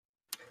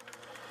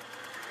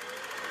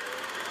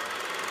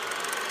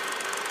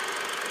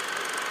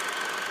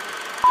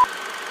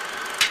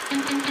You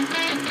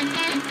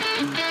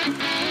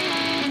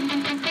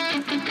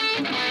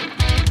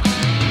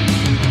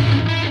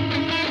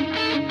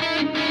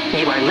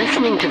are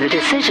listening to the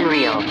decision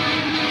reel.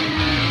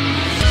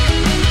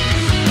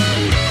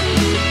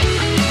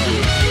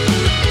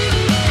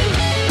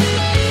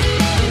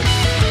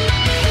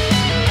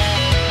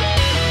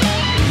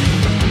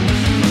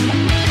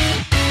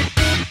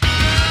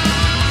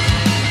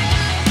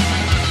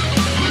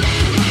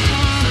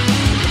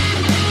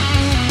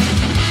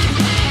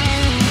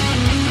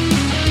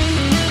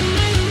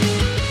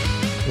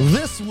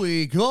 This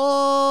week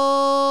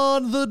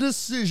on the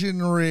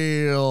decision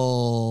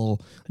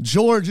reel,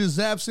 George is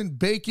absent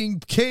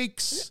baking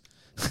cakes.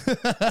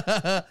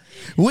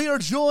 We are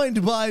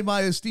joined by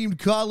my esteemed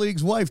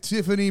colleague's wife,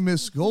 Tiffany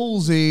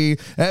Miscolzi,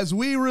 as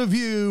we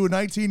review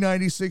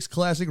 1996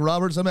 classic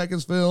Robert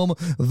Zemeckis film,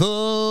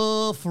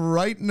 The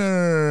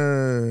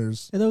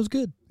Frighteners. Yeah, that was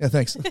good. Yeah,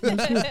 thanks.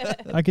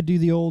 I could do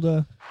the old...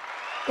 Yeah,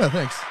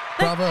 thanks.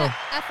 Bravo.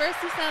 At first,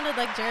 he sounded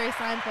like Jerry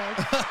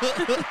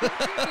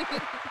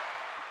Seinfeld.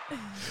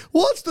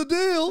 What's the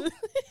deal?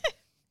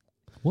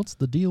 What's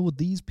the deal with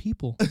these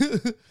people?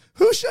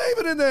 Who's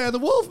shaving in there? The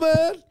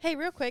Wolfman? Hey,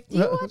 real quick, do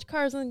you watch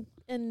Cars and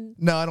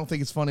No, I don't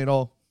think it's funny at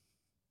all.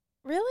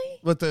 Really?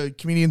 With the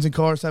comedians in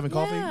cars having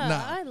coffee? Yeah,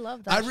 Nah. I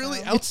love that. show.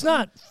 It's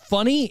not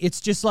funny. It's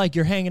just like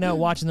you're hanging out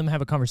watching them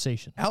have a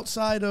conversation.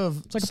 Outside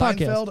of like a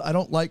Seinfeld, podcast. I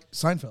don't like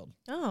Seinfeld.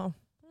 Oh,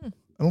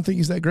 I don't think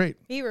he's that great.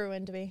 he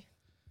ruined me.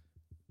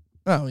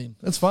 I mean,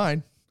 that's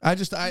fine. I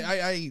just,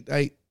 me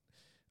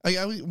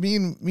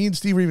and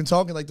Steve were even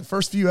talking, like, the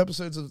first few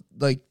episodes of,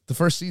 like, the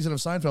first season of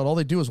Seinfeld, all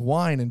they do is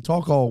whine and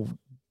talk all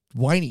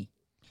whiny.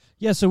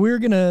 Yeah, so we're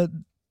going to,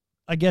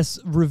 I guess,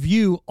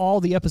 review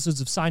all the episodes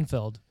of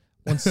Seinfeld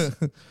once,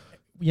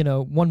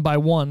 one by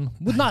one.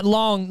 With not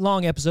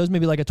long episodes,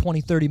 maybe like a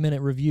 20,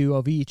 30-minute review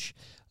of each.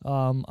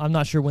 I'm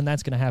not sure when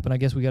that's going to happen. I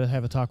guess we got to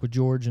have a talk with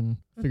George and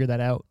figure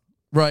that out.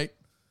 Right.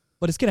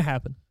 But it's going to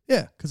happen.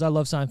 Yeah. Because I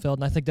love Seinfeld,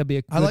 and I think that'd be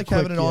a good, I like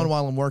having quick, it on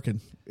while I'm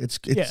working. It's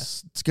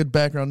good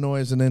background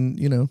noise, and then,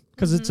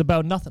 because it's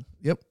about nothing.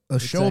 Yep, a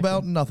show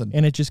about nothing.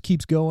 And it just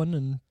keeps going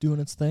and doing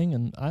its thing.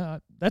 And I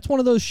that's one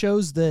of those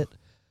shows that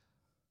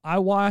I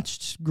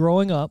watched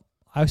growing up.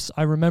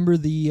 I remember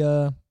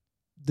the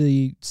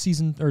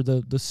season or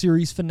the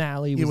series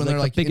finale was when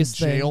they're the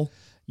biggest in jail. thing.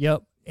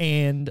 Yep.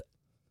 And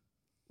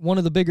one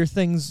of the bigger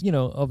things,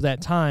 of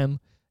that time.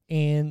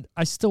 And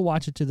I still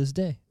watch it to this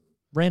day,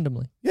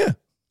 randomly. Yeah.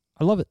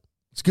 I love it.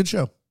 It's a good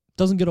show.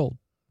 Doesn't get old.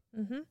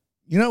 Mm-hmm.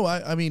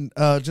 I mean,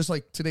 just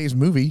like today's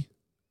movie,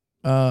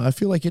 I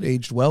feel like it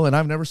aged well, and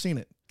I've never seen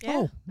it. Yeah,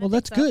 Oh, well,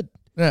 that's so. good.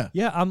 Yeah.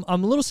 Yeah,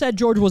 I'm a little sad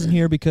George wasn't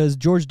here because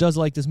George does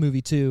like this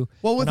movie too.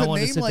 Well, with and I a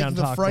wanted to name sit down like and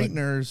The talk, but-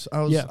 Frighteners,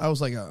 I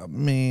was like, oh,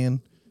 man.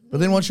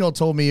 But then once y'all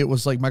told me it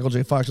was like Michael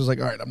J. Fox, I was like,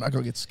 all right, I'm not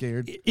going to get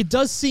scared. It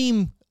does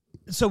seem...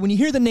 So when you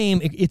hear the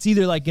name, it's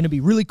either like going to be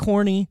really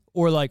corny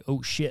or like,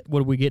 oh shit, what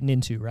are we getting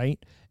into, right?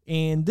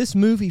 And this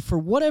movie, for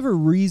whatever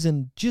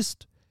reason,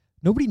 just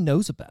nobody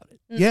knows about it.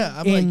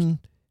 Yeah,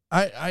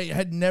 I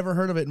had never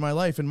heard of it in my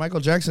life. And Michael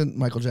J.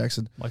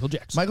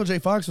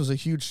 Fox was a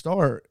huge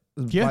star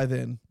by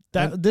then.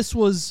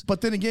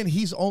 But then again,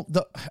 he's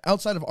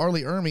outside of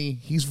Arlie Ermey,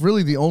 he's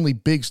really the only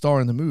big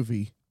star in the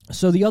movie.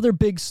 So the other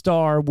big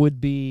star would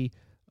be,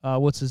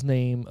 what's his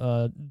name?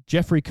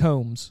 Jeffrey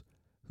Combs,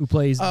 who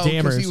plays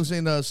Dammers. Because he was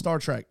in Star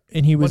Trek.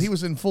 And he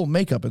was in full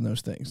makeup in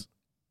those things.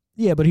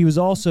 Yeah, but he was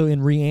also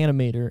in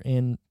Reanimator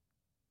and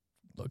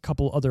a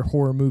couple other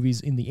horror movies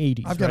in the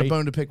 80s. I've got a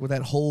bone to pick with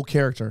that whole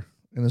character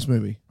in this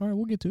movie. All right,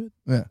 we'll get to it.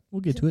 Yeah.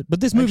 We'll get to it. But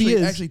this movie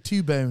is... Actually,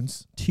 2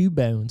 bones. 2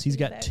 bones. He's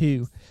got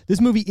 2.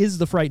 This movie is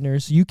The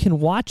Frighteners. You can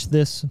watch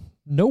this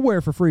nowhere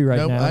for free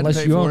now,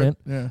 unless you own it.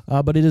 Yeah.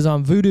 But it is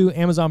on Vudu,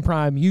 Amazon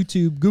Prime,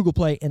 YouTube, Google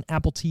Play, and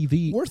Apple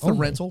TV. Worth the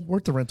rental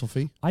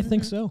fee. I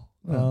think so.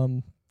 Yeah.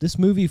 This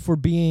movie, for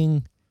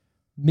being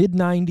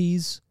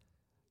mid-90s,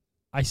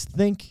 I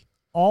think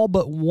all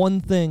but one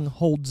thing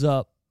holds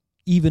up,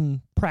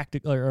 even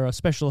practical or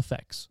special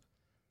effects.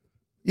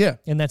 Yeah.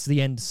 And that's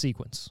the end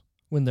sequence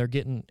when they're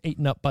getting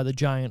eaten up by the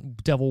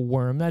giant devil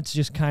worm. That's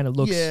just kind of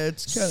looks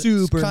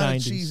super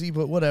 90s. Cheesy,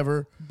 but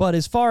whatever. But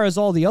as far as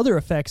all the other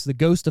effects, the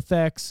ghost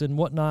effects and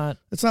whatnot,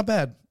 it's not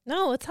bad.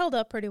 No, it's held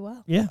up pretty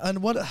well. Yeah.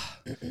 And what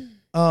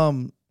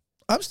I'm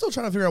still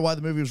trying to figure out why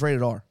the movie was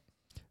rated R.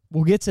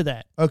 We'll get to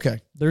that. Okay.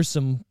 There's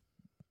some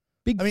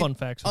big fun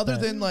facts. Other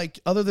than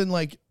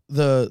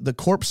the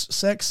corpse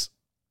sex.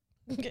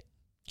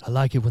 I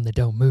like it when they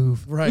don't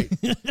move. Right.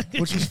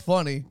 Which is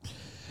funny.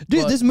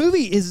 Dude, this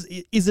movie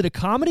is it a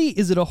comedy?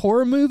 Is it a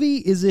horror movie?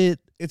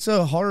 It's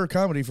a horror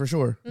comedy for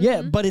sure.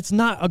 Yeah, but it's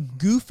not a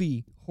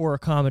goofy horror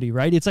comedy,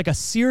 right? It's like a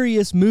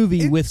serious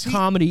movie with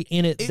comedy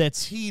in it.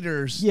 That's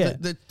teeters. Yeah.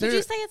 Would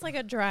you say it's like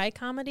a dry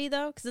comedy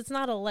though? Because it's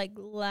not a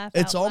laugh.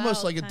 It's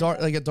almost like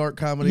a dark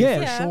comedy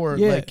for sure.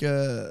 Yeah. Like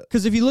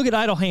because if you look at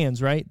Idle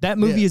Hands, right, that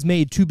movie is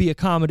made to be a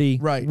comedy,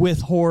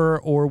 with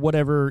horror or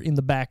whatever in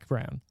the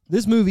background.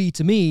 This movie,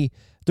 to me,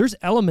 there's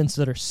elements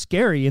that are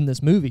scary in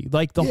this movie,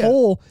 like the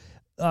whole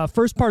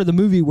first part of the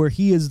movie where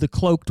he is the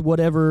cloaked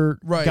whatever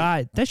Right.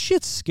 guy. That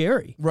shit's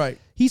scary. Right.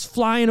 He's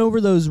flying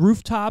over those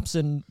rooftops,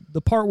 and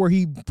the part where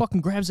he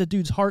fucking grabs that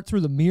dude's heart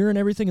through the mirror and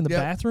everything in the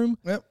bathroom.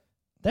 Yep.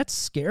 That's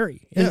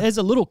scary. Yeah. And as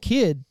a little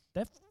kid,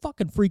 that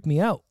fucking freaked me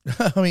out.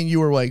 I mean, you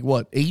were like,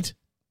 what, 8?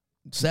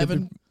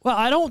 7? Well,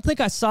 I don't think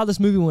I saw this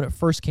movie when it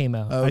first came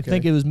out. Okay. I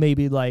think it was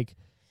maybe like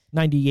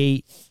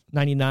 98,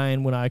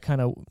 99 when I kind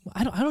of,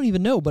 I don't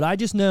even know, but I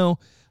just know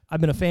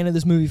I've been a fan of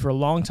this movie for a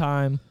long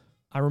time.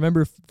 I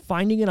remember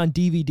finding it on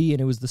DVD,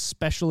 and it was the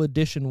special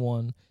edition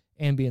one,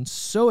 and being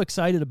so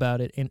excited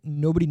about it, and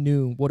nobody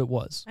knew what it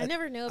was. I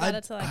never knew about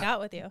it till I got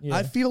with you. Yeah.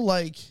 I feel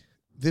like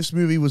this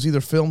movie was either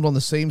filmed on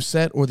the same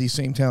set or the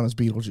same town as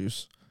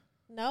Beetlejuice.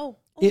 No.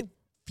 It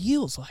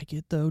feels like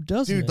it, though,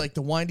 doesn't it? Dude, like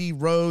the windy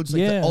roads,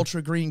 like the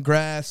ultra green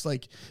grass.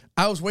 Like,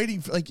 I was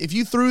waiting for, like, if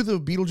you threw the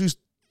Beetlejuice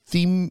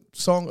theme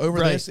song over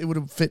this, it would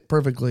have fit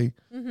perfectly.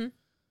 Mm-hmm.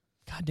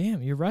 God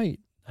damn, you're right.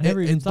 I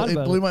never even thought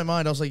about it. It blew my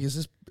mind. I was like, is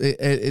this...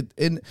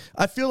 and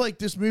I feel like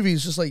this movie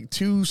is just like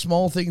 2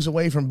 small things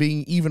away from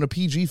being even a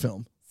PG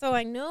film. So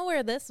I know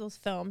where this was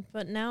filmed,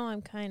 but now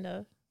I'm kind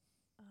of...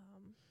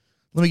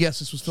 Let me guess,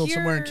 this was filmed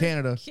somewhere in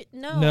Canada.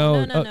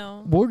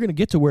 No. We're going to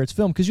get to where it's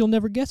filmed because you'll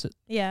never guess it.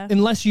 Yeah.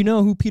 Unless you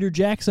know who Peter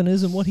Jackson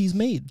is and what he's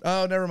made.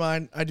 Oh, never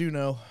mind. I do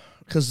know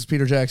because it's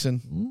Peter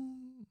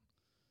Jackson.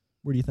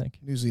 Where do you think?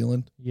 New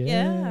Zealand.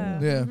 Yeah.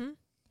 Mm-hmm.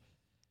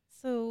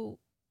 So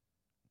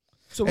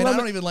and I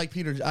don't even like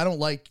Peter. I don't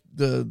like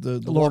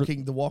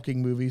the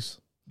walking movies.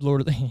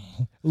 Lord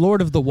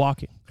of the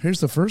Walking. Here's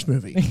the first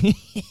movie.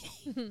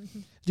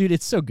 Dude,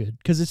 it's so good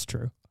because it's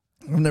true.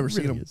 I've never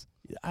seen them.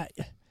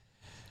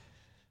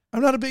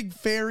 I'm not a big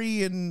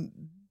fairy and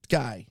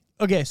guy.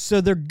 Okay,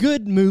 so they're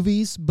good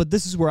movies, but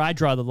this is where I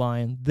draw the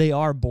line. They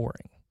are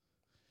boring.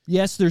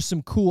 Yes, there's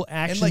some cool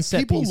action and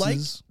set people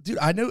pieces. Dude,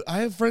 I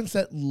have friends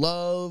that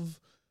love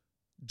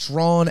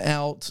drawn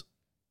out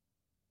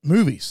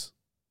movies.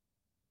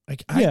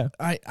 Like I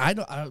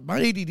don't.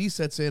 My ADD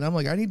sets in. I'm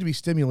like, I need to be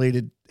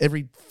stimulated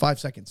every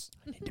 5 seconds.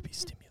 I need to be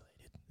stimulated.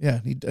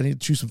 Yeah, I need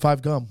to chew some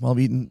 5 gum while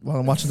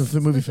I'm watching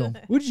the movie film.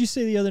 What did you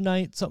say the other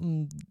night?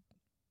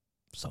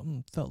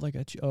 Something felt like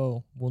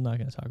we're not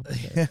going to talk about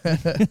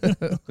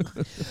that.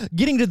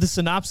 Getting to the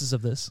synopsis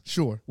of this.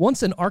 Sure.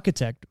 Once an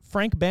architect,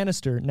 Frank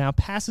Bannister now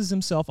passes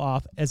himself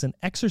off as an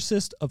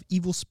exorcist of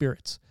evil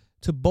spirits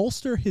to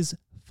bolster his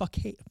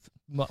fakeade.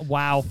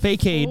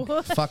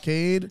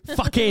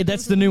 Fuckade,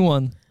 that's the new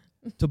one.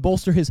 To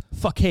bolster his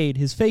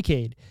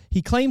fakeade.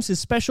 He claims his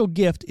special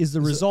gift is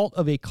the result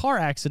of a car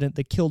accident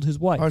that killed his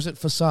wife. Or is it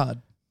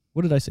facade?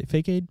 What did I say?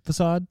 Fakeade?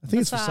 Facade? I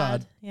think it's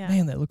facade. Yeah.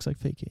 Man, that looks like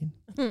fakeade.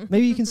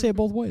 Maybe you can say it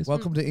both ways.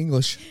 Welcome to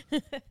English.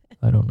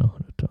 I don't know how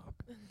to talk.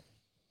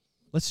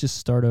 Let's just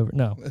start over.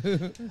 No.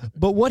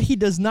 But what he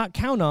does not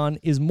count on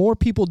is more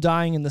people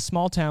dying in the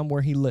small town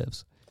where he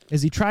lives.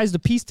 As he tries to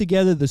piece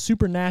together the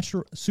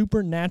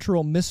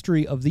supernatural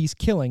mystery of these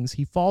killings,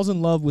 he falls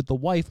in love with the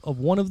wife of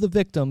one of the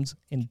victims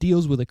and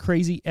deals with a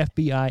crazy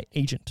FBI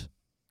agent.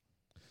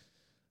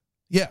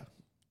 Yeah.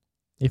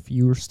 If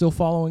you are still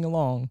following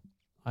along,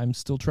 I'm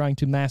still trying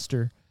to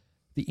master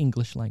the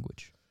English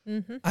language.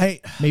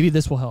 Mm-hmm. Maybe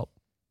this will help.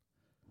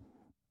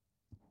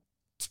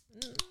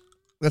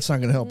 That's not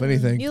going to help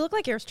anything. You look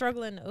like you're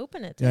struggling to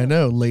open it. Too. Yeah, I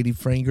know, lady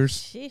fingers.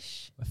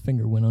 Sheesh. My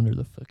finger went under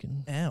the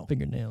fucking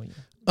fingernail.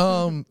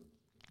 Yeah.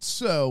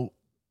 So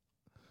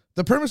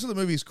the premise of the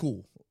movie is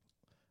cool,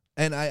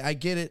 and I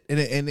get it,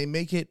 and they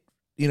make it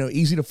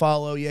easy to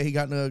follow. Yeah, he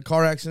got in a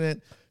car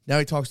accident. Now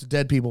he talks to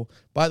dead people.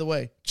 By the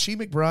way, Chi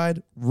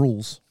McBride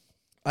rules.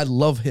 I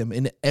love him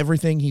in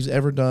everything he's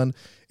ever done,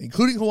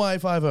 including Hawaii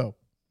Five-0.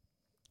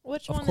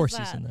 Which one? Of course is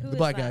that? he's in there. The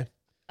black guy.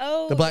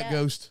 Oh, the black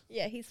ghost.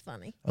 Yeah, he's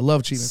funny. I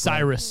love Chi McBride.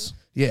 Cyrus.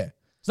 Yeah.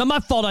 It's not my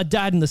fault I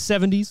died in the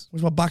 70s.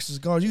 Where's my box of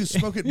cigars? You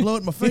smoke it and blow it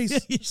in my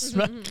face.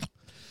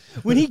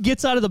 When he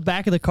gets out of the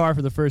back of the car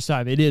for the first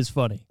time, it is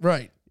funny.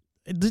 Right.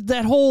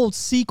 That whole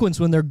sequence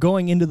when they're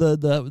going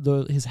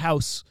into his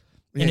house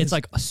and it's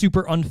like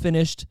super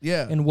unfinished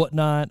and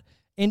whatnot.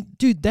 And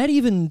dude, that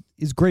even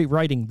is great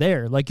writing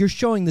there. Like you're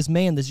showing this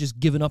man that's just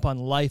given up on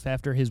life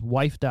after his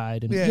wife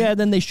died. And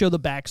then they show the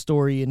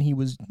backstory and he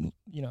was,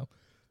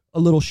 a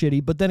little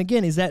shitty. But then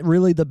again, is that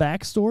really the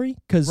backstory?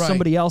 Because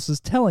somebody else is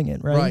telling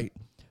it, right? Right.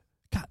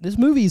 God, this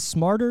movie is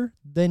smarter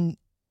than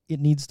it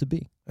needs to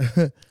be.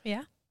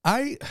 Yeah.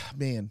 I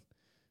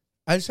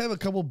just have a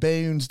couple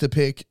bayoons to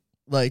pick.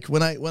 Like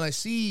when I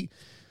see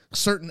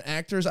certain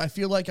actors, I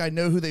feel like I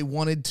know who they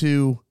wanted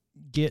to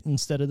get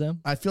instead of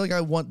them. I feel like I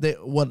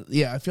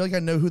feel like I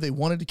know who they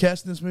wanted to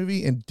cast in this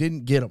movie and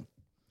didn't get them.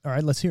 All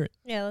right, let's hear it.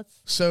 Yeah,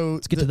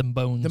 let's get to them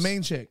bones. The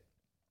main chick.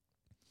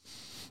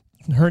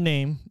 Her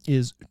name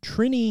is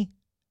Trini.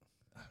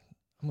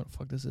 I'm gonna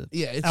fuck this up.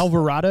 Yeah, it's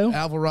Alvarado,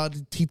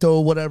 Tito,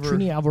 whatever.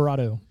 Trini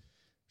Alvarado.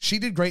 She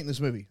did great in this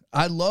movie.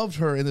 I loved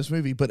her in this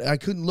movie, but I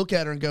couldn't look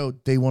at her and go,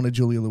 they wanted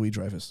Julia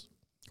Louis-Dreyfus.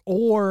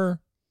 Or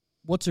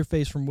what's her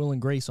face from Will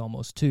and Grace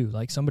almost too,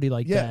 like somebody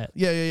like that.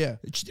 Yeah.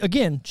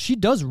 Again, she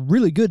does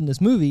really good in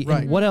this movie.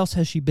 Right. And what else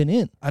has she been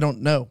in? I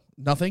don't know.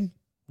 Nothing.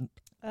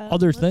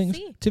 other let's things.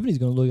 see. Tiffany's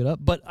going to look it up.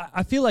 But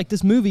I feel like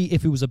this movie,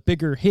 if it was a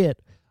bigger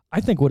hit,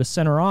 I think would have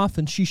sent her off,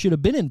 and she should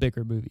have been in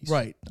bigger movies.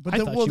 Right. But I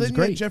then, thought well, she was then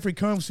you had great. Jeffrey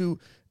Combs, who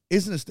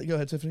isn't a... Go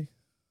ahead, Tiffany.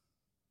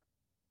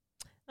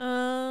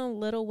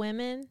 Little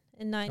Women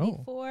in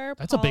 '94.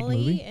 that's a big Polly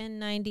movie. in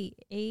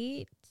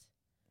 '98.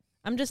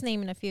 I'm just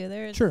naming a few.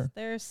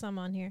 There's some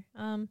on here.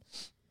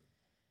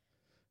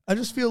 I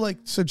just feel like,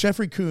 so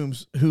Jeffrey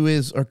Combs, who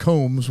is, or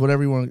Combs,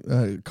 whatever you want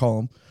to call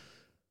him,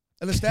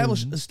 an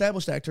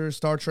established actor,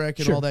 Star Trek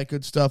and Sure. all that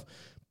good stuff.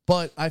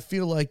 But I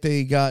feel like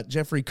they got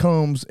Jeffrey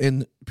Combs,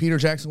 and Peter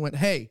Jackson went,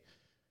 hey,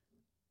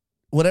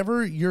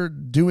 whatever you're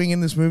doing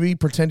in this movie,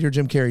 pretend you're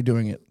Jim Carrey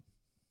doing it.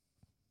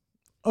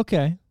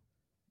 Okay.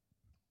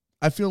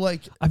 I feel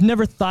like I've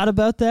never thought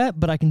about that,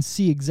 but I can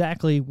see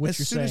exactly what as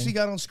you're soon saying. as he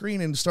got on screen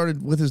and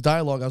started with his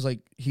dialogue, I was like,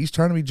 he's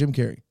trying to be Jim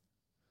Carrey.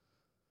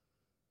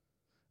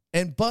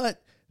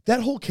 But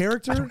that whole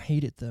character, I don't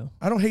hate it, though.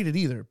 I don't hate it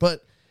either,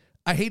 but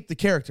I hate the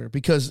character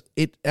because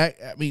I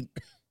mean,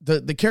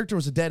 the character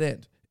was a dead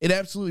end. It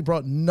absolutely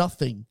brought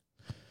nothing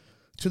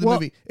to the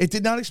movie. It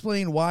did not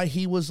explain why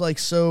he was like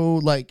so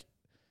like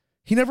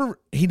he never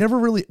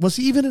really was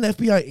he even an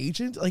FBI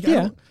agent? Like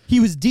Yeah. He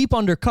was deep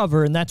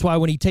undercover, and that's why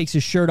when he takes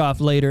his shirt off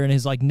later and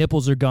his like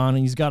nipples are gone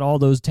and he's got all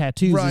those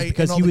tattoos is right,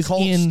 because and all he the was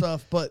cult in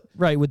stuff, but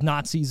with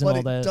Nazis and all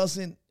it that.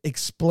 doesn't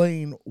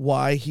explain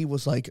why he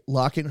was like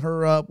locking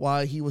her up,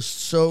 why he was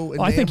so enamored.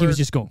 Well, I think he was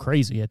just going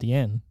crazy at the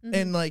end.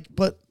 and like,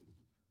 but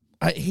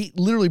he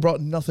literally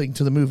brought nothing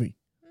to the movie.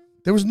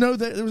 There was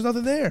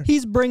nothing there.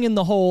 He's bringing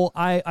the whole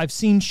I've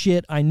seen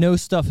shit. I know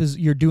stuff is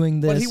you're doing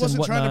this. But he wasn't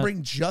and trying to whatnot.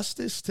 bring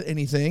justice to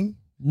anything.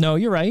 No,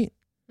 you're right.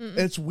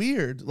 It's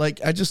weird.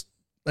 Like I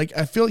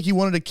feel like he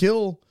wanted to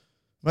kill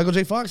Michael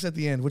J. Fox at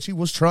the end, which he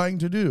was trying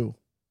to do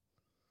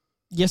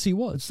Yes, he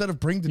was. instead of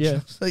bring the Yeah.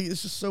 justice. Like,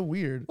 it's just so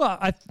weird. Well,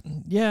 I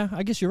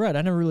guess you're right.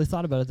 I never really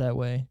thought about it that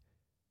way.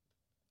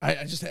 I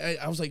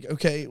was like,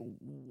 okay,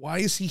 why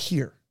is he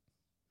here?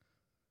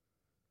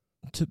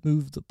 To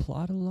move the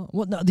plot along.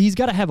 Well, no, he's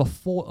got to have a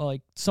full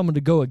someone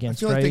to go I against,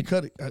 feel like right? they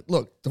could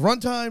look the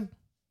runtime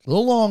a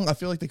little long. I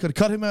feel like they could have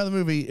cut him out of the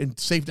movie and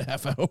saved a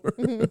half hour.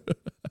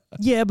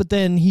 Yeah, but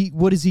then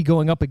what is he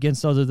going up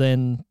against other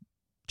than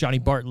Johnny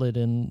Bartlett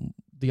and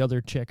the other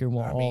chick and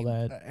all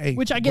that? Hey,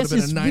 Which I would've guess been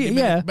is a 90-minute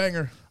yeah.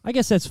 banger. I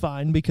guess that's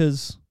fine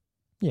because,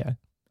 yeah.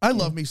 I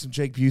love me some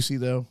Jake Busey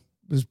though.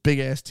 His big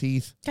ass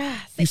teeth. God,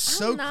 He's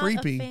so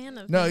creepy.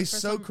 No, he's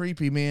so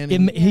creepy, man.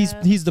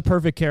 He's the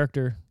perfect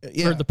character,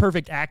 Yeah. or the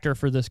perfect actor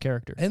for this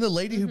character. And the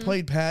lady who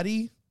played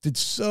Patty did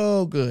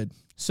so good.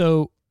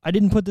 So I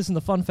didn't put this in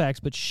the fun facts,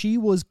 but she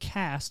was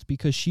cast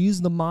because she's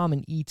the mom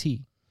in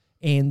E.T.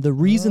 And the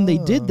reason they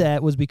did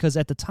that was because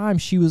at the time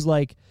she was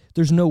like,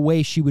 there's no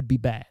way she would be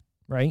bad,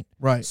 right?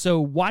 Right.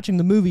 So watching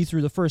the movie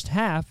through the first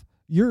half,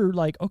 you're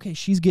like, okay,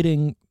 she's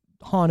getting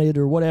haunted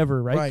or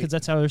whatever, right? Right. Because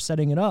that's how they're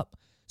setting it up.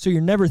 So you're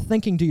never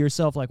thinking to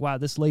yourself like, wow,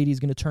 this lady's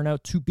going to turn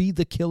out to be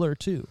the killer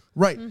too.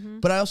 Right.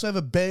 But I also have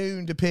a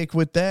bone to pick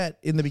with that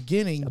in the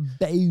beginning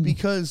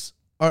because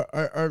are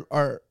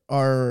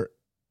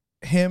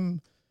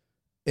him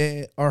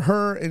are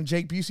her and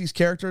Jake Busey's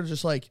character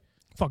just like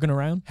fucking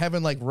around,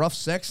 having like rough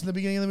sex in the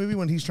beginning of the movie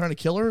when he's trying to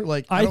kill her?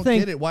 Like I don't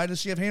think get it. Why does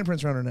she have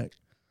handprints around her neck?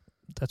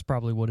 that's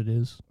probably what it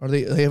is. Are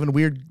they having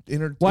weird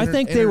Well, I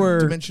think they were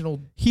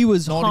dimensional? He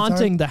was naughty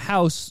haunting time? the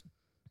house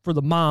for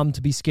the mom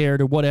to be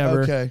scared or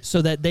whatever, Okay.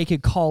 so that they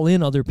could call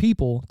in other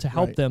people to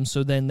help Right. them,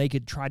 so then they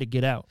could try to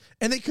get out.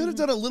 And they could have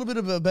done a little bit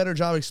of a better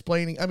job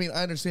explaining. I mean,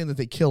 I understand that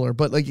they kill her,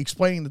 but like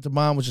explaining that the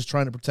mom was just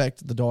trying to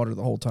protect the daughter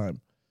the whole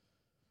time.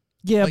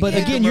 Yeah, Like, but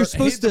hid again, the you're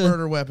supposed hid the to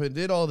murder weapon,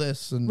 did all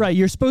this, and right.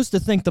 You're supposed to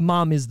think the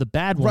mom is the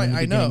bad one in the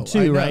Right, I beginning know,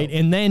 too, I right? know.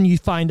 And then you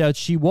find out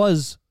she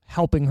was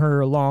helping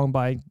her along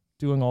by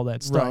doing all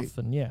that stuff, Right.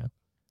 and yeah.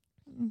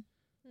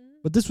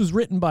 But this was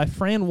written by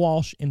Fran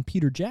Walsh and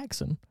Peter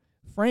Jackson.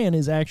 Fran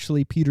is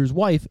actually Peter's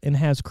wife and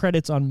has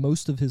credits on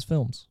most of his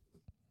films.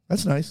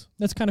 That's nice.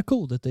 That's kind of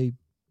cool that they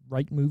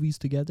write movies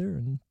together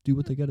and do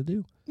what they got to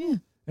do. Yeah.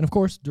 And of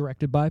course,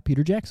 directed by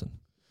Peter Jackson.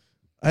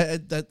 I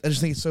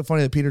just think it's so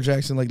funny that Peter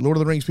Jackson, like Lord of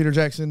the Rings, Peter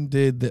Jackson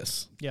did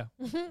this. Yeah.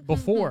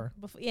 Before.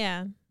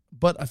 Yeah.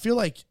 But I feel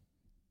like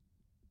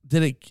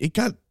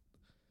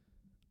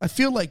I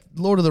feel like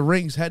Lord of the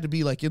Rings had to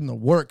be like in the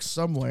works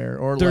somewhere,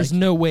 or There's like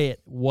no way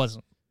it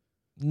wasn't.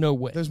 No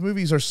way. those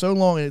movies are so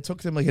long and it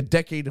took them like a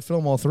decade to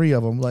film all three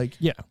of them. Like,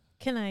 Yeah.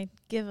 Can I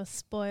give a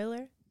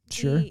spoiler?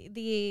 Sure.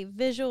 The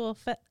visual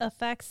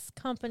effects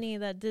company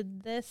that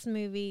did this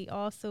movie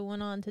also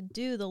went on to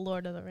do the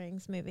Lord of the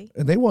Rings movie.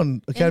 and they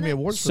won Academy that-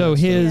 Awards. So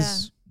for that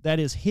stuff. that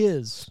is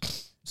his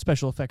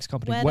special effects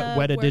company, Weta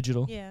Weta work-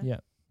 Digital. yeah.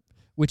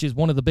 Which is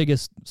one of the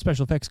biggest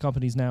special effects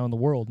companies now in the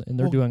world, and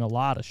they're Well- doing a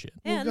lot of shit.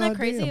 Yeah, Well, isn't that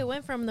crazy? goddamn. It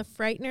went from the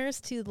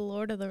Frighteners to the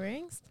Lord of the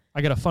Rings.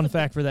 I got a fun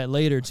fact for that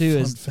later too.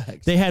 Fun Is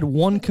fact. they had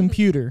one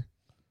computer,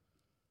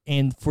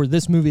 and for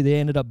this movie they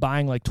ended up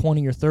buying like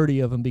 20 or 30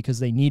 of them because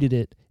they needed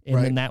it, and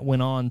Right. then that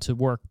went on to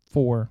work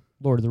for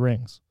Lord of the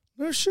Rings.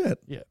 No shit.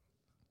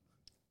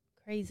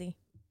 Crazy.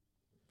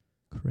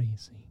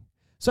 Crazy.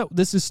 So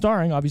this is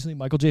starring obviously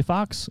Michael J.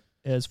 Fox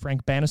as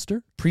Frank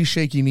Bannister.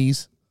 Pre-shaky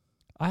knees.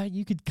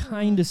 You could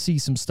kind of see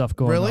some stuff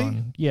going Really?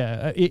 on.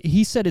 Yeah.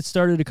 He said it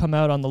started to come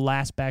out on the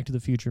last Back to the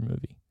Future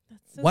movie.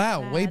 That's so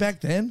Wow, sad. way back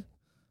then?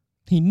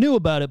 He knew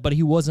about it, but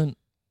he was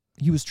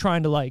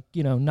trying to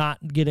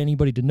not get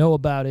anybody to know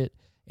about it.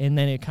 And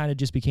then it kind of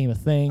just became a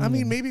thing. I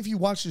mean, maybe if you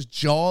watch his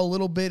jaw a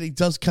little bit, he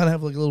does kind of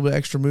have like a little bit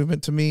extra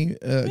movement to me.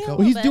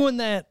 well, he's bit. doing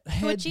that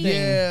head Twitchy. thing,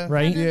 Yeah.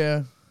 right?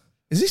 Yeah.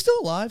 Is he still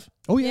alive?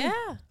 Oh yeah.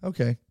 Yeah.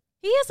 Okay.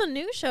 He has a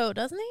new show,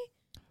 doesn't he?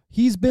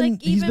 He's been.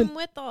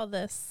 With all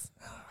this.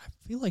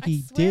 I feel like I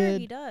he swear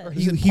did. he does. Or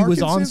Is it he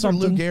was on Parkinson's or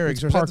Lou something.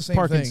 Gehrig's, It's or is that the same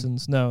thing?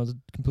 Parkinson's. No, it's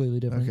completely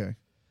different. Okay.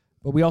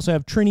 But we also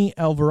have Trini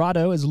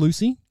Alvarado as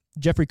Lucy,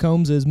 Jeffrey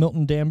Combs as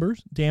Milton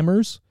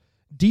Dammers,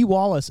 Dee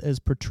Wallace as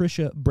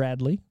Patricia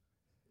Bradley,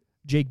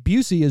 Jake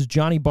Busey as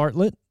Johnny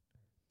Bartlett,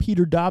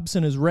 Peter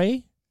Dobson as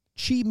Ray,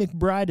 Chi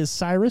McBride as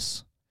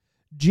Cyrus,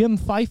 Jim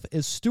Fife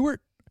as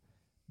Stuart,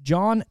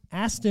 John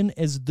Aston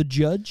as the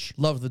Judge.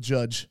 Love the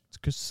Judge.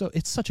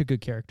 It's such a good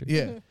character.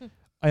 Yeah.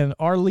 And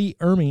R. Lee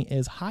Ermey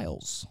as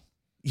Hiles.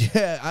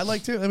 Yeah, I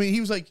liked him. I mean, he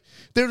was like,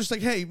 they were just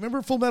like, hey,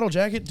 remember Full Metal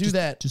Jacket? Just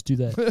do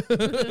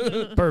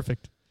that.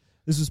 Perfect.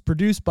 This is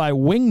produced by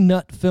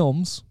Wingnut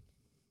Films.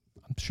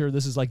 I'm sure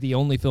this is like the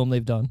only film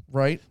they've done.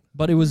 Right.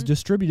 But it was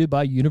distributed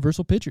by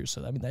Universal Pictures,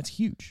 so I mean that's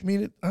huge. I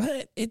mean,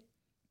 it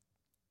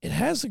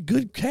has a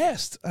good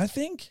cast. I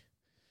think.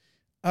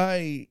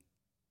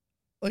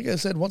 Like I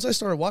said, once I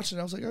started watching,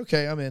 I was like,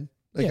 okay, I'm in.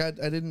 Like Yeah.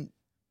 I didn't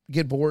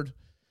get bored.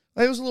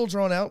 It was a little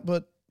drawn out,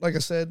 but like I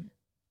said,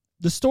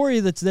 The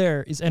story that's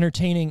there is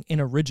entertaining and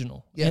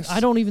original. Yes. And I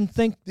don't even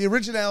think the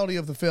originality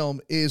of the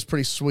film is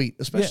pretty sweet,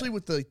 especially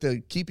with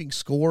the keeping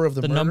score of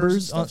the murders numbers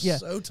and stuff. yeah.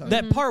 So tight.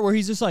 That part where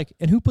he's just like,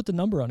 and who put the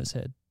number on his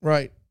head?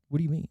 Right. What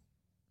do you mean?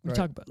 What are you Right.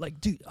 talking about? Like,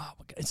 dude, oh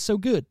my God, it's so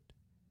good.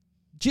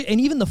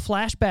 And even the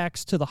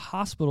flashbacks to the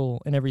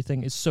hospital and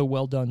everything is so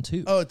well done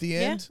too. Oh, at the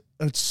end,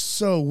 it's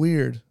so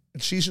weird.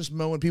 And she's just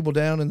mowing people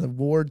down in the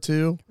ward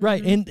too.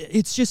 Right, and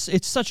it's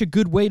such a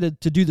good way to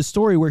do the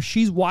story where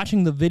she's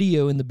watching the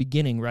video in the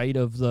beginning, right,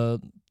 of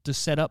to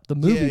set up the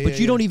movie, but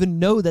you don't even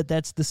know that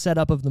that's the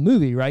setup of the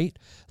movie, right?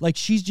 Like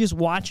she's just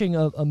watching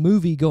a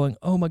movie going,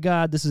 oh my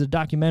God, this is a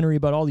documentary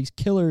about all these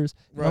killers.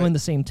 Right. I'm in the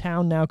same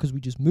town now because we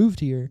just moved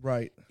here.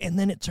 Right. And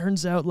then it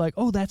turns out like,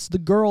 oh, that's the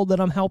girl that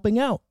I'm helping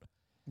out.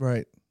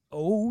 Right.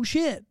 Oh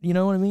shit, you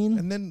know what I mean?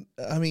 And then,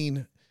 I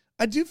mean,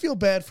 I do feel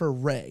bad for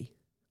Ray.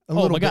 Oh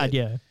little my God, bit.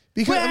 yeah.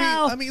 Because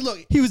Well, I mean,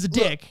 look, he was a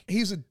dick.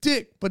 He's a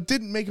dick, but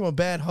didn't make him a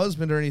bad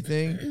husband or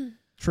anything.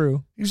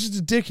 True. He was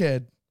just a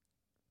dickhead.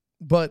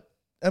 But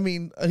I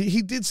mean,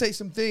 he did say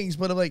some things,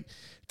 but I'm like,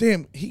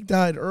 damn, he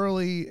died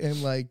early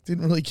and like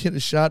didn't really get a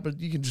shot. But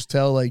you can just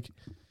tell, like,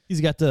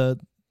 He's got the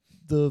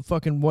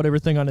fucking whatever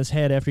thing on his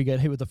head after he got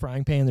hit with the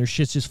frying pan. There's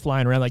shit's just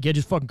flying around. Like, yeah,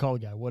 just fucking call the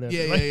guy, whatever.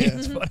 Yeah, Like, yeah, yeah.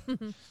 it's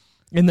fine.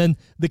 And then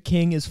the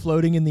king is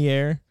floating in the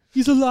air.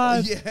 He's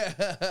alive.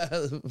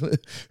 yeah.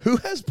 Who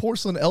has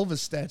porcelain Elvis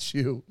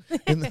statue?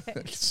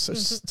 It's so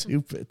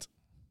stupid.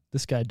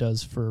 This guy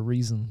does for a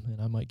reason, and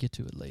I might get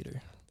to it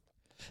later.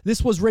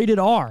 This was rated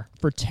R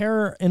for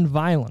terror and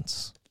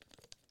violence.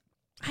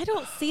 I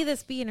don't see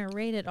this being a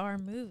rated R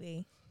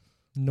movie.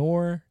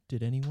 Nor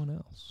did anyone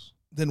else.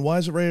 Then why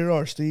is it rated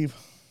R, Steve?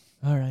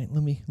 All right,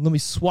 let me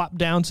swap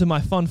down to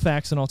my fun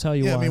facts, and I'll tell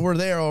you why. I mean, we're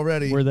there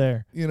already. We're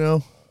there. You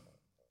know,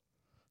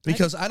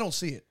 because I don't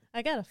see it.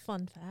 I got a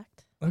fun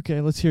fact.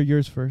 Okay, let's hear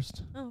yours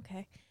first.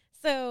 Okay.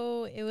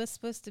 So it was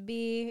supposed to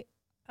be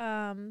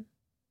kind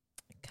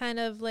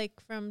of like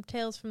from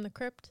Tales from the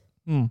Crypt.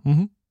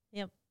 Mm-hmm.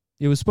 Yep.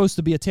 It was supposed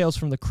to be a Tales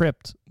from the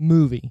Crypt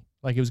movie.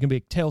 Like it was going to be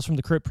Tales from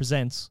the Crypt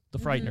presents The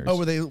Frighteners. Oh,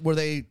 were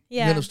they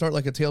Yeah. going to start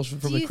like a Tales from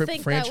Do the you Crypt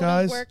think that would have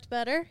franchise? worked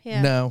better?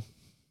 Yeah. No.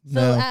 So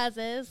No. as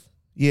is.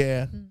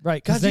 Yeah.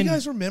 Right. Guys, then, do you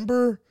guys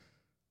remember,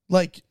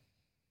 like,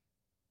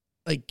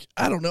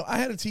 I don't know. I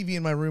had a TV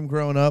in my room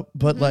growing up,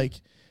 but like,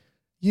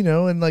 you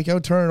know, and like I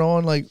would turn it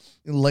on like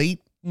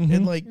late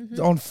and like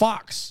on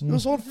Fox. It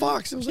was on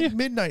Fox. It was like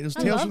midnight. It was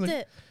I Tales from loved the.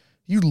 it.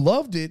 You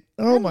loved it.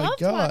 Oh I my loved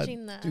god,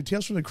 watching that. dude!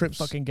 Tales from the Crypt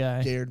fucking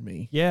guy. scared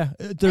me. Yeah.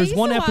 I There's used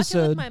one to watch it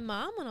episode. with my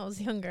mom when I was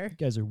younger. You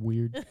guys are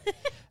weird.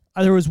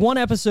 There was one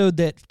episode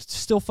that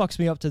still fucks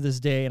me up to this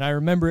day, and I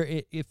remember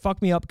it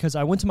fucked me up because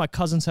I went to my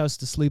cousin's house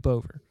to sleep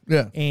over.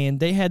 Yeah. And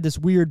they had this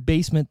weird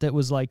basement that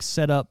was like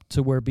set up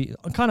to where be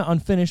kind of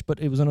unfinished,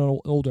 but it was an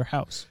older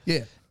house.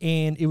 Yeah.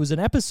 And it was an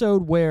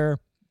episode where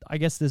I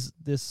guess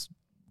this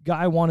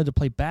guy wanted to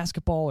play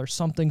basketball or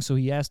something, so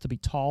he asked to be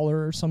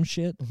taller or some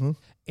shit.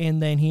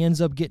 And then he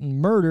ends up getting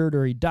murdered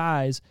or he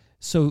dies.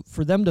 So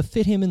for them to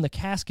fit him in the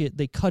casket,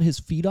 they cut his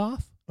feet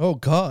off. Oh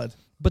god.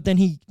 But then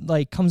he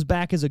like comes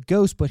back as a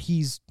ghost, but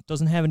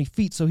doesn't have any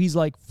feet, so he's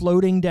like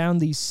floating down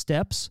these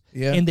steps.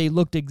 Yeah. And they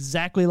looked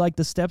exactly like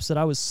the steps that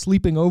I was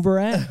sleeping over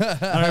at.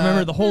 And I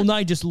remember the whole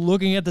night just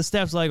looking at the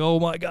steps, like, oh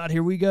my god,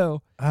 here we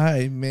go.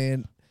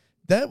 Man,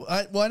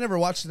 I never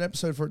watched an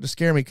episode for it to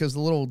scare me because the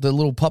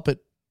little puppet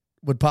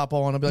would pop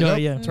on. I'd be like, Oh, oh,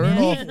 yeah. turn it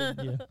off.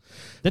 Yeah.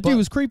 That dude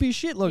was creepy as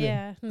shit looking.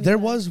 Yeah. There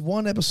was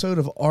one episode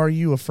of Are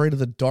You Afraid of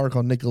the Dark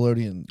on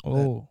Nickelodeon.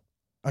 Oh,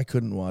 I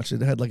couldn't watch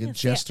it. It had like a Yeah,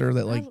 see, jester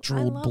that I like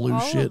drooled love blue all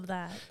shit. Of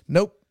that.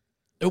 Nope.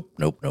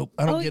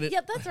 I don't get it.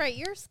 Yeah, that's right.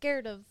 You're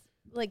scared of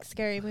like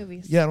scary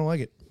movies. Yeah, I don't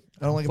like it.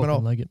 I don't like them at all.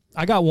 Like it.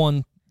 I got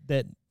one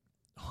that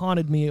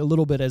haunted me a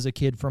little bit as a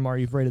kid from Are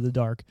You Afraid of the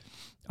Dark?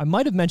 I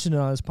might have mentioned it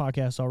on this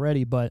podcast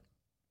already, but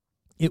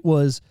it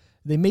was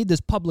they made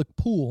this public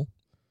pool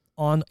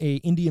on a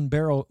Indian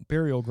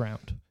burial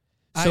ground.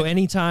 So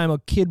anytime a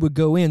kid would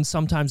go in,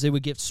 sometimes they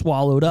would get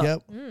swallowed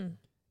up. Yep.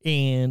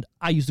 And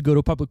I used to go to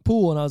a public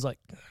pool, and I was like,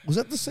 Was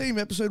that the same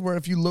episode where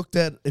if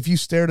you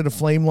stared at a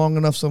flame long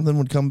enough, something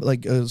would come,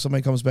 like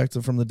somebody comes back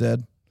from the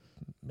dead?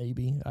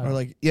 maybe. Or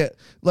like, yeah,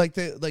 like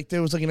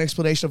there was like an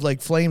explanation of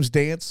like flames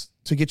dance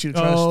to get you to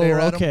try to stare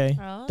at them. Okay.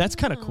 Oh, That's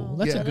kind of cool.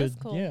 That's Yeah. a good, That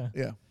is cool. yeah.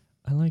 Yeah.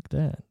 I like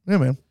that. Yeah,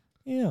 man.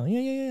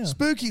 Yeah.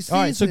 Spooky season.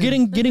 All right, so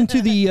getting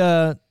to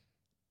the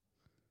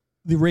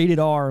rated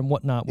R and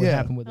whatnot, what Yeah.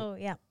 happened with it. Oh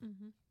yeah.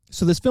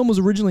 So this film was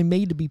originally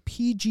made to be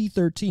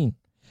PG-13.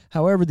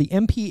 However, the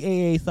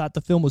MPAA thought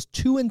the film was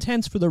too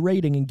intense for the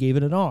rating and gave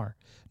it an R.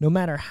 No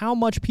matter how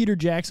much Peter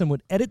Jackson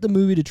would edit the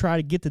movie to try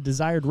to get the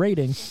desired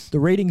rating, the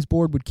ratings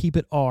board would keep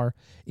it R,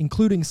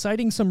 including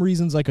citing some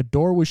reasons like a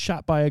door was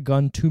shot by a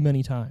gun too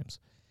many times.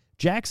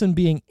 Jackson,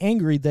 being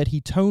angry that he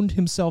toned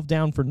himself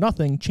down for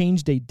nothing,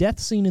 changed a death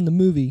scene in the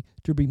movie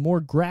to be more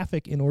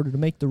graphic in order to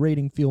make the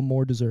rating feel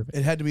more deserving.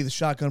 It had to be the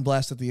shotgun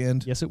blast at the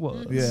end. Yes, it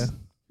was. Yeah.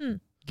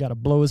 Got to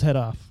blow his head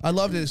off. I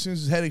loved it. As soon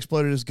as his head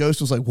exploded, his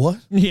ghost was like, "What?"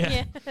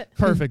 Yeah.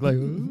 Perfect. Like,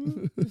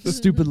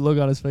 stupid look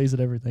on his face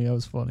and everything. That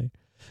was funny.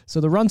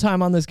 So the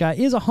runtime on this guy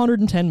is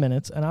 110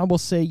 minutes, and I will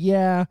say,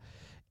 yeah,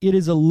 it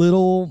is a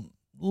little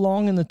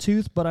long in the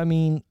tooth, but I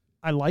mean,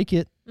 I like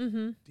it.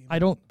 Mm-hmm. I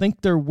don't think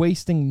they're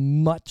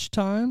wasting much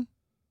time.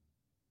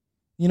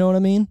 You know what I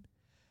mean?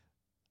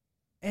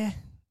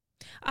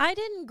 I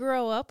didn't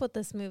grow up with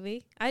this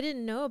movie. I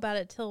didn't know about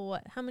it till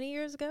what? How many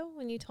years ago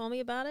when you told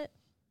me about it?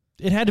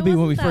 It had to It be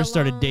when we wasn't first that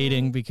started long.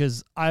 dating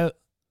because I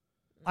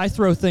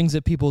throw things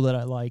at people that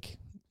I like.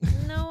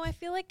 No, I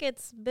feel like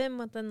it's been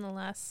within the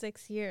last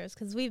 6 years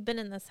because we've been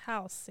in this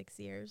house 6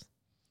 years.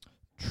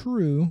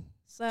 True.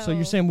 So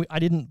you're saying I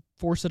didn't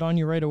force it on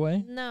you right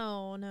away?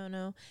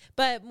 No.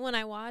 But when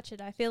I watch it,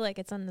 I feel like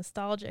it's a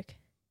nostalgic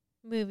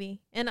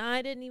movie. And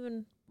I didn't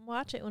even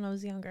watch it when I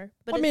was younger.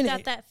 But I mean, it's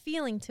got that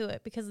feeling to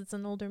it because it's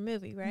an older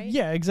movie, right?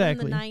 Yeah,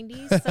 exactly. From the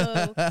 90s.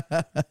 So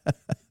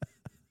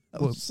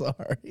I'm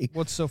sorry.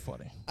 What's so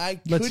funny?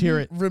 Let's hear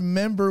it.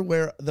 Remember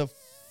where the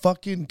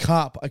fucking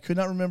cop? I could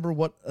not remember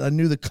what I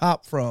knew the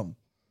cop from.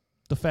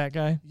 The fat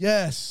guy?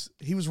 Yes,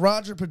 he was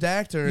Roger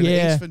Predactor in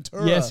Ace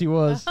Ventura. Yes, he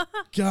was.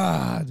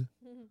 God,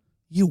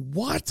 you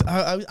what?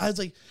 I was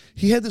like,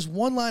 he had this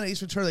one line of Ace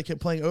Ventura that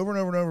kept playing over and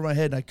over and over in my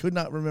head, and I could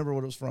not remember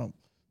what it was from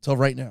until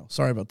right now.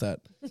 Sorry about that.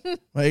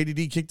 My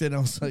ADD kicked in. And I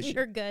was like,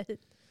 you're good.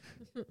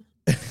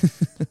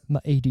 My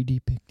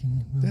ADD picked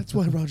him. that's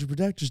why Roger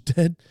Predactor's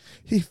dead.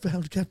 He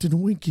found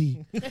Captain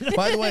Winky.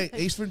 By the way,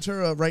 Ace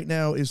Ventura right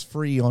now is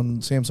free on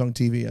Samsung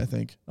TV, I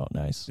think. Oh,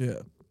 nice. Yeah.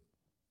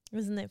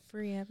 Isn't it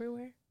free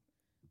everywhere?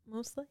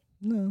 Mostly?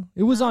 No.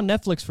 It was on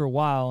Netflix for a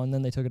while, and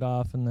then they took it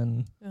off, and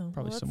then Oh,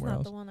 Probably well, somewhere that's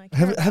else. not the one I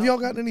care Have y'all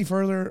about. gotten any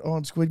further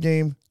on Squid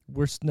Game?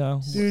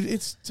 no. Dude,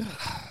 it's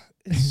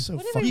so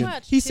What did we fucking...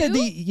 watch? He said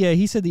Two?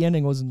 he said the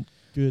ending wasn't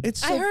good.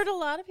 It's I so, heard a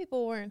lot of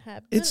people weren't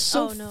happy. it's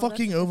so Oh, no, that's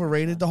fucking a different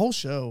overrated. show. The whole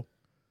show.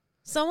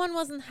 Someone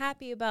wasn't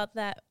happy about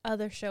that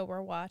other show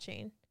we're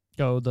watching.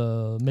 Oh,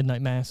 the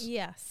Midnight Mass.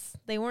 Yes,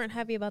 they weren't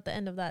happy about the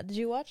end of that. Did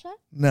you watch that?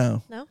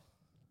 No.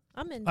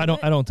 I'm into I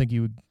it. don't think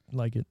you would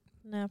like it.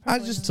 No, I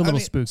probably just It's a little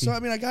mean, spooky. So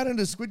I got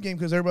into Squid Game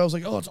because everybody was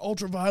like, "Oh, it's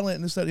ultra violent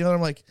and this, that, and the other."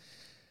 I'm like,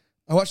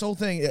 I watched the whole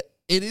thing.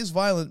 It is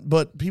violent,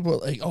 but people are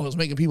like, "Oh, it's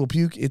making people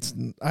puke." It's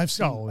I've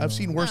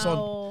seen worse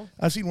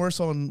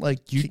on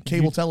like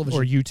cable television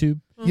or YouTube.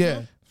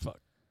 Yeah, Fuck.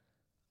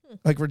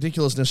 like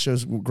ridiculousness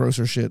shows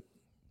grosser shit.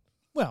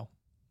 Well,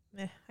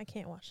 I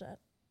can't watch that.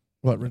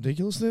 What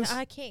ridiculousness?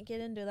 I can't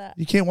get into that.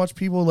 You can't watch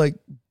people like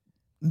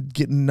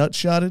getting nut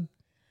shotted.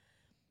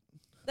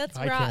 That's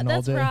I Rob. can all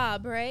That's day.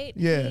 Rob, right?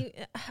 Yeah.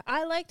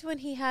 I liked when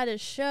he had his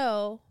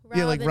show.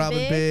 Yeah, like Robin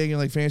Big. Big and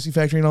like Fantasy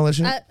Factory and all that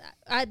shit.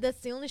 That's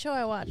the only show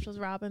I watched was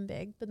Robin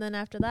Big. But then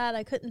after that,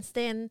 I couldn't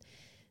stand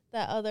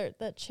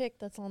that chick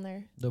that's on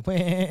there. the Oh,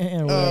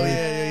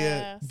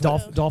 yeah.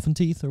 So- dolphin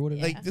teeth or whatever.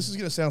 Yeah. Like this is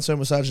gonna sound so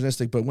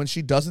misogynistic, but when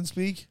she doesn't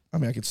speak, I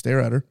mean, I could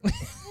stare at her.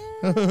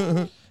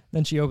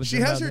 Then she opens. She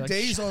her has mouth her and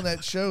days on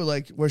that show,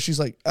 like where she's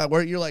like,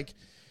 where you're like,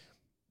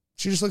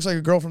 she just looks like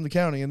a girl from the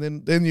county, and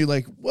then you're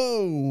like,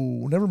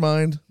 whoa, never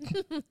mind.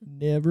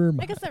 Never I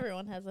mind. guess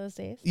everyone has those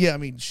days. Yeah, I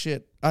mean,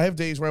 shit. I have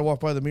days where I walk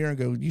by the mirror and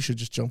go, you should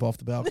just jump off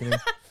the balcony.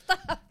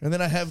 And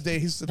then I have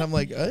days that I'm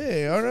like,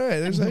 hey, all right,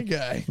 there's that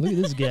guy. Look at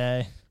this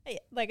guy. Hey,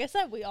 like I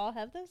said, we all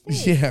have those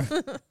days. Yeah.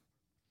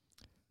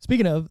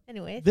 Speaking of,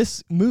 Anyway,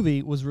 this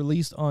movie was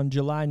released on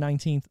July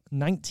 19th,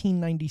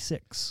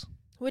 1996.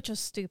 which was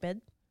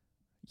stupid.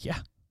 Yeah.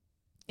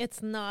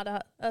 It's not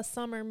a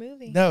summer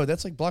movie. No,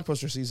 that's like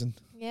blockbuster season.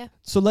 Yeah.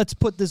 So let's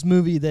put this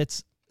movie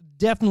that's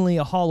definitely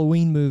a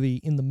Halloween movie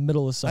in the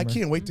middle of summer. I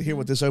can't wait to hear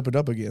what this opened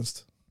up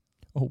against.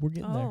 Oh, we're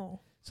getting there. Oh.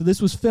 So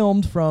this was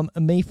filmed from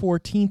May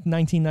 14th,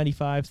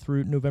 1995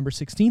 through November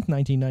 16th,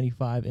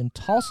 1995 in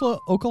Tulsa,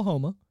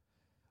 Oklahoma,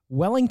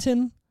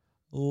 Wellington,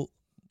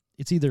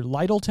 it's either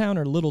Lyttletown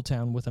or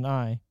Littletown with an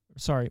I.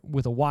 Sorry,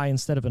 with a Y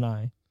instead of an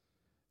I.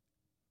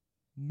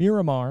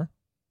 Miramar,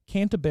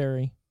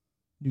 Canterbury,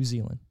 New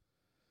Zealand.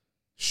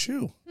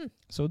 Shoo.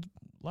 So a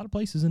lot of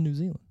places in New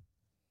Zealand.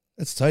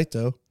 That's tight,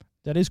 though.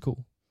 That is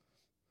cool.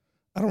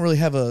 I don't really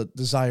have a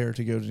desire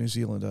to go to New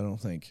Zealand, I don't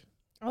think.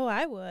 Oh,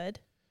 I would.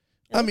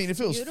 I mean, if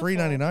it was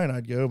 $3.99,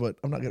 I'd go, but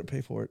I'm not going to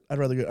pay for it. I'd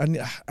rather go.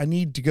 I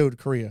need to go to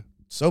Korea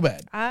so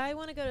bad. I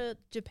want to go to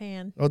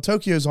Japan. Well,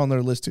 Tokyo's on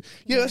their list, too.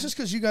 Yeah, that's just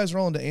because you guys are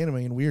all into anime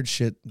and weird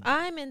shit.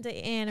 I'm into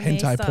anime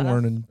Hentai stuff.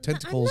 porn and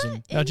tentacles. I'm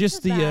not Now,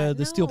 just into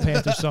the Steel that, no.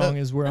 Panther song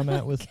is where I'm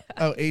at with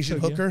Asian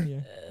Tokyo. Hooker?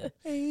 Yeah.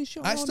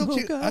 Asian I still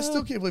Hooker.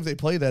 can't believe they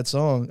play that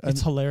song.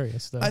 It's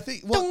hilarious, though. I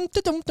think, well,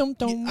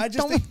 I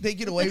just think they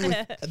get away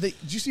with did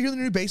you see who the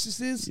new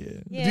bassist is? Yeah.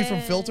 The dude from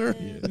Filter?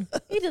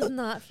 He does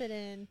not fit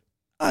in.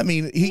 I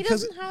mean, He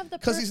doesn't have the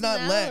because he's not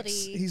Lex.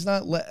 personality. He's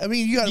not Lex. I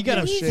mean, you got to You got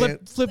to give him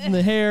shit. flipping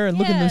the hair and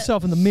looking at Yeah.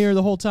 himself in the mirror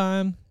the whole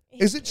time.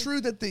 Is it true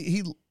that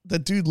the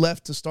dude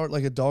left to start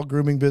like a dog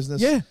grooming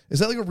business? Yeah. Is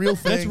that like a real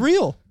thing? That's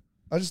real.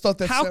 I just thought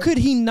that. How could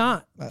he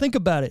not? Think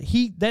about it.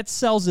 That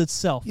sells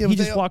itself. Yeah, He but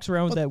they just all- walks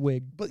around with but- that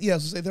wig. But yeah, I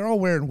was gonna say they're all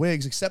wearing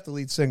wigs except the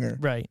lead singer.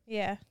 Right.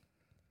 Yeah.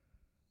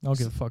 I don't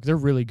give a fuck. They're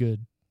really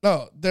good.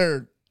 No,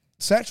 they're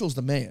Satchel's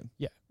the man.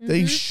 Yeah.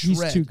 They Mhm.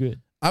 shred. He's too good.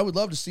 I would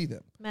love to see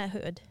them. Matt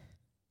Hood.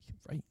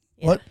 Right.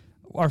 Yeah. What?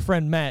 Our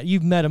friend Matt,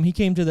 you've met him. He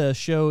came to the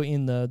show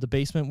in the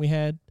basement we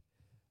had.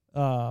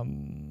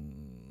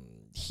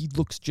 He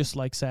looks just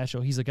like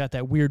Satchel. He's got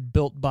that weird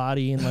built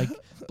body and like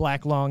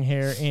black long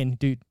hair. And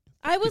dude,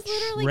 I was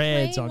literally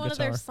shreds playing on one of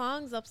their guitar.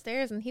 songs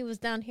upstairs, and he was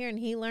down here, and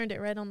he learned it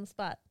right on the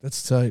spot.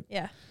 That's tight.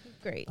 Yeah,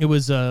 great. it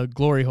was a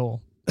glory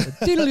hole.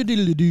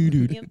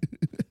 Diddle-diddle-doo-doo. Yep.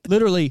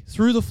 Literally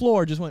through the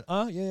floor, just went,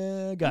 oh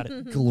yeah, got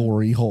it.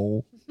 Glory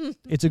hole.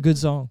 It's a good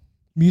song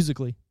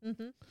musically.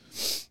 Mm-hmm.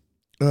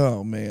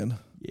 Oh man.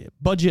 Yeah,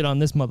 budget on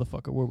this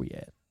motherfucker. Where we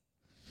at?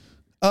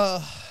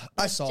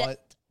 I saw it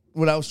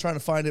when I was trying to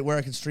find it where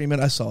I could stream it.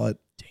 I saw it.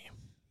 Damn.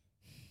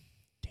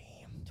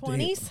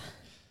 20s?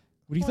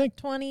 What do you think?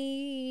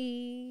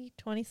 20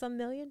 some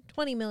million?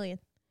 20 million.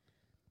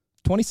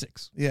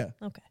 26. Yeah,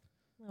 Okay.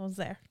 I was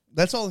there.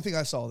 that's all the thing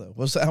I saw though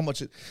was how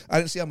much it. I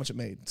didn't see how much it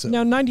made. So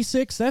Now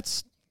 96.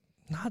 That's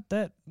not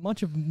that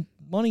much of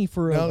money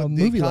for no, a the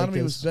movie like economy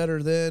this. was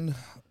better then.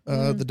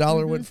 The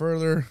dollar went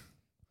further.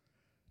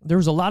 There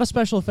was a lot of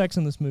special effects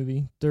in this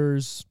movie.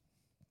 There's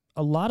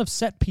a lot of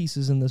set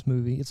pieces in this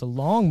movie. It's a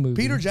long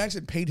movie. Peter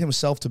Jackson paid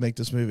himself to make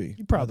this movie.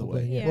 by the way.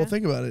 Probably, yeah. Well,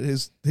 think about it.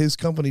 His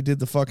company did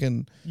the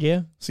fucking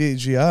Yeah,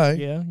 CGI.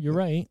 yeah, you're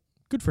right.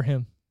 Good for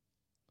him.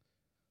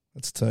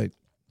 That's tight.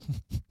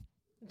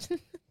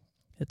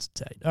 It's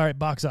tight. All right,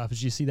 box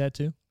office. You see that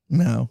too?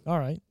 No, All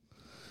right.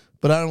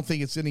 but I don't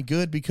think it's any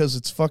good because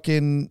it's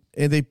fucking.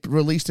 And they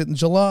released it in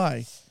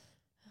July.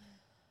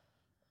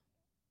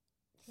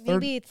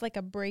 Maybe it's like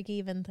a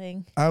break-even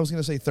thing. I was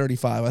gonna say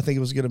 35. I think it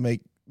was gonna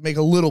make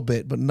a little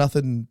bit, but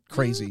nothing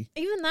crazy.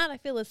 Even that, I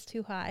feel is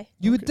too high.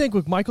 You would think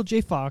with Michael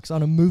J. Fox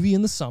on a movie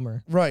in the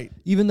summer, Right.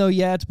 even though,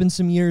 yeah, it's been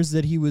some years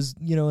that he was,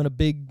 in a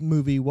big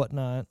movie,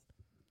 whatnot.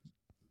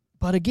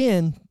 But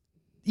again,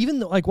 even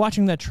though, like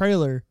watching that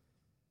trailer,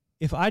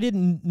 if I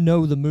didn't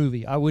know the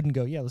movie, I wouldn't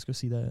go, yeah, let's go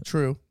see that.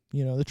 True.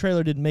 The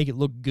trailer didn't make it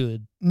look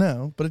good.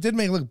 No, but it did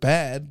make it look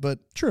bad. But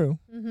True.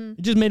 Mm-hmm.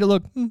 It just made it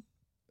look, yeah,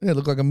 it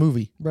looked like a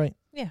movie. right.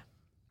 Yeah.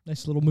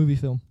 Nice little movie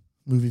film.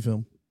 Movie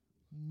film.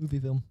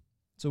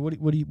 So what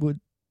do you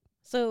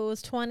So it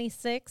was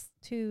 26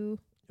 to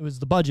it was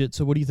the budget,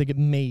 so what do you think it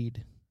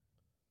made?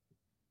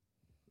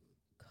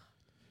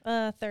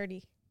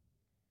 30.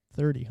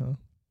 30, huh?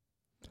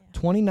 Yeah.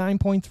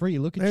 29.3.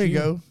 Look at There you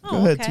go. Oh, Go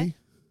ahead, okay. T.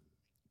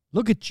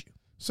 Look at you.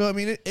 So I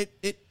mean,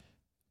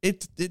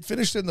 it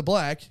finished in the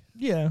black,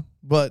 Yeah,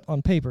 but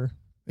on paper.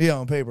 yeah,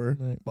 on paper,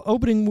 Right. But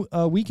opening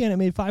weekend, it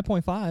made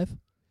 5.5,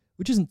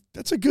 which isn't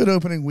that's a good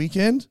opening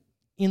weekend.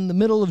 in the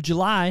middle of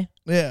July.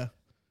 Yeah.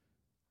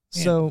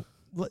 So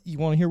you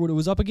want to hear what it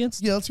was up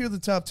against? Yeah. Let's hear the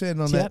top 10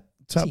 on Top that.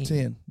 Top 10.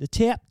 10. The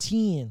top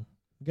 10.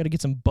 We got to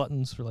get some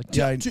buttons for like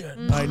Yeah, top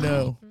 10. I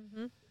know.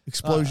 Mm-hmm.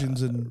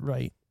 Explosions and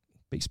right.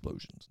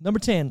 Explosions. Number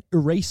 10,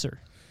 Eraser.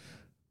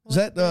 is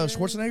that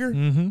Schwarzenegger?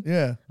 Mm-hmm.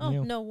 Yeah. Oh,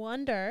 Yeah. no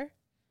wonder.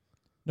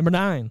 Number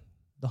 9,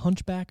 The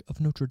Hunchback of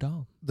Notre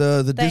Dame.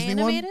 The The Disney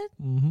animated?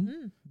 Mm-hmm.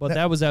 Mm. But That-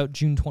 that was out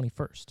June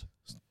 21st.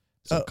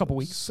 So one. a couple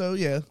weeks. So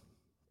yeah,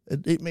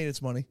 it made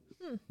its money.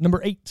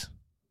 Number 8,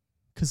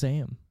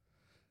 Kazam.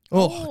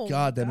 Oh,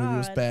 God, that movie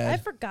was God. bad. I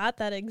forgot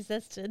that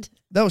existed.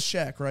 That was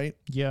Shaq, right?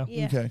 Yeah.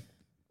 Yeah. Okay.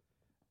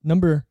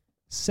 Number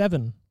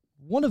 7,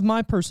 one of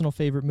my personal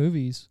favorite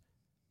movies,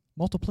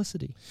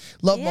 Multiplicity.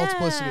 Love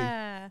Multiplicity.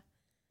 Yeah.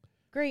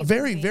 Great. A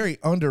very, movie. very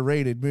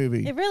underrated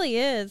movie. It really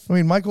is. I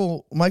mean,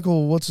 Michael,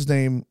 what's his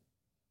name?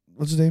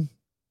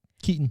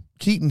 Keaton.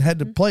 Keaton had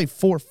to play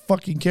 4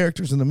 fucking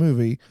characters in the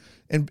movie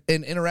and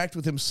interact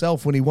with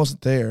himself when he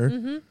wasn't there.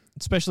 Mm-hmm.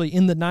 Especially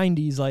in the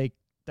 90s, like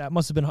That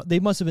must have been. They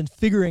must have been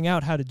figuring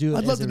out how to do it.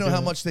 I'd as love they to were know how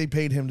doing it. much they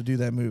paid him to do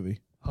that movie.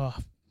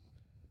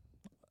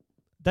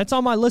 That's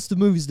on my list of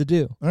movies to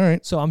do. All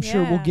right. So I'm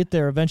sure we'll Yeah. get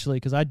there eventually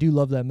because I do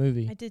love that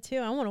movie. I did too.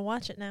 I want to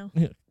watch it now.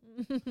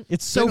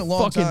 It's so been a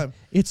long fucking. time.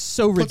 It's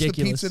so Puts ridiculous.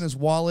 the pizza in his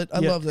wallet. I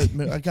Yeah. love that.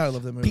 I gotta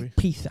love that movie. Big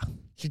pizza.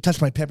 She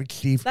touched my pepper,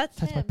 Steve. That's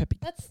That's my him. peppy.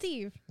 That's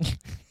Steve.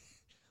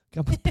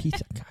 Got my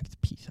pizza. Got the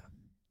pizza.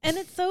 And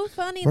it's so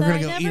funny We're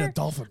that gonna go eat a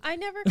dolphin. I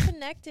never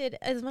connected,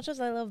 as much as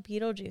I love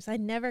Beetlejuice, I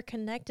never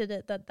connected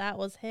it that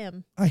was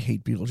him. I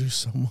hate Beetlejuice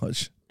so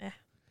much.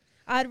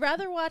 I'd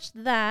rather watch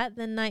that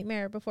than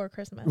Nightmare Before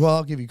Christmas. Well,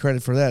 I'll give you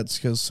credit for that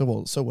because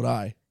so would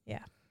I.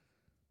 Yeah.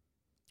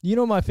 You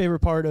know what my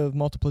favorite part of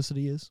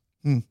Multiplicity is?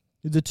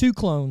 The two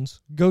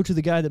clones go to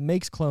the guy that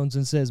makes clones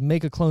and says,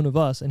 make a clone of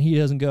us. And he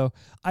doesn't go,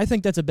 I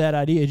think that's a bad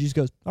idea. He just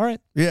goes, all right.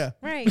 Yeah.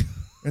 Right.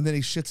 And then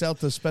he shits out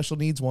the special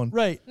needs one.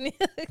 Right.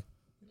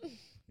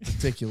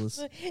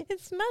 Ridiculous.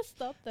 It's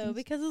messed up, though,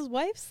 because his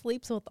wife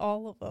sleeps with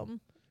all of them.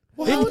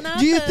 And not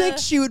do you the- think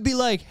she would be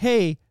like,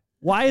 hey,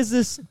 why does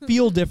this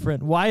feel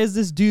different? Why is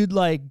this dude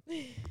like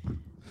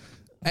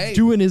Hey,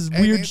 doing his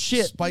weird man,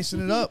 shit?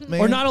 spicing it up, man.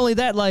 Or not only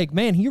that, like,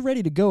 man, he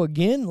ready to go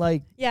again?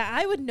 Like Yeah,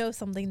 I would know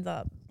something's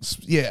up.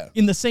 Yeah.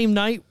 in the same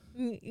night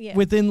Yeah.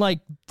 within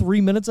like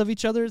 3 minutes of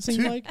each other, it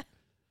seems like.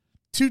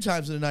 2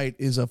 times in a night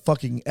is a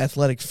fucking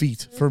athletic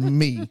feat for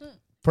me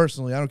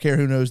personally. I don't care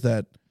who knows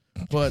that,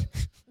 but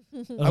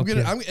I'm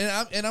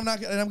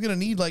gonna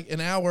need like an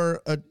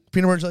hour a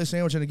peanut butter jelly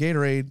sandwich and a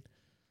Gatorade.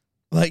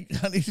 Like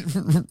I need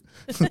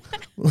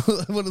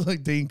what is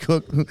like Dane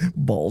Cook?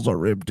 Balls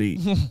are empty,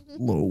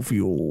 low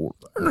fuel.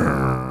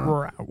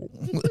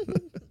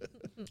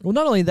 Well,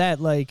 not only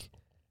that, like,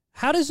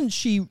 how doesn't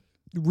she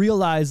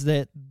realize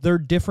that they're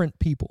different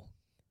people?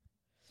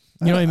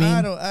 You know what I mean?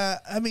 I don't.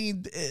 I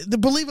mean, the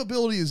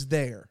believability is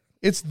there.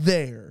 It's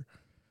there,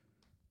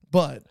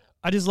 but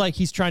I just like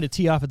he's trying to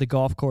tee off at the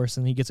golf course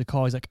and he gets a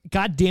call. He's like,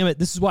 God damn it,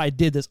 this is why I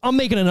did this. I'm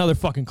making another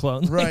fucking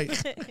clone. right.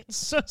 It's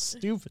so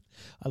stupid.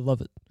 I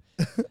love it.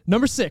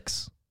 Number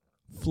 6,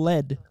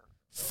 Fled.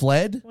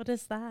 Fled. What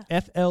is that?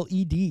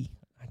 FLED.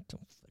 I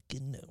don't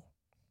fucking know.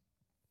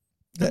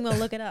 I'm going to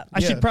look it up. I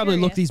should probably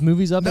look Curious. these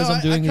movies up as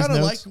I'm doing these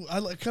notes. I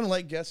kind of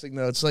like guessing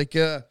though. It's like,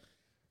 the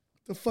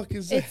fuck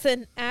is that? It's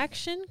an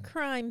action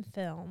crime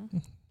film.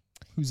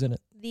 Who's in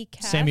it? The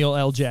cast, Samuel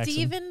L. Jackson.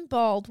 Stephen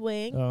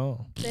Baldwin.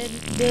 Oh. Then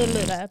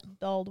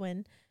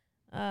Baldwin.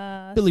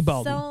 Billy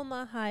Baldwin.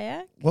 Selma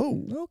Hayek.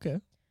 Whoa. Okay.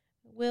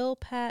 Will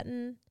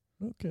Patton.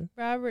 Okay.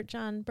 Robert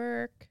John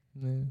Burke.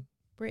 Yeah.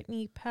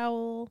 Brittany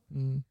Powell.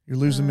 Mm. You're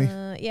losing me.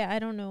 Yeah, I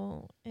don't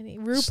know any.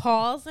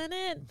 RuPaul's in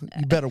it.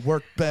 You better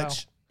work,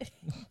 bitch.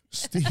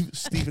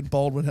 Stephen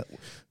Baldwin.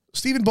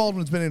 Stephen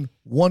Baldwin's been in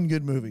one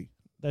good movie,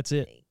 That's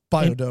it.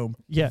 Biodome.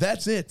 Yeah.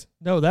 That's it.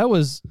 No, that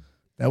was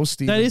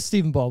Stephen. that is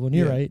Stephen Baldwin.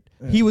 You're Yeah. right.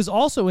 Yeah. He was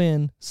also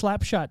in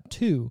Slapshot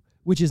 2,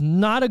 which is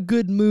not a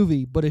good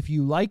movie, but if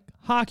you like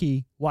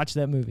hockey, watch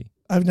that movie.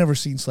 I've never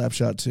seen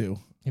Slapshot 2.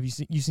 Have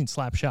you seen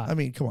Slapshot? I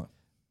mean, come on.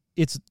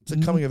 It's a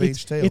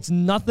coming-of-age tale. It's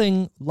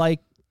nothing like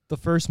the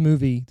first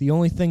movie. The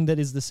only thing that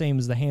is the same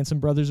is the Hanson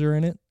brothers are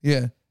in it,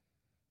 Yeah.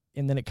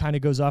 and then it kind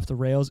of goes off the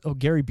rails. Oh,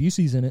 Gary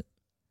Busey's in it.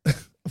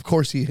 Of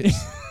course he is.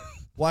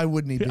 Why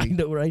wouldn't he I be?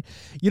 know, right?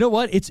 You know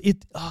what?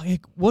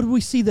 What did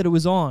we see that it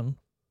was on?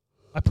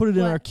 I put it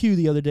in What? our queue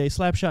the other day.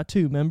 Slapshot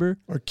 2, remember?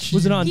 Or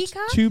Was it on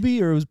Peacock?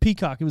 Tubi or it was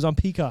Peacock? It was on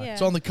Peacock. Yeah.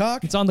 It's on the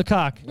cock? It's on the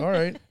cock. All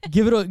right.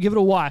 Give it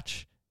a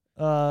watch.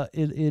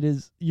 It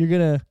is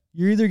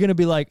you're either gonna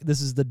be like,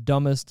 this is the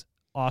dumbest,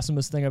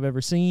 awesomest thing I've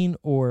ever seen,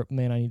 or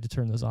man, I need to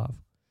turn this off.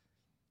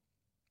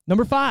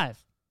 Number 5,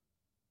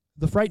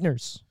 The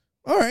Frighteners.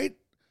 All right.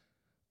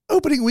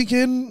 Opening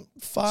weekend,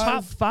 5.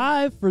 Top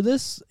 5 for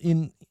this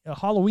in a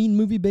Halloween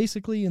movie,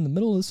 basically in the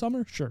middle of the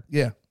summer. Sure.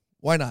 Yeah.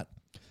 Why not?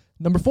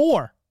 Number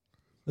 4,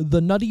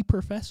 The Nutty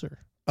Professor.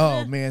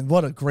 Oh, man.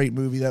 What a great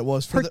movie that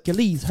was.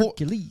 Hercules.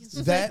 Hercules.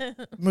 That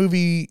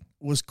movie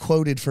was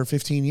quoted for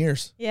 15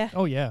 years. Yeah.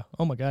 Oh yeah.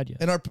 Oh my God. Yeah.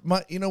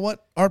 And you know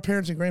what? Our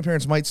parents and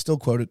grandparents might still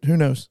quote it. Who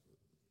knows?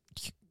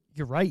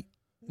 You're right.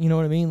 You know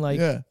what I mean? Like,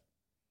 yeah.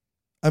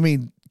 I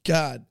mean,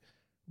 God,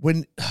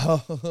 when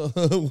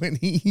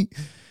he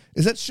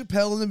is that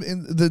Chappelle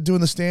in the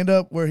doing the stand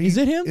up where he is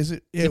it him? Is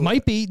it? Yeah, It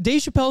might be.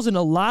 Dave Chappelle's in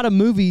a lot of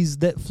movies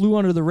that flew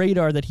under the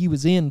radar that he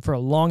was in for a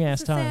long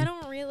ass I time.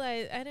 don't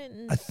realize. I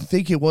didn't. I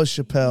think it was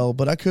Chappelle,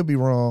 but I could be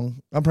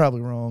wrong. I'm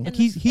probably wrong. Like In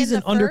he's the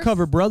an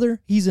undercover first- brother.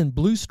 He's in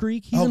Blue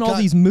Streak. He's Oh, in all God.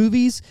 these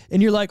movies,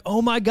 and you're like,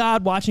 oh my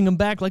God, watching him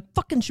back, like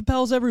fucking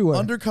Chappelle's everywhere.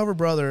 Undercover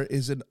Brother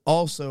is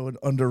also an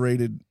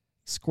underrated.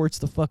 Squirts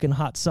the fucking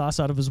hot sauce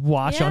out of his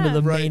wash onto Yeah.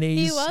 the Right. mayonnaise.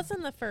 He was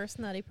in the first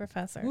Nutty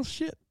Professor. Well,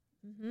 shit.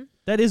 Mm-hmm.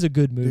 That is a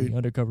good movie, Dude.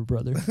 Undercover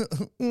Brother,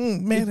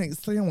 Mayonnaise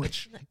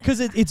sandwich. because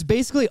it's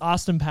basically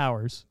Austin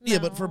Powers. Yeah,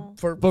 but for No.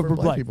 for, But for for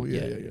black black people, people,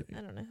 yeah, yeah. yeah.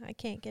 I don't know. I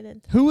can't get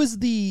into. Who is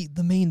the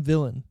main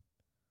villain?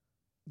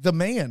 The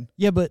man.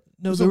 Yeah, but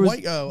no, Who's there the was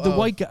white- oh, the oh.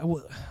 white guy.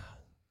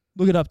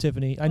 Look it up,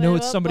 Tiffany. I know Wait,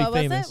 it's somebody what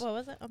famous. Was it? What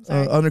was it? I'm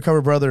sorry.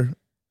 Undercover Brother.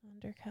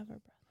 Undercover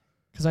Brother.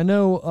 Because I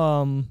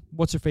know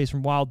what's her face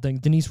from Wild Thing.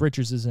 Denise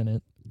Richards is in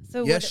it.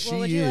 So Yes, what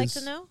would she you like is.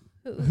 to know?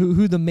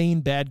 Who the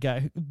main bad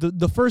guy?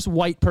 The first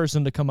white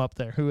person to come up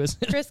there. Who is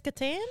it? Chris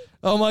Kattan?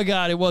 Oh my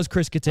God! It was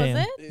Chris Kattan.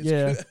 Was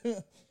it? Yeah.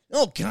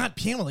 Oh God,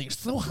 Pamela, you're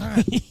so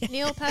hot.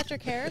 Neil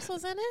Patrick Harris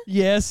was in it?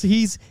 Yes,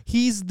 he's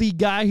the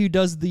guy who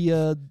does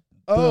the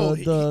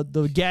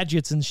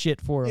gadgets and shit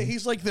for Yeah, him.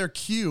 he's like their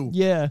Q.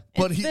 Yeah.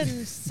 But It's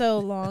been so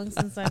long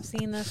since I've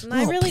seen this, and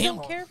I Oh, really Pamela.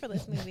 don't care for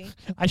this movie.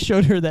 I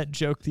showed her that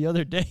joke the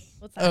other day.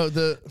 What's that? Oh,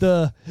 the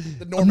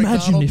The Norm imagine,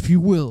 Macdonald? if you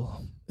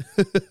will,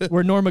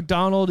 where Norm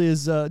Macdonald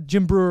is.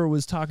 Jim Brewer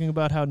was talking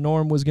about how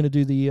Norm was going to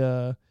do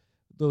the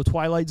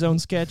Twilight Zone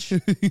sketch,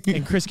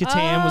 and Chris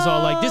Kattan was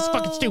all like, "This is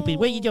fucking stupid.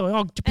 What are you doing? Oh,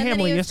 And then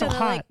Pamela, he you're was so kinda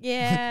hot." like,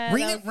 yeah.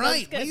 read that it was-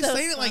 right. that What are was you good.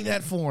 saying it like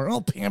that for?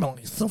 Oh, Pamela,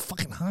 you're so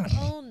fucking hot.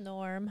 Oh,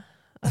 Norm.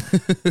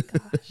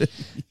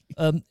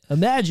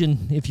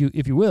 Imagine, if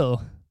you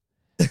will,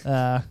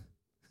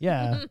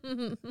 yeah.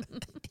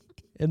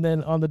 And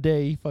then on the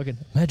day, he fucking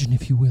imagine,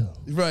 if you will.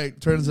 Right,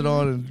 turns it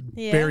on and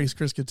Yeah. buries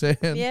Chris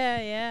Kattan.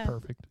 Yeah.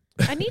 Perfect.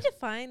 I need to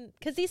find,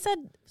 because he said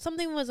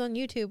something was on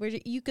YouTube where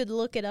you could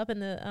look it up in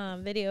the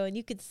video and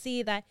you could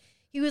see that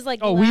he was like,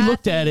 Oh, we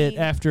looked at it laughing.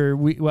 after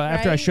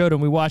after I Right? showed him.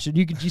 We watched it.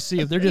 You could just see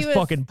it. They're He just was-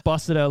 fucking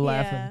busted out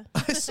laughing.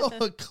 I saw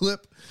a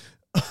clip.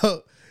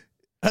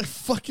 I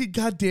fucking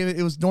goddamn it!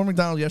 It was Norm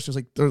Macdonald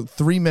yesterday. It was like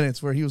 3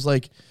 minutes where he was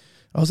like,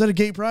 "I was at a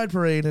gay pride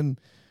parade and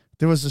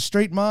there was a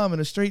straight mom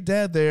and a straight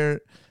dad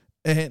there,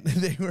 and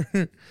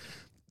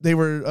they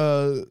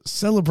were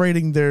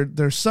celebrating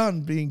their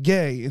son being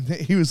gay." And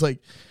he was like,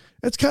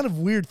 "That's kind of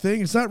a weird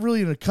thing. It's not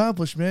really an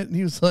accomplishment." And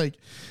he's like,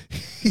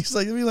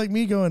 "It'd be like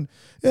me going,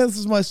 yeah, this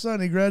is my son.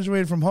 He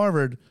graduated from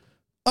Harvard.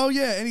 Oh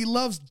yeah, and he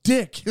loves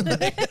dick."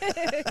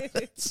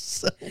 It's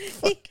so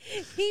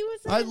He was.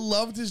 I in-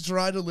 loved his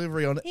dry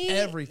delivery on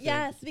everything.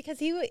 Yes, because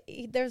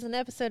there's an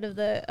episode of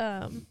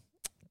the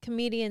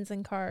comedians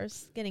in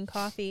cars getting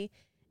coffee,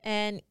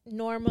 and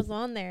Norm was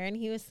on there, and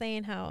he was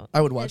saying how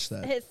I would watch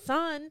that. his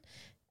son,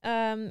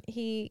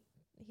 he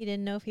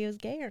didn't know if he was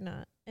gay or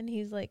not, and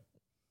he's like,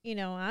 he's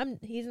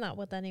not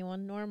with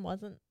anyone. Norm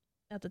wasn't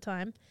at the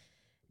time,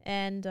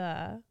 and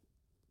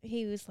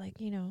he was like,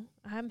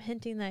 I'm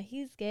hinting that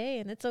he's gay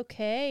and it's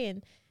okay,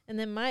 and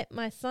then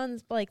my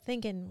son's like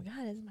thinking,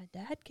 God, is my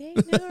dad gay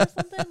now or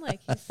something? Like,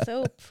 he's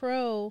so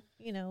pro,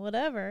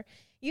 whatever.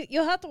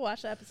 You'll have to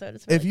watch the episode.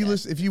 It's really If you good.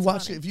 listen, if you It's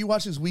watch funny. if you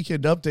watch his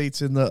weekend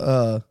updates in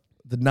the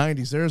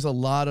 90s, there's a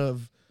lot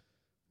of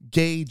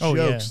gay Oh,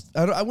 yeah. jokes.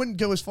 I wouldn't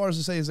go as far as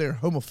to say they're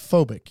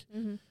homophobic,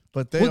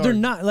 but they Well, they're are.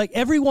 not. Like,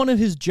 every one of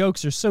his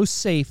jokes are so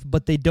safe,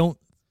 but they don't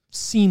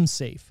seem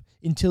safe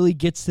until he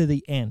gets to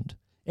the end.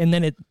 And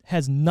then it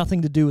has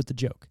nothing to do with the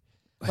joke.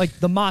 Like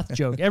the moth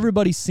joke.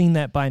 Everybody's seen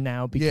that by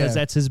now because Yeah.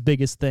 that's his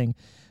biggest thing.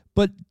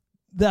 But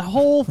the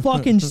whole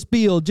fucking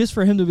spiel, just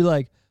for him to be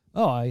like,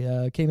 oh,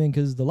 I came in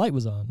because the light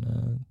was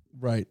on.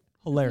 Right.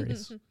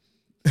 Hilarious.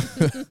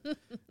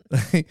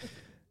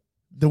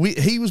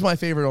 He was my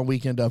favorite on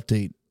Weekend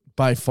Update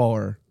by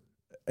far,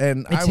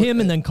 and It's him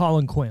and then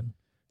Colin Quinn.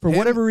 For Him-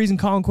 whatever reason,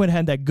 Colin Quinn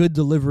had that good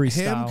delivery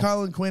him, style.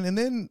 Colin Quinn, and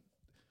then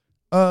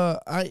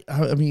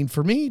I mean,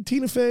 for me,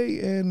 Tina Fey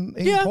and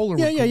Amy yeah, Poehler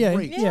yeah, were yeah.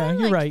 great. Yeah, I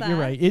you're liked right. You're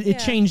that. right. It Yeah.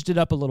 changed it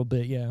up a little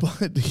bit, yeah.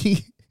 But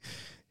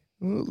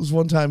it was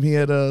one time he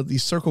had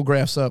these circle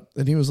graphs up,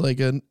 and he was like,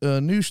 a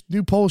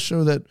new polls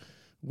show that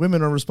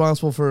women are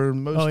responsible for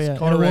most Oh yeah,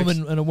 car and wrecks.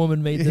 a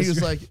woman made this. He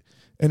was like,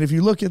 and if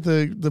you look at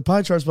the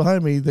pie charts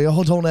behind me, they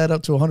all don't add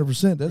up to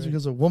 100%. That's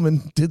because a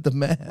woman did the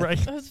math. right.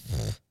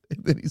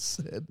 And then he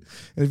said,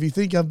 and if you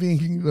think I'm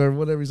being, or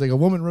whatever, he's like, a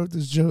woman wrote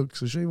this joke,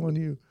 so shame on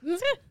you.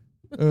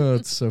 Oh,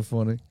 it's so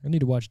funny. I need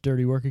to watch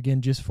Dirty Work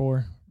again just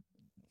for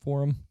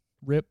him.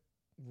 Rip.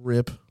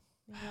 Rip.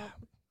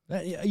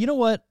 You know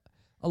what?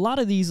 A lot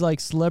of these like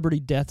celebrity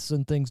deaths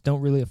and things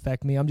don't really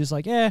affect me. I'm just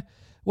like,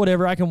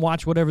 whatever. I can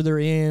watch whatever they're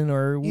in,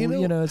 or You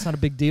know- it's not a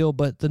big deal.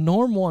 But the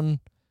Norm one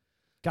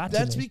got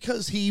That's to me.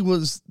 because he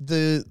was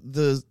the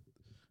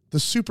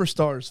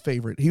superstar's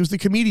favorite. He was the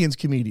comedian's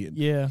comedian.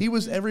 Yeah. He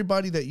was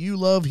everybody that you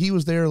love. He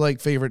was their like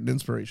favorite and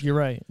inspiration. You're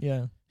right.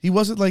 Yeah. He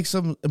wasn't like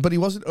but he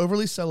wasn't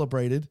overly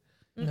celebrated,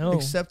 No.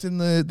 except in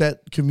that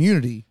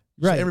community.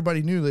 So Right.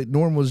 everybody knew that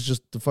Norm was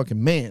just the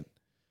fucking man.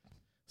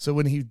 So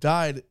when he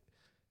died,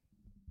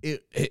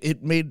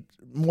 it made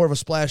more of a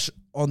splash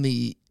on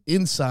the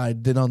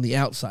inside than on the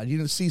outside. You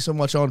didn't see so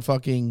much on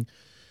fucking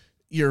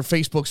your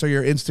Facebooks or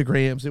your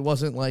Instagrams. It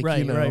wasn't like,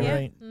 Right, right, Yeah.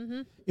 right.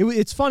 Mm-hmm.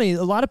 It's funny.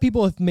 A lot of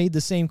people have made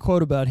the same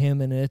quote about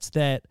him, and it's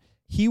that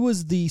he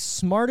was the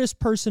smartest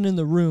person in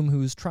the room who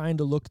was trying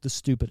to look the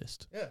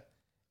stupidest. Yeah.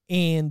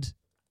 And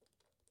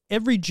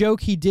every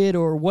joke he did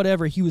or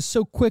whatever, he was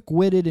so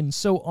quick-witted and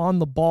so on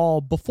the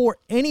ball before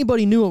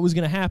anybody knew what was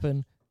going to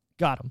happen.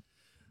 Got him.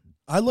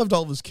 I loved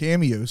all of his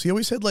cameos. He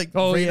always had like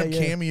Oh, random yeah,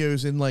 yeah.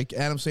 cameos in like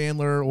Adam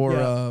Sandler or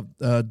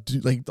Yeah.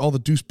 like all the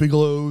Deuce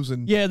Bigelows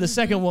and Yeah, the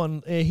second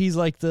one, he's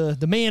like the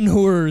man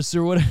whores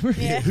or whatever.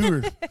 Yeah.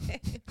 her.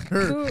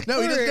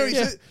 No, he doesn't. No, he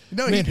Yeah. says,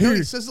 no, Man, he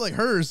hers. says it like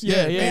hers.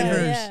 Yeah, Yeah, yeah, man,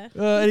 yeah. hers.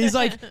 Yeah. And he's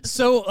like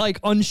so like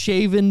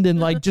unshaven and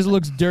like just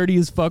looks dirty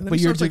as fuck. And then But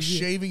he you're starts like just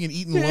shaving and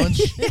eating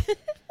lunch.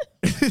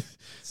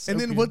 And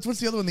then good. what's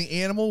the other one?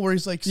 The animal where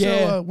he's like, so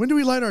Yeah. when do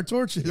we light our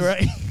torches?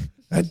 Right.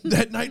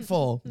 At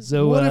nightfall.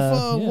 So, what if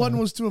yeah. one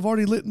was to have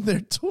already lit their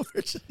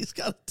torch? He's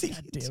got a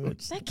God damn it.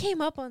 That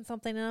came up on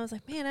something, and I was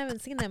like, man, I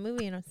haven't seen that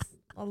movie in a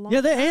long Yeah,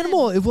 the time.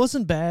 animal, it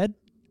wasn't bad.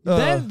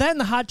 That and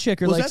the hot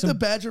chick are Was like that some the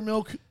badger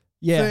milk thing?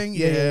 thing?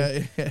 Yeah.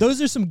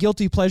 Those are some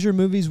guilty pleasure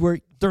movies where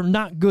they're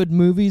not good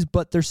movies,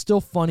 but they're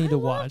still funny to I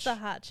love watch. the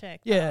hot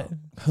chick. Yeah.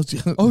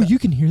 though. Oh, you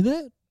can hear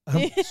that?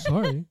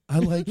 Sorry. I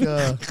like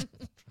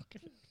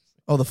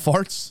the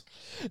farts.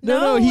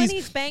 No, when he's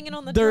he's banging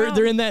on the they're drum.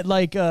 they're in that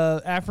like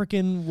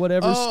African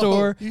whatever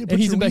store, you can and put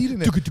he's your in back. weed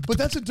in it. But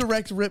that's a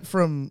direct rip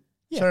from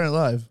Saturday Night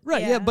Live.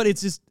 Right, yeah, Yeah. but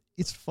it's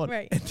fun.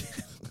 right.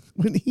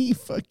 When he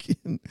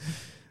fucking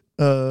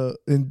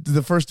and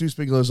the first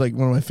Deuce-Bigelow is like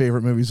one of my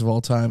favorite movies of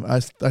all time. I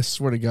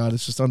swear to God,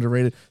 it's just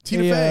underrated.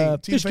 Tina Fey, Tina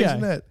fish Fey's guy.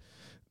 in that.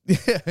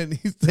 Yeah, and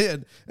he's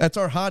dead. That's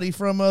our hottie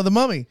from The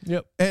Mummy.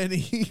 Yep. And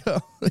he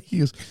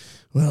goes,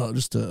 well,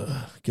 just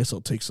guess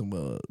I'll take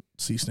some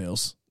sea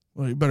snails.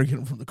 Well, you better get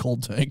them from the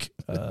cold tank.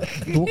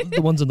 The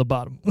ones on the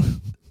bottom.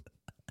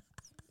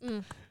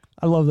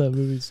 I love that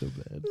movie so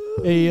bad.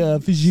 Hey,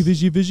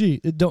 fishy.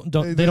 Don't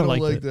they don't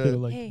like that. that. They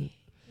don't like Hey,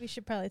 we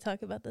should probably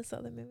talk about this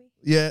other movie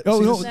Yeah. Oh,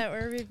 see, no. this, that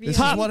we're reviewing. this is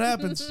Top- what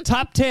happens.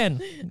 Top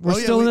 10. We're Oh,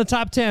 yeah, still in we- the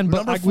top 10,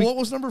 but Number four, what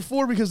was number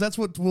 4? Because that's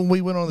what when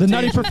we went on the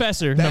Nutty tangent.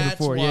 Professor, number That's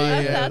 4. why,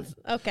 Yeah. That's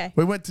okay.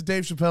 We went to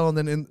Dave Chappelle and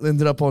then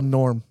ended up on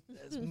Norm.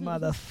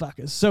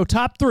 Motherfuckers. So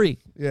top 3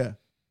 Yeah.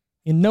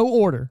 in no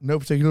order. No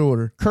particular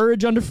order.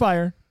 Courage Under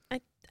Fire.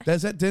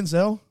 Is that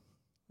Denzel?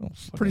 Oh,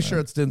 Pretty sure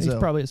it's Denzel. He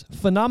probably is.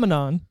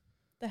 Phenomenon.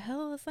 The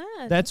hell is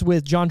that? That's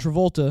with John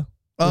Travolta.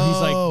 Where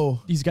he's like,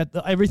 Oh, he's got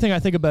everything I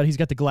think about. He's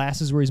got the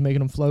glasses where he's making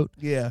them float,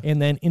 yeah.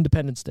 and then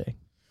Independence Day.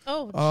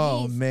 oh,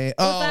 Oh, jeez. man.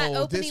 Was that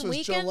Oh, opening this was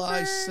weekend July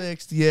for-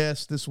 6th.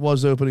 Yes, this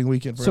was opening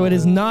weekend. For So it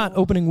is everyone. not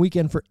opening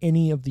weekend for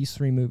any of these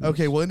 3 movies.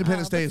 Okay, well,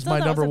 Independence Oh, but Day is still, my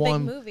that was number a big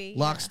 1. movie,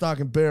 Lock, yeah. Stock,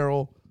 and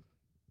Barrel.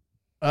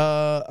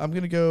 I'm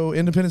going to go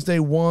Independence Day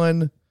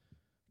 1,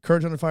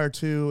 Courage Under Fire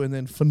 2, and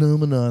then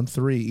Phenomenon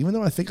 3. Even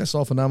though I think I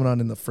saw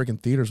Phenomenon in the freaking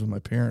theaters with my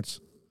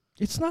parents.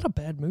 It's not a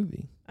bad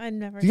movie. I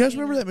never. Do you guys seen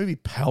remember it. that movie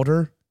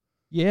Powder?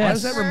 Yes. Why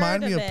does that Heard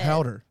remind me of of it.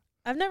 Powder?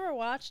 I've never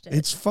watched it.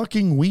 It's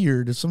fucking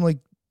weird. It's some like,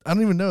 I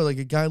don't even know. Like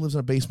a guy lives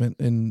in a basement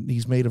and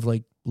he's made of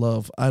like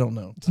love. I don't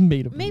know. It's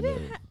made of maybe.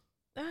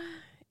 love.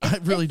 I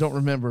really don't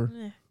remember.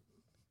 Eh.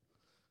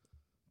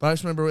 But I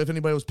just remember if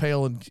anybody was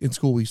pale in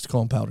school, we used to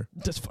call him Powder.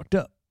 That's fucked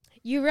up.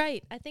 You're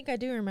right. I think I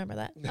do remember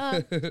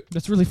that.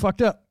 That's really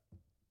fucked up.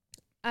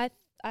 I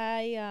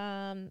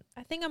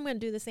think I'm gonna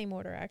do the same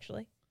order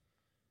actually.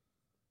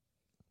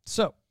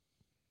 So,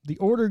 the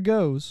order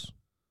goes: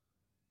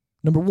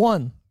 number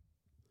 1,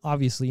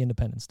 obviously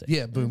Independence Day.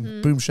 Yeah, boom,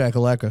 Mhm. boom,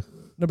 shakalaka.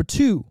 Number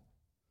 2,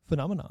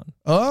 Phenomenon.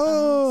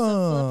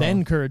 Oh,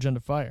 Then Courage Under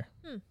Fire.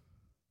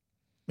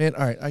 man,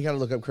 all right, I got to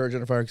look up Courage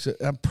Under Fire. 'Cause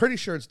I'm pretty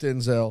sure it's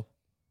Denzel.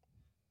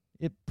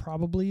 It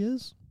probably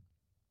is.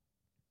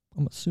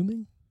 I'm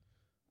assuming.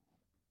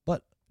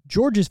 But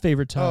George's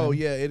favorite time. Oh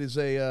yeah, it is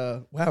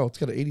a wow. It's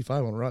got an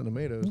 85 on Rotten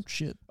Tomatoes. Oh,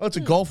 shit. Oh, it's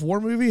a Gulf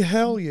War movie.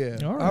 Hell yeah!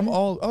 All right. I'm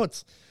all. Oh,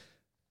 it's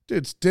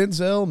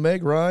Denzel,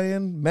 Meg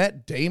Ryan,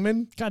 Matt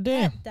Damon,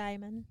 Goddamn. Matt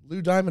Diamond.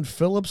 Lou Diamond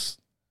Phillips.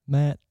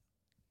 Matt.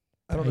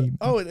 I don't know. Damon.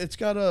 Oh, it's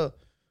got a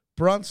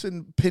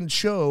Bronson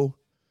Pinchot,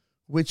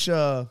 which you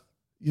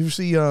ever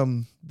see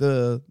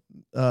the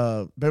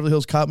Beverly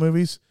Hills Cop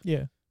movies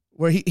Yeah.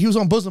 where he was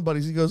on Bosom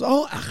Buddies. He goes,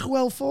 "Oh,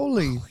 Achwell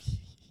Foley,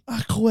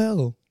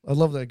 Achwell." I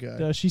love that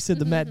guy. She said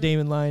the Matt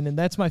Damon line, and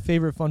that's my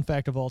favorite fun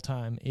fact of all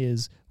time,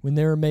 is when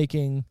they were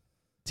making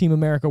Team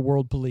America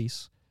World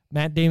Police,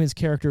 Matt Damon's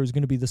character was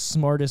going to be the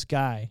smartest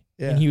guy,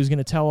 Yeah. and he was going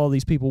to tell all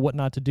these people what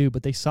not to do,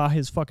 but they saw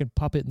his fucking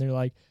puppet, and they're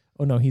like,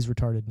 oh, no, he's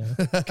retarded now.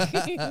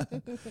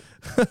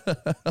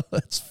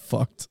 That's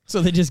fucked.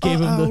 So they just gave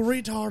him the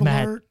retard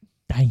Matt alert.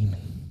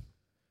 Damon.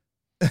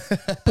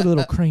 Put a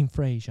little creme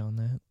fraiche on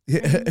that.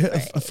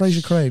 Yeah, a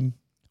Fraser Crane.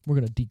 We're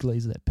going to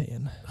deglaze that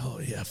pan. Oh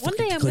yeah, One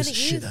fucking day I'm glaze gonna the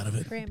shit use out of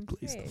it. creme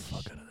Glaze the fraiche.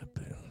 fuck out of that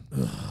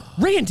pan.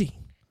 Randy!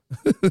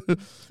 It's one of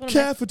my-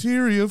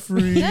 Cafeteria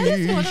free. That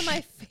is one of my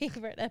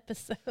favorite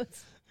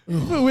episodes.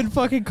 When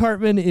fucking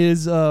Cartman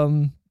is,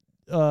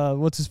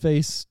 what's his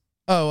face?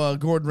 Oh,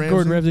 Gordon Ramsay.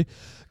 Gordon Ramsay.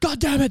 God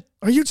damn it!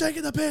 Are you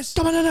taking the piss?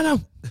 Come on, no.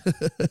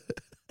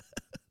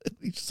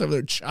 He's just over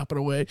there chopping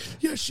away.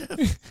 Yes,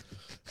 chef.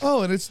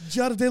 Oh, and it's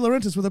Giada De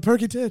Laurentiis with a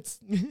perky tits.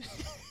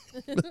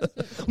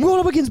 I'm going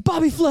up against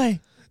Bobby Flay.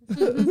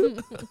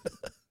 And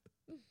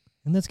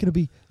that's going to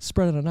be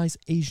spread on a nice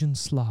Asian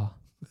slaw.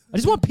 I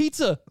just want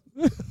pizza.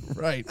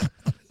 Right.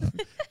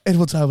 And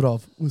we'll top it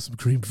off with some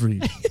cream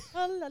free.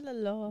 Oh, la, la,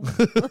 la.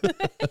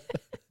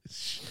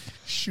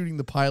 Shooting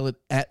the pilot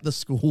at the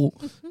school.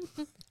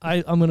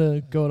 I'm going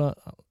to go on.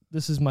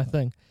 This is my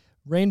thing.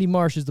 Randy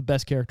Marsh is the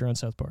best character on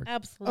South Park.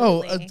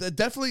 Absolutely. Oh,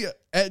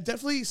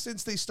 definitely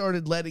since they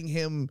started letting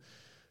him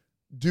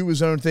do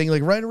his own thing,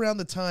 like right around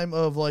the time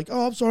of like,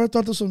 oh, I'm sorry, I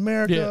thought this was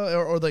America, Yeah.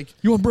 or like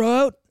You want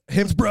bro out?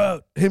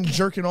 him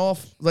jerking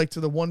off like to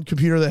the one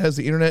computer that has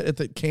the internet at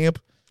the camp.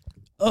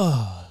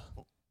 Oh.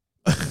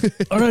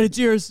 All right, it's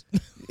yours.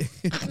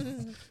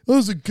 Oh,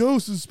 it's a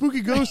ghost. It's a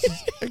spooky ghost.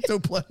 It's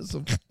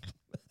ectoplasm.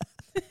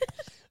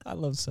 I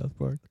love South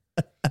Park.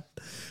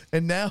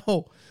 And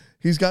now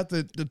he's got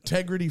the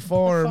Integrity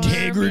Farm.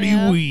 Integrity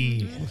yeah.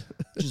 weed.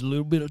 Just a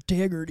little bit of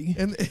integrity.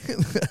 And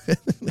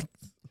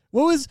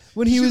What was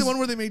when he you see was the one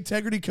where they made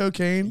Integrity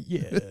cocaine?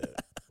 Yeah.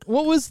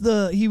 What was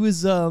he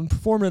was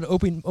performing at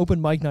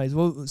open mic nights?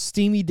 What was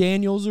Steamy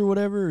Daniels or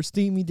whatever, or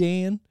Steamy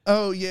Dan?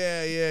 Oh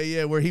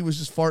yeah, where he was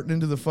just farting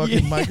into the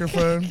fucking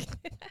microphone.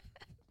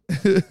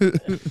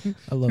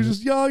 I love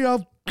He's it. just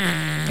y'all.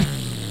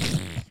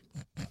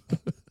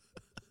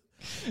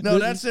 No,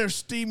 that's their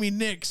Steamy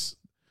Nicks.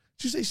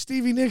 Did you say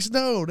Stevie Nicks?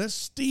 No, that's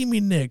Steamy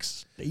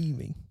Nicks.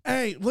 Steamy.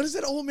 Hey, what does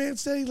that old man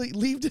say? Like,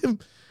 leave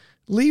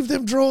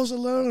them draws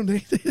alone.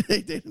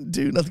 They didn't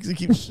do nothing to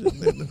keep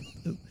shitting in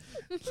them.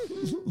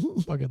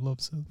 Fucking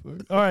love South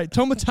Park. All right,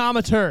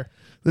 tomatometer.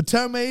 The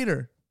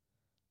Tomater.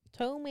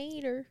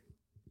 Tomater.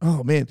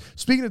 Oh man,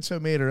 speaking of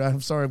Tomater, I'm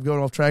sorry I'm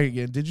going off track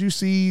again. Did you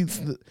see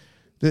the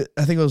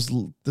I think it was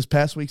this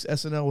past week's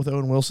SNL with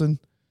Owen Wilson?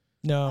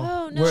 No.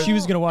 Oh, no. She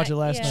was gonna watch it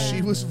last Yeah. night.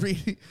 She was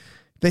reading.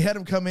 They had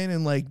him come in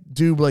and like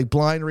do like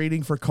blind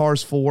reading for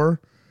Cars 4,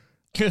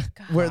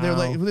 where they're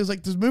like, there's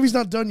like this movie's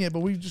not done yet, but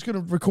we're just gonna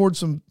record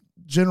some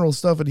general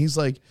stuff. And he's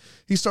like,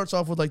 he starts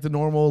off with like the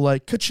normal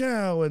like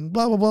ka-chow and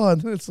blah blah blah,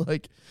 and then it's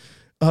like,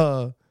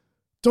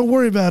 don't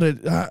worry about it.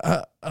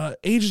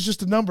 Age is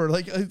just a number.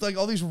 Like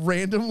all these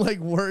random like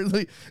words.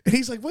 Like, and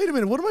he's like, wait a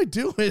minute, what am I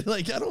doing?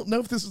 Like, I don't know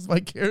if this is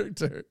my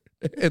character.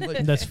 And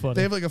like, That's funny.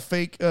 they have like a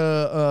fake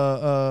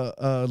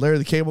Larry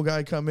the Cable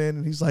Guy come in,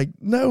 and he's like,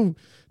 no,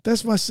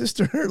 that's my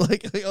sister.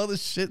 like all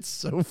this shit's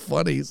so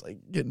funny. He's like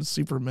getting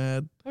super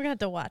mad. We're going to have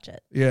to watch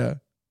it. Yeah,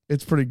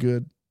 it's pretty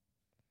good.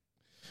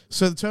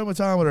 So the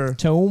tomatometer.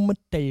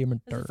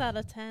 Tomatometer. Is this out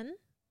of 10?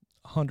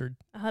 100.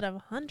 Out of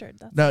 100.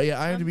 That's No,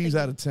 yeah, IMDb's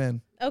out of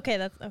 10. Okay,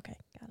 that's okay.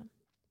 Got him.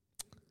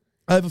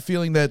 I have a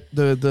feeling that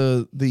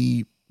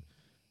the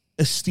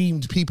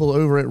esteemed people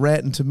over at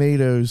Rotten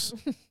Tomatoes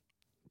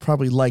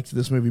probably liked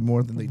this movie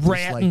more than they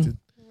disliked it.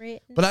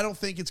 But I don't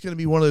think it's going to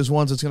be one of those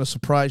ones that's going to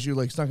surprise you.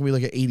 Like, it's not going to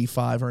be like an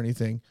 85 or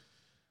anything.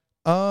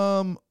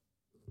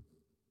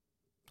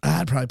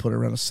 I'd probably put it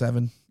around a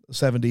 70.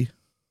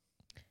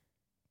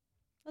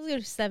 Let's go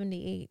to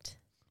 78.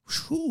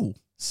 Ooh.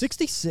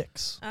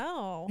 66.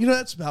 Oh. You know,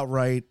 that's about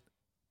right.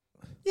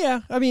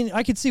 Yeah, I mean,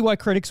 I could see why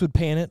critics would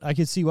pan it. I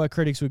could see why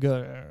critics would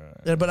go.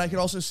 Yeah, but I could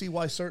also see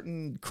why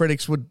certain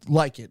critics would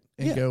like it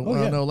and Yeah. go, Oh,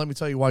 well, yeah. no, let me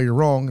tell you why you're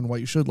wrong and why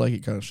you should like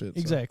it kind of shit.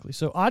 Exactly.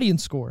 So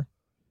audience score.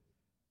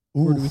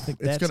 So, Where do we think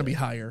it's that's going to be at?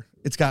 higher.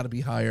 It's got to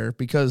be higher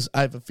because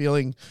I have a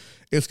feeling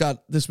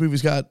this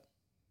movie's got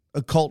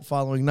a cult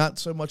following, not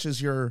so much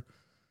as your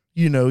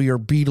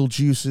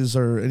Beetlejuices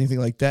or anything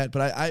like that.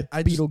 But I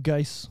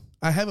Beetlegeist.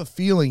 I have a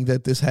feeling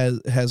that this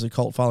has a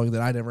cult following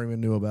that I never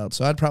even knew about.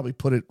 So I'd probably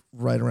put it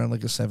right around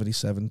like a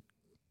 77.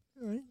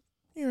 All right.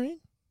 All right.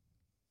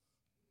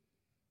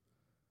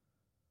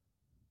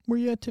 Where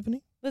you at,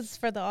 Tiffany? This is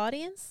for the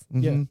audience?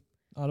 Yeah. Mhm.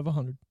 Out of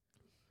 100.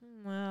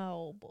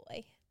 Oh,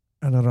 boy.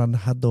 And around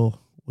Hado,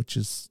 which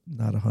is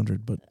not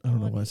 100, but I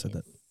don't know why I said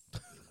that.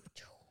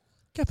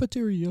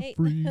 Cafeteria Hey.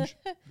 fridge.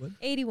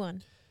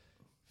 81.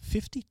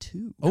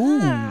 52.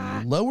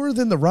 Oh, lower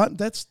than the Rotten.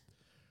 That's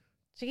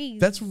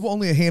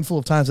only a handful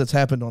of times that's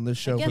happened on this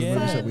show I for the guess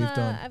movies that we've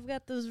done. I've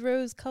got those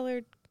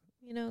rose-colored,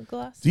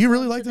 glasses. Do you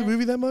really on like the today.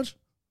 movie that much?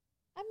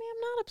 I mean,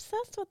 I'm not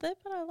obsessed with it,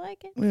 but I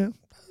like it. Yeah.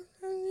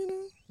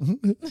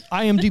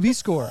 IMDb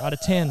score out of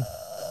 10.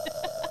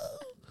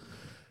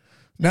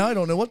 Now I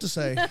don't know what to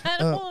say. I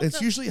don't It's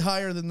know. usually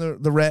higher than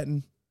the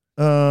Ratton.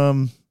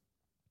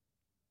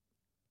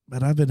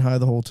 But I've been high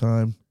the whole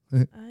time.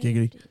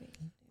 Giggity.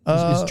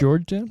 Is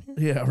George down here?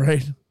 Yeah,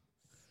 right.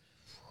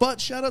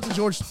 But shout out to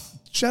George.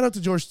 Shout out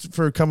to George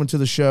for coming to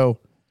the show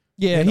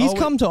Yeah, And he's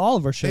always- come to all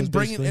of our shows. and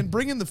basically.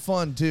 bringing the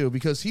fun too,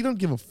 because he don't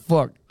give a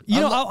fuck.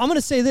 I'm going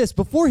to say this.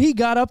 Before he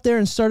got up there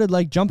and started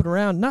like jumping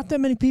around, not that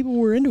many people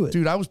were into it.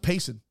 Dude, I was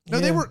pacing. No,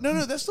 they Yeah. were.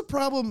 No. That's the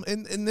problem,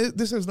 and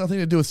this has nothing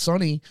to do with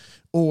Sonny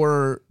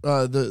or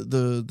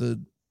the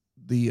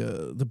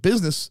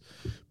business,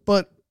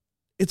 but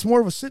it's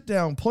more of a sit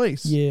down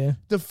place. Yeah.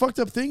 The fucked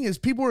up thing is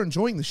people are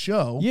enjoying the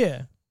show.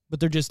 Yeah. But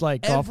they're just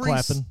like golf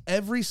clapping.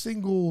 Every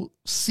single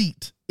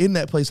seat in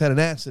that place had an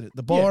ass in it.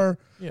 The bar,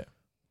 Yeah.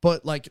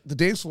 but like the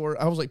dance floor,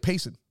 I was like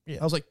pacing. Yeah.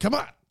 I was like, come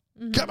on,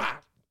 come on,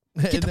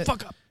 Get the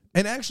fuck up.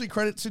 And actually,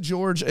 credit to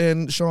George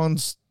and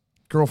Sean's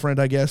girlfriend,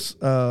 I guess,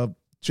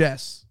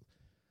 Jess.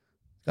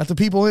 Got the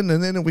people in,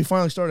 and then we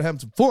finally started having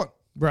some fun.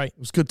 Right. It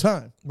was a good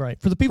time. Right.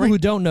 For the people Great. who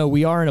don't know,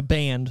 we are in a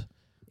band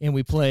and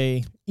we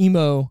play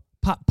emo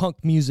pop punk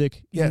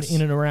music Yes.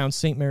 in and around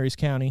St. Mary's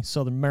County,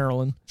 Southern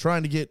Maryland.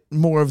 Trying to get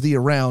more of the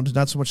around,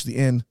 not so much the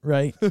in.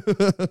 Right.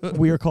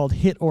 We are called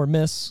Hit or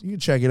Miss. You can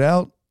check it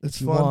out. It's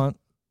If you fun. want.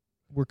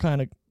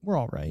 We're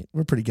all right.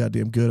 We're pretty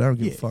goddamn good. I don't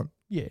give Yeah. a fuck.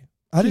 Yeah.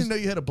 I didn't know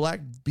you had a black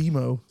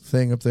BMO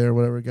thing up there,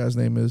 whatever the guy's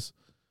name is.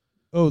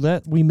 Oh,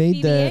 we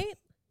made that.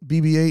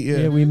 BB-8? BB-8, yeah.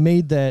 Yeah, we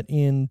made that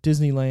in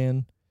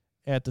Disneyland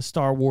at the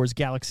Star Wars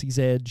Galaxy's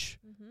Edge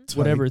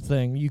whatever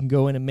thing. You can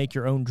go in and make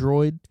your own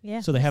droid. Yeah.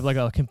 So they have like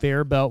a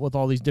conveyor belt with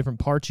all these different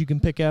parts you can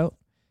pick out,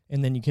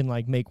 and then you can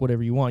like make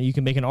whatever you want. You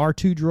can make an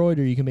R2 droid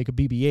or you can make a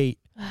BB-8,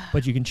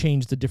 but you can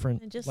change the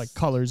different like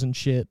colors and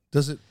shit.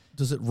 Does it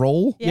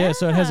roll? Yeah.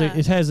 So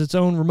it has its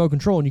own remote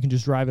control, and you can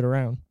just drive it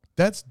around.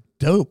 That's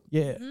dope.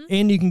 Yeah,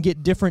 and you can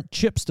get different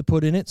chips to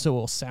put in it, so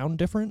it'll sound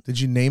different. Did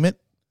you name it?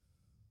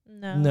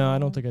 No, I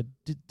don't think I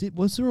did.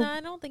 Was there? No,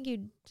 I don't think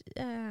you.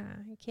 I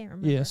can't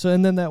remember. Yeah. So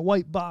and then that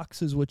white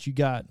box is what you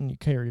got, and you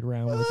carry it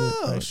around with it.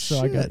 Right? So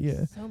I got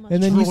So much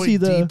and then you see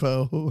the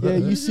Depot.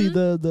 you see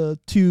the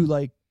two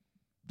like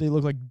they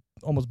look like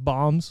almost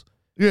bombs.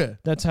 Yeah.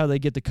 That's how they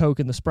get the Coke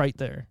and the Sprite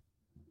there.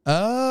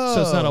 Oh.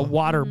 So it's not a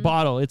water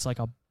bottle; it's like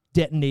a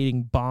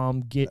detonating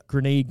bomb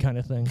grenade kind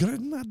of thing.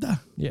 Granada.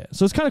 Yeah.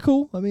 So it's kind of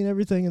cool. I mean,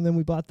 everything, and then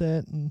we bought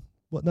that and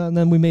whatnot, and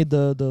then we made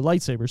the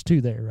lightsabers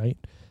too there, right?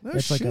 No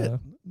That's shit. like a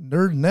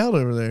Nerding out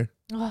over there.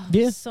 Oh,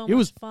 Yeah, so it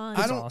was fun.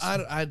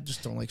 I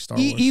just don't like Star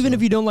Wars. even so.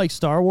 if you don't like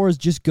Star Wars,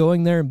 just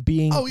going there and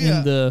being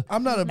in the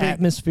I'm not a big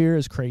atmosphere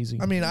is crazy.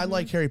 I mean, I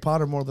like Harry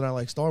Potter more than I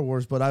like Star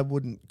Wars, but I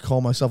wouldn't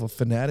call myself a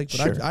fanatic. But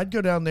Sure. I'd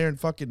go down there and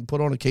fucking put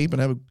on a cape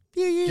and have a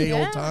gay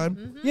old time.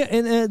 Mhm. Yeah,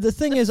 and the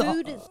thing The is,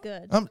 food is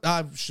good.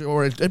 I'm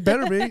sure it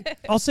better be.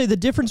 I'll say the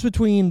difference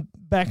between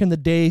back in the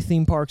day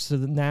theme parks to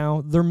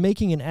now, they're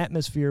making an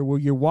atmosphere where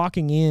you're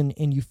walking in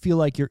and you feel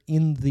like you're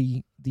in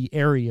the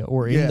area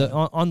or in the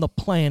on the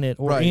planet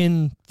or Right.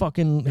 in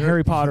fucking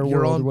Harry Potter You're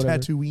world on or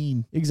whatever.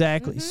 Tatooine.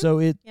 Exactly. Mhm. So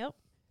Yep.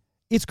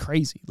 it's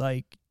crazy.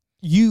 Like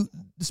you,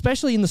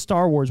 especially in the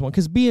Star Wars one,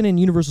 because being in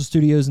Universal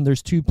Studios and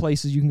there's two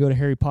places you can go to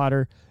Harry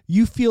Potter,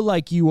 you feel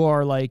like you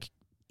are like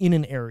in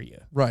an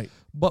area. Right.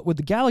 But with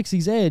the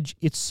Galaxy's Edge,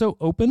 it's so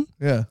open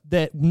Yeah.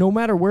 that no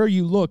matter where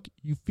you look,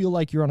 you feel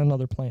like you're on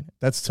another planet,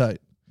 That's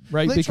tight.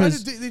 right? They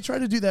try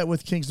to do that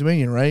with King's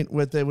Dominion, right?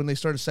 With when they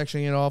started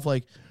sectioning it off,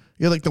 like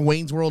you had like the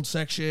Wayne's World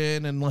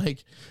section, and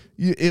like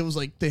it was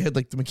like they had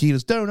like the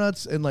Makita's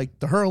Donuts and like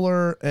the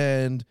Hurler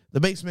and the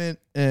basement,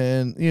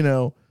 and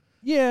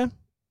yeah,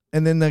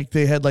 and then like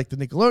they had like the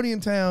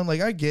Nickelodeon town.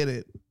 Like I get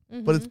it,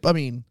 but it's but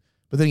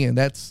then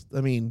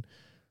again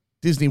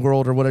Disney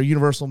World or whatever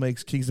Universal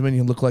makes King's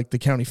Dominion look like the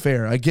county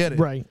fair. I get it,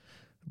 right.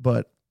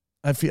 but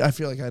I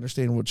feel like I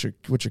understand what you're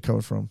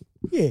coming from.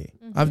 Yeah,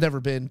 I've never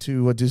been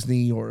to a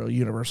Disney or a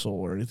Universal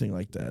or anything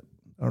like that.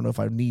 I don't know if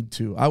I need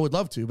to. I would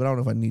love to, but I don't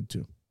know if I need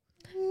to.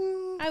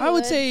 I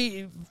would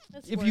say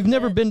That's if worth you've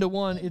never it. been to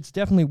one, it's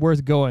definitely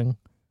worth going.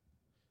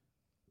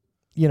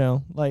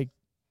 Like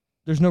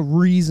there's no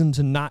reason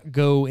to not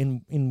go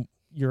in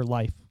your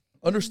life.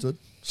 Understood.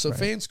 So Right.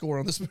 fan score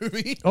on this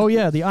movie. Oh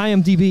yeah, the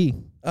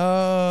IMDb.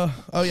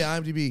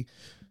 IMDb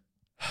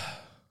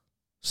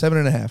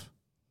 7.5.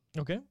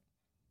 Okay.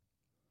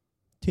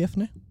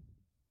 Tiffany.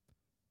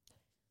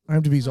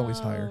 IMDb is always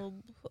higher.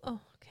 Oh,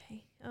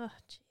 okay. Oh,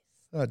 jeez.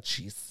 Oh,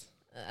 jeez.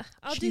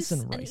 I'll Cheese do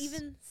and an rice.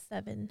 even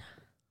 7.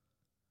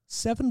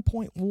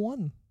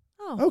 7.1.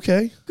 Oh,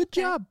 Okay. Good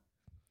Okay. job.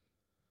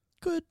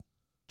 Good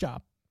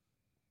job.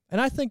 And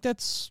I think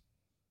that's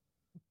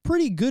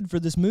pretty good for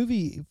this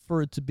movie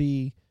for it to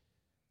be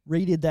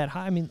rated that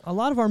high. I mean, a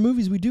lot of our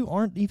movies we do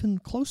aren't even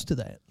close to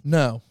that.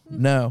 No.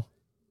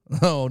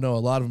 Oh, no. A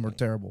lot of them are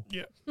terrible.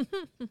 Yeah.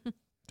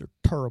 They're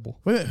terrible.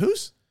 Wait a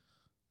minute.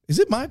 Is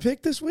it my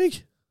pick this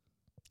week?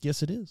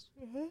 Yes, it is.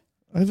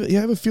 I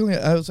have a feeling.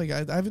 I was like, I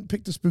haven't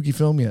picked a spooky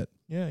film yet.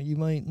 Yeah, you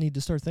might need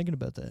to start thinking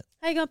about that.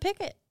 how you gonna pick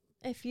it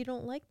if you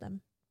don't like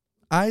them?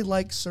 I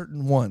like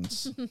certain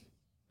ones.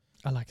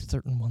 I like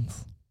certain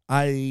ones.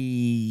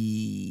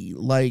 I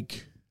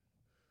like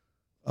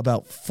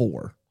about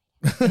 4.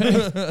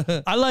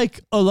 I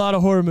like a lot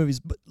of horror movies,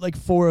 but like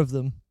 4 of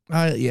them.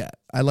 I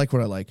like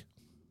what I like.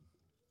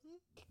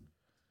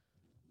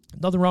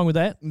 Nothing wrong with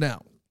that. No,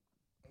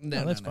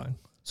 That's fine.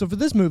 So for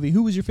this movie,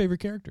 who was your favorite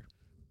character?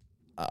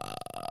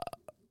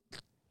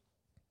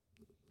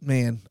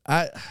 Man,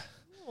 I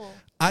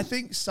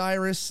think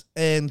Cyrus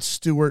and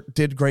Stewart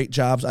did great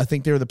jobs. I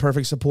think they were the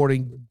perfect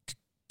supporting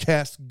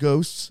cast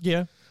ghosts.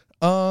 Yeah.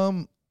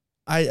 But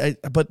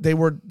they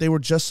were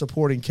just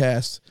supporting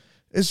cast.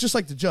 It's just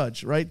like the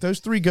judge, right? Those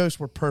 3 ghosts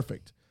were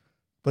perfect,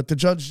 but the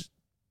judge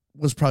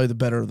was probably the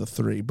better of the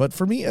 3. But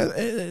for me,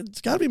 it's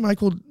got to be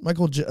Michael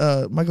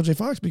J.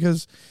 Fox,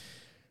 because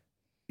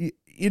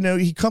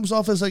he comes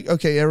off as like,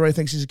 okay, everybody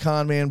thinks he's a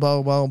con man,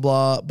 blah blah blah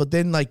blah, but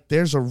then like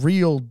there's a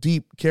real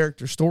deep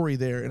character story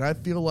there, and I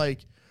feel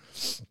like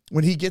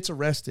when he gets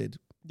arrested,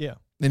 Yeah.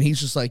 and he's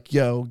just like,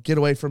 yo, get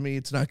away from me,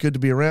 it's not good to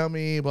be around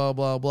me, blah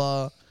blah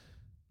blah.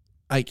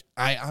 Like,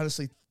 I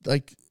honestly,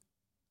 like,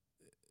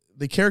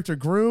 the character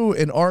grew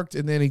and arced,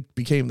 and then he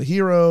became the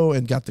hero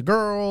and got the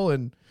girl,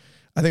 and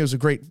I think it was a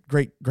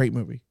great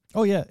movie.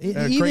 Oh yeah.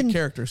 Great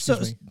character,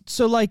 excuse me.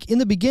 So like in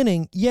the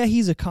beginning, yeah,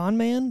 he's a con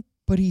man,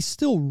 but he's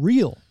still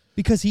real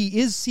because he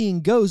is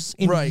seeing ghosts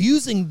and Right.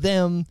 using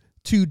them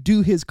to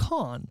do his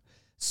con.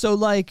 So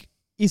like,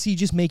 is he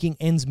just making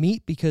ends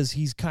meet because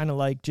he's kind of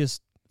like,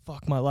 just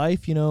fuck my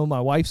life, my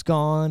wife's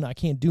gone, I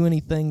can't do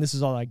anything, this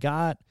is all I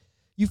got.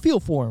 You feel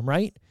for him,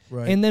 right?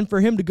 Right. And then for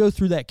him to go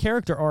through that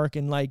character arc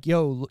and like,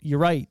 yo, you're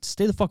right,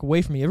 stay the fuck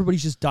away from me.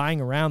 Everybody's just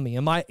dying around me.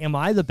 Am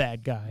I the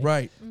bad guy?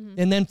 Right.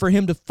 And then for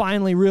him to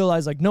finally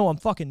realize, like, no, I'm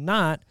fucking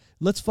not.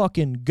 Let's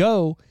fucking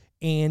go,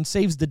 and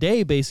saves the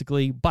day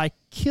basically by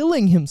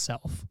killing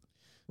himself.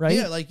 Right?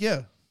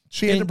 Yeah,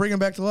 She had to bring him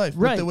back to life.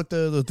 Right. With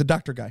the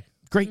doctor guy.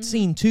 Great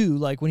scene too.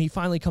 Like when he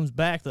finally comes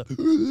back,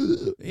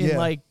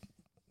 like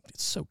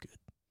it's so good.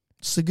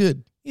 So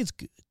good. It's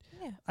good.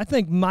 Yeah. I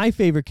think my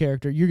favorite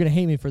character, you're gonna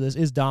hate me for this,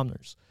 is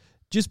Domners.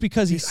 Just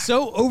because he's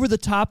so over the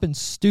top and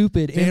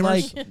stupid and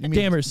like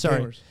Dammers,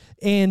 sorry. Dammers.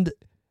 And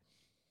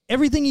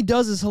everything he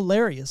does is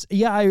hilarious.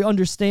 Yeah, I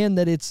understand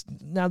that it's,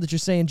 now that you're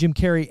saying Jim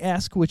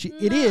Carrey-esque, which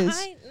it is,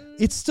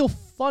 it's still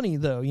funny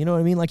though. You know what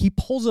I mean? Like he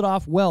pulls it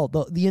off well.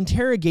 The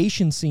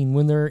interrogation scene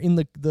when they're in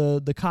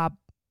the cop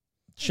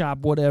shop,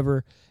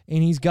 whatever,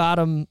 and he's got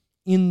him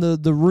in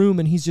the room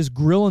and he's just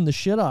grilling the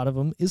shit out of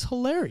him is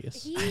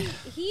hilarious.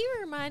 He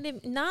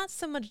reminded, not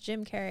so much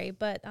Jim Carrey,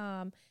 but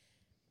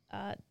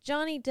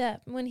Johnny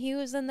Depp when he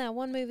was in that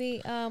one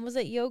movie. Was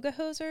it Yoga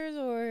Hosers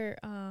or?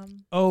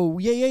 Oh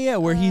yeah,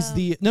 where he's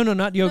the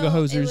not Yoga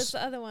Hosers. It was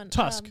the other one.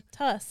 Tusk.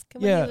 Tusk.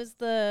 When Yeah. he was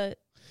the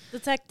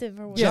detective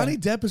or whatever. Johnny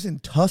Depp is in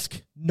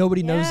Tusk.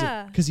 Nobody knows it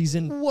Yeah. because he's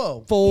in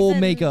Whoa. full He's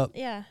in- makeup.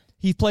 Yeah.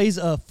 He plays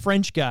a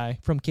French guy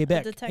from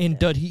Quebec, detective. and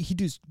dude, he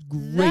does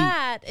great.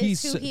 That is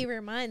He's who so- he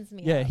reminds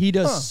me Yeah, of. he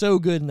does so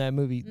good in that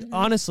movie. Mhm.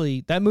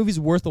 Honestly, that movie's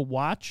worth a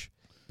watch,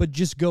 but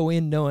just go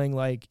in knowing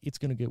like it's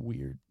gonna get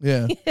weird.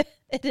 Yeah.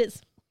 It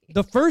is.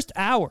 The first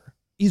hour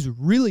is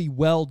really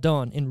well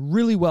done and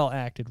really well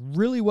acted,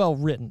 really well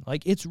written.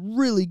 Like it's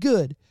really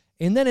good.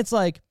 And then it's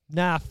like,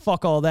 nah,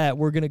 fuck all that.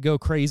 We're gonna go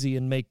crazy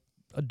and make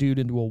a dude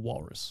into a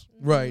walrus.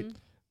 Right.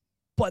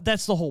 But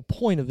that's the whole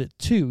point of it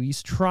too.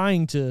 He's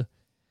trying to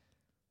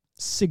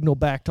signal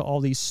back to all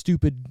these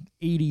stupid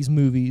 80s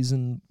movies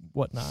and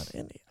whatnot.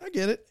 And I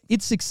get it.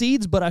 it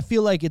succeeds, but I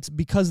feel like it's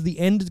because the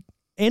end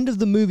of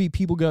the movie,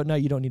 people go, no,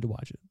 you don't need to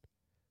watch it.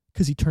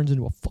 Because he turns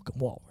into a fucking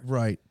walrus.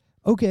 Right.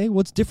 Okay,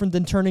 what's different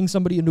than turning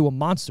somebody into a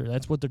monster?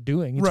 That's what they're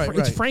doing. It's, Right, it's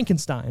right.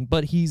 Frankenstein,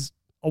 but he's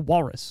a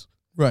walrus.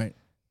 Right.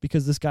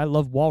 Because this guy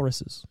loved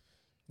walruses.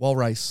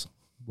 Walrice.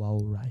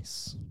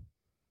 Walrus.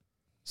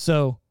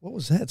 So, What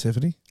was that,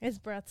 Tiffany? His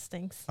breath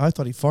stinks. I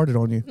thought he farted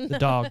on you. the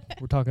dog.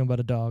 We're talking about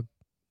a dog.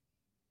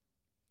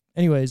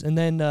 Anyways, and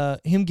then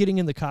him getting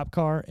in the cop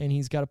car, and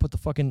he's got to put the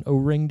fucking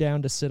O-ring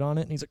down to sit on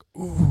it, and he's like,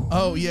 ooh.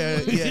 Oh, yeah.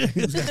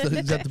 He's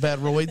got the bad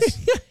roids.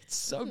 It's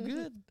so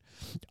good.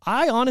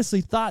 I honestly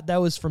thought that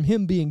was from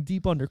him being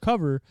deep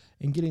undercover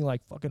and getting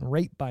like fucking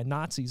raped by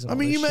Nazis. And I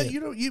mean, all this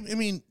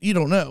shit. you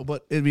don't know,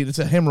 but I mean, it's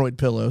a hemorrhoid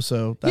pillow,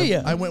 so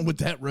Yeah. I went with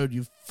that road,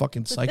 you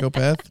fucking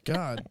psychopath.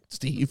 God,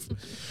 Steve,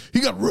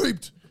 he got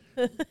raped.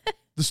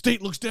 The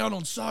state looks down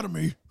on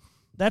sodomy.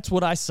 That's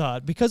what I saw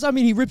it because I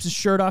mean he rips his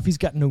shirt off. He's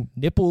got no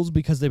nipples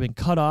because they've been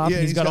cut off. Yeah,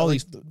 and he's got all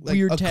like, these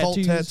weird occult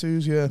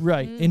tattoos. Yeah,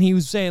 Right, and he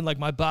was saying like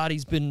my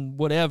body's been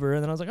whatever,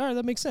 and then I was like, all right,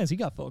 that makes sense. He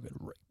got fucking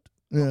raped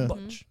yeah. a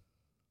bunch.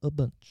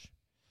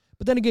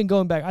 But then again,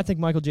 going back, I think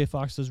Michael J.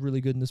 Fox does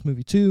really good in this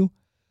movie too.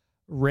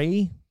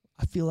 Ray,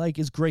 I feel like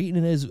is great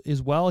in it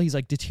as well. He's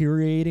like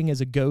deteriorating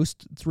as a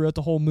ghost throughout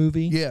the whole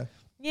movie. Yeah,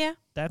 Yeah.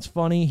 That's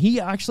funny. He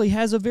actually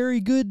has a very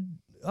good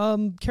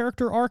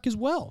character arc as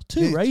well too,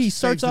 He right? He saves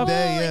starts the off.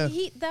 day.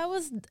 Yeah. That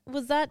was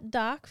that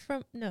Doc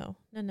from no.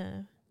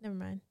 Never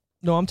mind.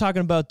 No, I'm talking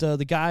about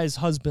the guy's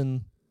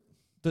husband,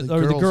 The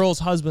the girl's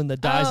husband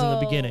that dies in the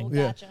beginning. Oh,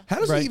 Gotcha. Yeah. How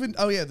does Right. he even?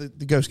 Oh yeah, the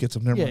ghost gets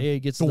him. Never Yeah, mind. yeah, he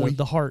gets Boy.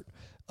 the heart.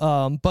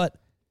 But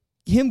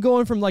him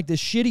going from like this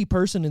shitty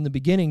person in the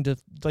beginning to,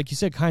 like you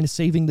said, kind of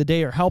saving the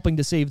day or helping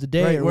to save the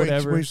day Right, or where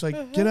whatever. he's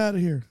like, get out of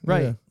here.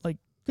 Right. Yeah. Like,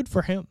 good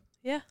for him.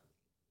 Yeah.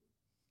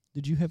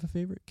 Did you have a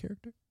favorite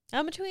character?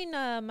 I'm between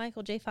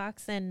Michael J.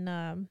 Fox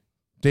and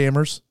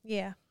Dammers,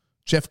 yeah.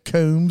 Jeff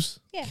Combs.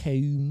 Yeah.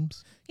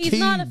 Combs. He's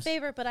not a Keems.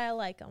 favorite, but I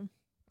like him.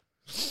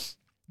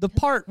 The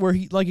part where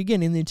he, like,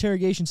 again, in the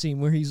interrogation scene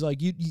where he's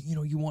like, you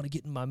know, you want to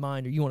get in my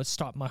mind or you want to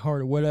stop my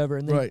heart or whatever.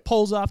 And then he Right.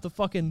 pulls off the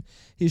fucking,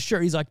 his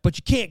shirt. He's like, but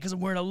you can't because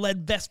I'm wearing a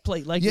lead vest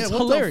plate. Like, Yeah, it's what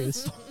the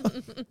hilarious.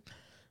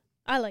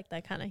 I like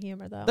that kind of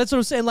humor though. That's what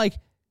I'm saying. Like,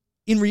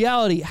 in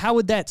reality, how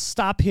would that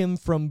stop him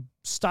from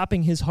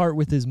stopping his heart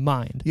with his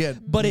mind? Yeah,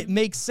 But it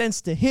makes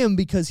sense to him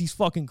because he's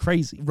fucking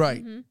crazy.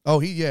 right.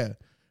 Oh, yeah.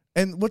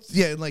 And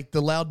like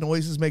the loud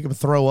noises make him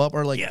throw up,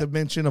 or like the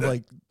mention of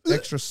like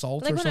extra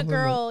salt like or when a something.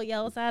 girl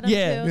yells at him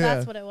Yeah. too. Yeah.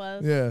 That's what it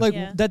was. Yeah. Like,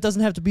 Yeah. that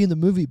doesn't have to be in the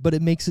movie, but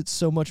it makes it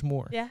so much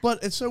more. Yeah.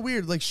 But it's so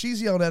weird. Like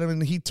she's yelling at him,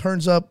 and he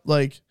turns up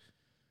like,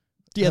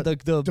 Yeah, the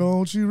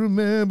 "Don't you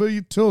remember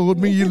you told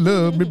me you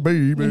loved me,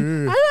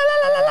 baby?"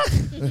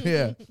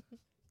 Yeah.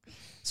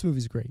 This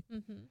movie's great.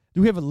 Mm-hmm. Do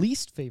we have a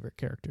least favorite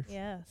character?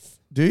 Yes.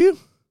 Do you?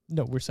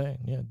 No, we're saying,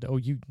 yeah. Oh,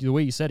 the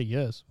way you said it,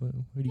 yes. Who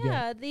do you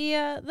got?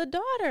 Yeah, the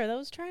daughter that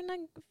was trying to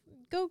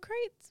go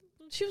crazy.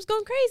 She was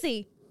going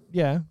crazy.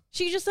 Yeah,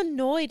 She just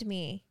annoyed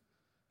me.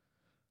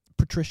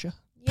 Patricia.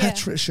 Yeah.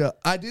 Patricia.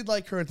 I did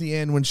like her at the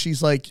end when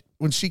she's like,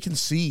 when she can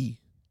see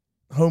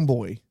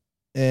homeboy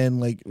and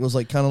like was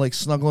like kind of like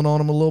snuggling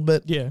on him a little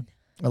bit. Yeah.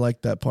 I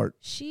like that part.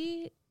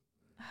 She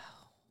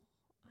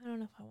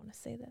want to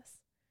say this?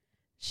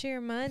 She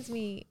reminds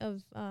me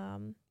of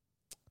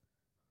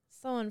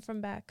someone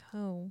from back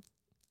home.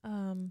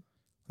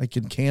 Like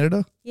in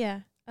Canada?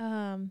 Yeah.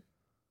 Not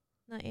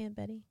Aunt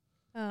Betty.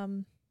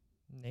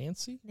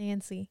 Nancy?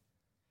 Nancy.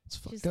 It's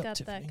fucked She's up, got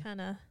Tiffany. that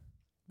kind of.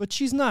 But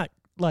she's not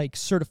like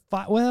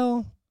certified.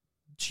 Well,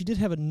 she did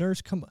have a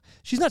nurse come.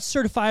 She's not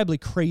certifiably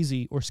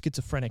crazy or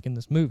schizophrenic in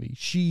this movie.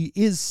 She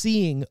is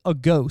seeing a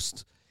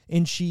ghost,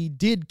 and she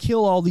did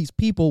kill all these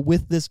people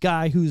with this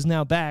guy who's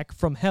now back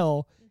from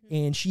hell,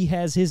 and she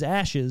has his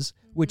ashes,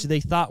 which they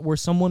thought were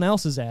someone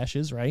else's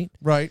ashes, right?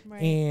 Right.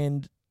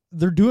 And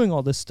they're doing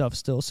all this stuff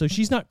still, so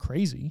she's not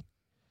crazy.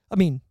 I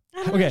mean, I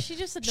don't okay, know. She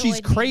just annoyed she's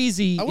me.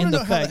 crazy I in want to the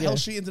know how fact. the hell Yeah.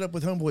 she ended up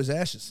with Homeboy's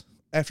ashes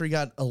after he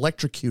got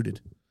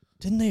electrocuted.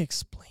 Didn't they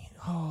explain?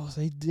 Oh,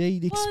 they Well,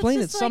 explain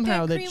it it's just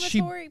somehow like a that she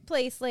crematory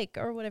place, like,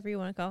 or whatever you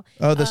want to call.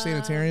 Oh, the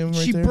sanitarium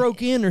right she there?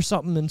 broke in or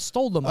something and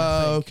stole them.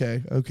 I Oh,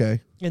 think.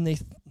 okay. And they,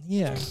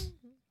 yeah.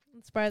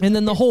 Surprised And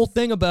then the kids- whole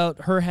thing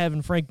about her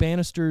having Frank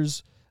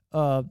Bannister's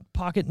not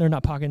pocket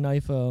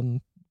knife,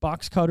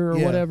 box cutter or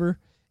Yeah. whatever,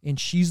 and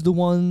she's the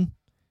one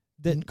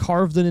that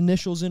carved the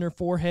initials in her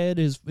forehead,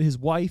 his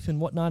wife and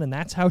whatnot, and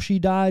that's how she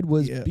died.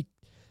 Yeah.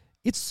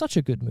 It's such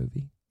a good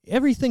movie.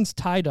 Everything's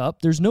tied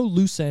up. There's no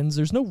loose ends.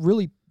 There's no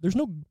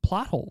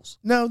plot holes.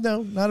 No,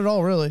 not at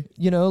all, really.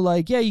 You know,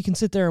 like, yeah, you can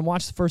sit there and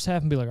watch the first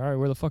half and be like, all right,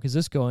 where the fuck is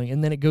this going?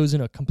 And then it goes in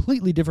a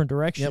completely different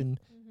direction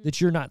that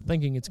you're not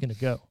thinking it's going to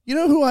go. You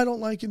know who I don't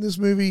like in this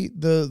movie?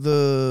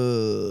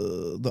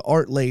 The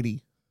art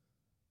lady.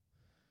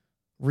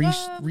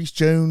 Reese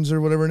Jones or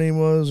whatever her name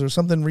was, or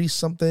something, Reese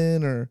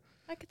something, or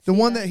I could the see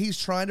one that he's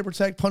trying to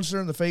protect punches her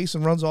in the face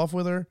and runs off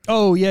with her,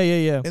 Oh,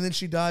 yeah. and then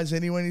she dies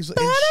anyway. And he's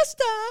and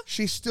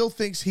she still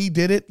thinks he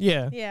did it.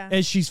 Yeah. Yeah.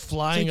 As she's It's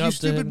flying like, you up to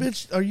stupid him.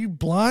 bitch, are you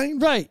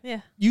blind? Right.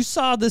 Yeah. You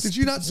saw this. Did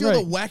you not see right.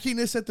 all the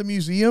wackiness at the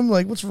museum?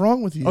 Like, what's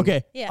wrong with you?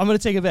 Okay. Yeah. I'm going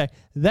to take it back.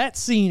 That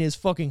scene is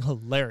fucking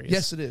hilarious.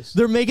 Yes, it is.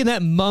 They're making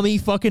that mummy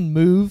fucking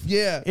move.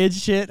 Yeah. And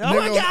shit. Oh, And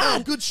they're my going,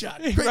 God. Oh, good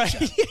shot. Great Right.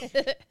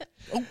 shot.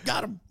 Oh,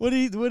 got him. What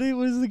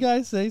does the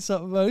guy say?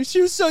 Something about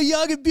she was so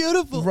young and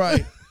beautiful.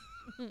 Right.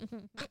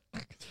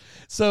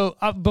 So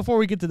before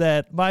we get to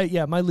that, my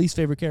least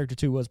favorite character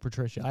too was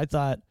Patricia. I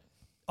thought,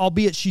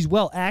 albeit she's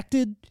well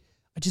acted,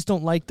 I just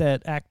don't like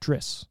that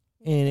actress.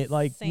 And it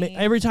like Same.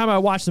 every time I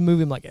watch the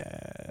movie, I'm like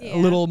Yeah. a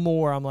little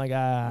more. I'm like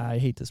I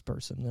hate this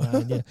person.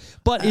 Yeah.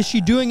 But is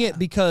she doing it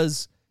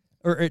because,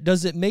 or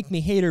does it make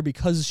me hate her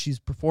because she's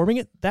performing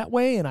it that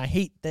way? And I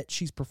hate that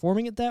she's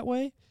performing it that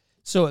way.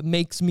 So it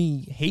makes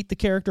me hate the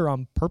character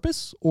on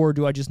purpose, or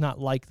do I just not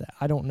like that?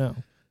 I don't know.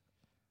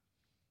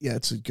 Yeah,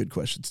 it's a good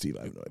question, Steve.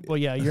 I have no idea. Well,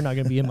 yeah, you're not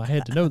going to be in my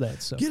head to know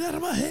that. So Get out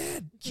of my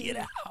head. get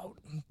out.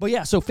 But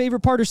yeah, so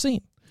favorite part or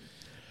scene?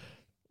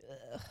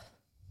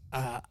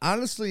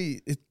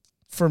 Honestly,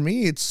 for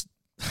me, it's,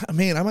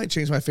 man, I might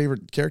change my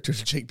favorite character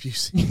to Jake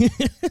Busey.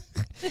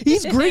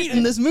 He's great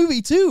in this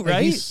movie too, Like,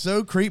 right? he's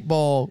so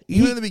creepball.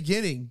 Even in the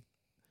beginning,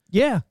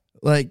 Yeah,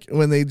 like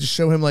when they just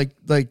show him like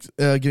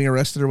getting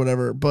arrested or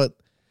whatever. But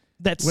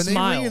that when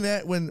smile. they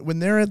reenact when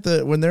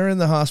they're in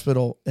the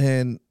hospital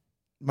and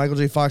Michael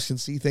J. Fox can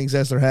see things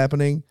as they're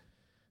happening,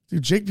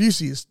 dude, Jake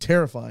Busey is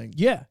terrifying.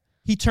 Yeah,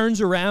 he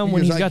turns around He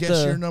when goes, he's I got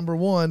guess the. you're number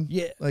one.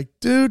 Yeah, Like,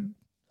 dude,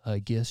 I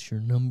guess you're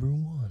number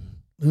one.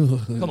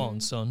 Come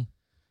on, son.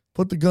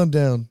 put the gun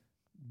down.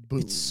 Boom.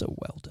 It's so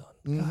well done.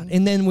 Mhm. God.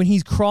 And then when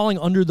he's crawling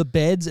under the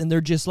beds and they're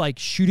just like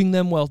shooting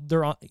them while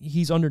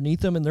he's underneath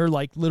them and they're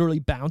like literally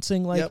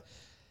bouncing, like Yep.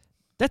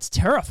 that's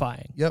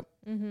terrifying. Yep.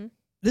 Mm-hmm.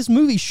 This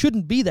movie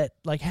shouldn't be that,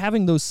 like,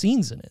 having those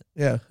scenes in it.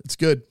 Yeah, it's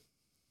good.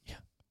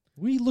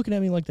 What are you looking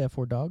at me like that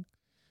for, dog?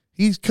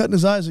 He's cutting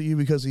his eyes at you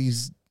because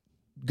he's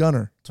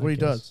Gunner. That's what I he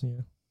guess, does.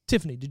 Yeah.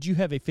 Tiffany, did you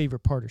have a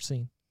favorite part or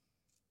scene?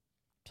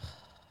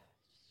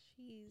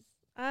 Jeez.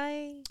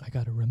 I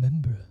gotta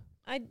remember.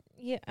 I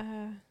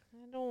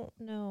don't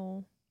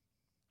know.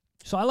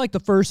 So I like the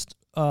first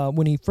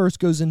when he first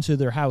goes into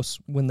their house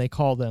when they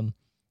call them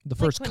the Like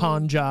first when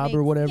con he job or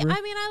makes- whatever, Yeah,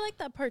 I mean, I like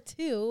that part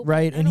too. but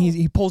right? I And don't-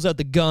 he pulls out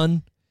the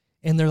gun,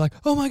 and they're like,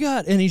 "Oh my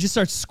god!" And he just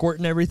starts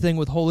squirting everything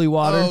with holy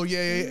water. Oh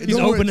yeah. He's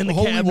Don't worry, opening the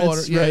holy cabinets,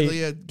 water. Yeah, right.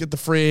 yeah. Get the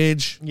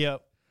fridge.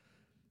 Yep.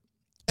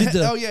 Did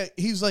the- Oh yeah,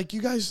 he's like,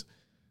 you guys,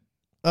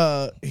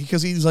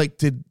 because he's like,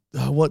 did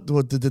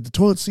the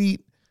toilet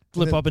seat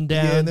flip then- up and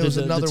yeah, down. and there was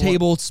Does the another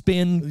table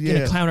spin in a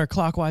Yeah.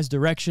 counterclockwise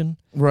direction?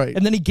 right,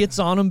 And then he gets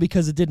on him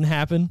because it didn't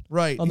happen.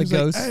 right on the He's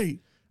like, ghost. hey,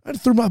 I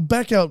threw my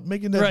back out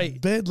making that Right.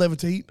 bed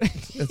levitate.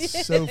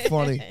 It's so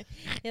funny.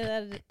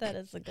 Yeah, that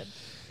is a good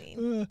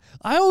scene.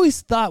 I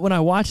always thought when I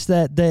watched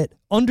that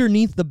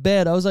underneath the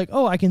bed, I was like,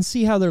 oh, I can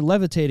see how they're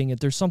levitating it.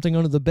 There's something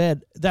under the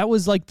bed. That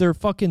was like their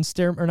fucking not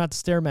the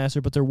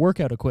Stairmaster, but their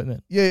workout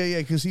equipment. Yeah,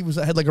 because he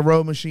had like a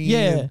row machine. Yeah.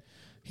 and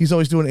he's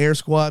always doing air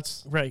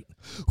squats. Right.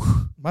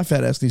 My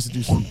fat ass needs to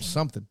do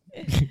something,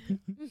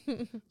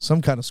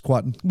 some kind of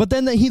squatting. But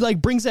then he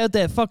like brings out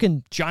that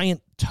fucking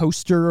giant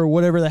toaster or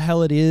whatever the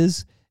hell it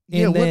is.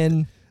 Yeah, And what-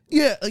 then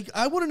Yeah, like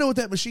I want to know what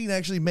that machine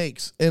actually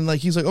makes. And like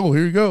he's like, oh,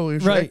 here you go,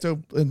 here's your Right.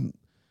 ecto, and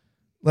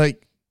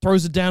like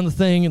throws it down the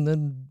thing and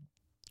then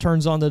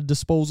turns on the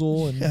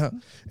disposal. And Yeah.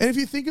 And if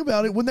you think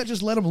about it, wouldn't that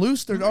just let them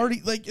loose? They're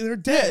already, like, they're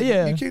dead.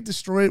 Yeah. You can't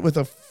destroy it with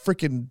a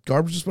freaking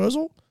garbage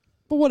disposal.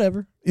 But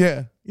whatever.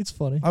 Yeah. It's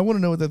funny. I want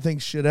to know what that thing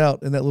shit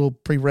out in that little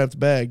pre-wrapped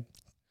bag.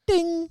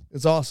 Ding.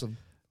 It's awesome.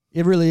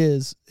 It really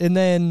is. And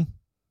then,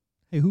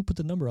 hey, who put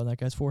the number on that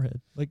guy's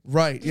forehead? Like,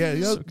 Right. Yeah.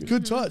 So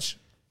good touch.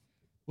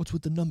 what's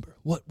with the number?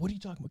 What are you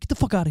talking about? Get the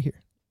fuck out of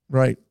here.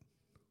 Right.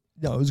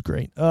 No, it was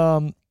great.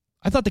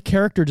 I thought the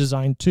character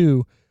design,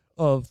 too,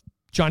 of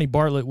Johnny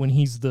Bartlett when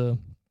he's the,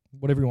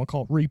 whatever you want to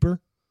call it, Reaper.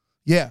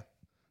 Yeah.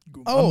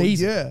 Oh,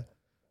 amazing. yeah.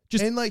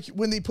 Just- and like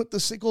when they put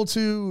the sickle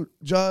to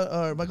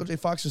Michael J.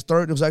 Fox's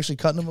throat, it was actually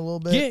cutting him a little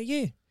bit.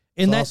 Yeah.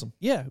 And that, awesome.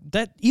 yeah,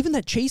 even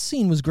that chase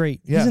scene was great.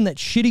 Yeah. He's in that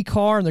shitty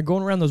car and they're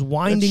going around those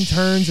winding That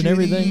turns and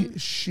everything.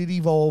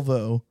 Shitty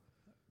Volvo.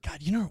 God,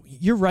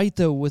 you're right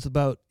though with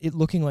about it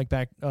looking like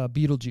back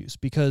Beetlejuice,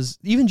 because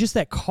even just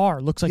that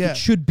car looks like Yeah. it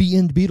should be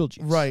in Beetlejuice.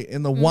 Right.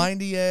 And the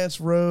windy ass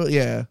road.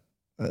 Yeah.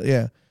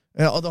 Yeah.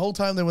 And the whole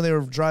time when they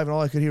were driving,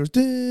 all I could hear was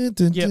dun,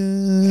 dun, Yep.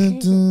 dun,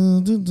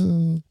 dun, dun,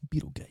 dun.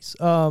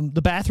 Beetlejuice.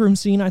 The bathroom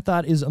scene I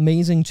thought is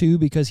amazing too,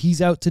 because he's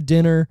out to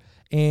dinner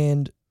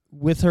and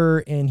with her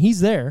and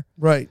he's there,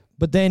 Right.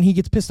 but then he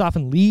gets pissed off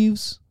and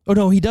leaves. Oh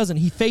no, he doesn't.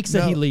 He fakes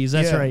that he leaves.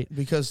 That's yeah, right.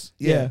 Because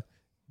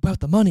About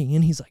the money,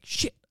 and he's like,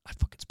 shit, I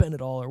fucking spent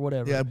it all or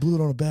whatever. I blew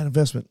it on a bad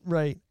investment.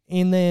 Right.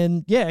 And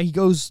then, he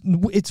goes,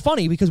 it's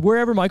funny because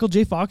wherever Michael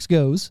J. Fox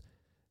goes,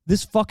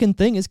 this fucking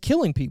thing is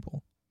killing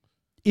people.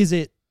 Is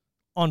it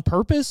on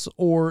purpose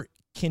or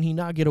can he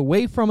not get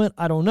away from it?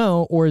 I don't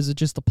know. Or is it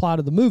just the plot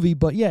of the movie?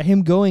 But yeah,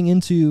 him going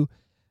into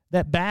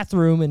that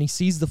bathroom and he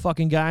sees the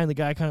fucking guy and the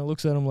guy kind of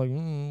looks at him like,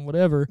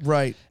 whatever.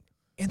 Right.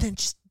 And then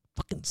just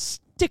fucking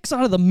sticks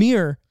out of the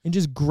mirror and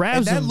just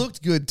grabs And him. that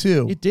looked good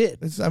too. It did.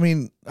 It's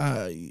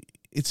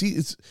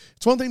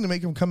one thing to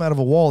make him come out of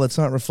a wall that's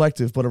not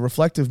reflective, but a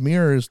reflective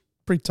mirror is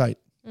pretty tight.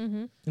 Mm-hmm.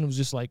 And it was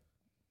just like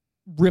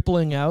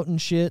rippling out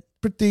and shit.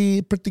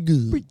 Pretty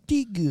good.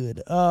 Pretty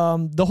good.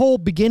 The whole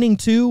beginning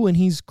too, when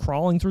he's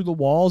crawling through the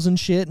walls and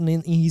shit,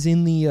 and he's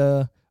in the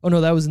oh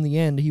no, that was in the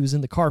end. He was in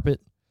the carpet.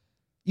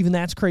 Even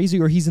that's crazy.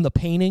 Or he's in the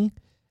painting,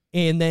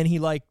 and then he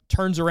like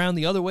turns around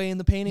the other way in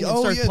the painting and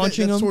starts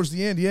punching that's him. towards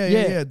the end.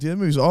 Yeah.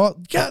 Dude,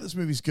 this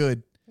movie's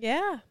good.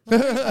 Yeah. Dude,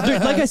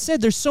 like I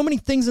said, there's so many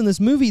things in this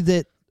movie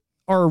that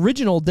are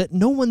original that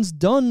no one's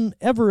done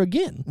ever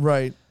again.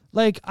 Right.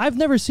 Like, I've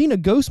never seen a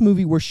ghost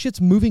movie where shit's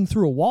moving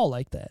through a wall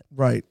like that.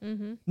 Right.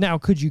 Mm-hmm. Now,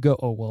 could you go,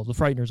 oh, well, the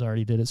Frighteners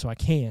already did it, so I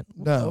can't.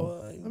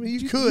 No. I mean, you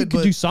You could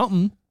do but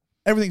something.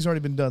 everything's already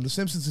been done. The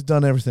Simpsons have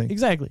done everything.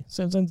 Exactly.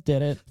 Simpsons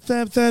did it.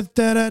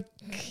 Yeah.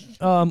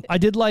 I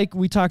did like,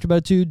 we talked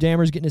about too,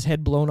 Dahmer's getting his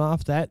head blown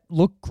off. That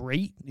looked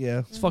great.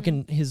 It's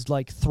fucking his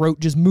like throat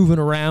just moving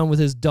around with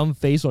his dumb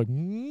face like,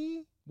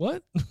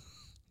 what?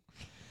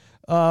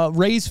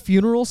 Ray's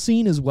funeral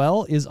scene as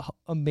well is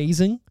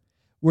amazing,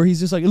 where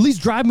he's just like, at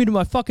least drive me to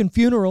my fucking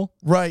funeral.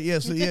 Right. Yeah.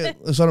 So I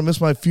don't miss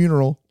my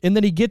funeral. And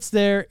then he gets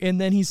there and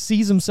then he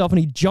sees himself and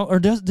he jump, or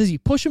does he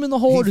push him in the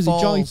hole or does he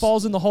jump? He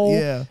falls in the hole.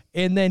 Yeah.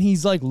 And then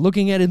he's like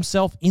looking at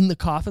himself in the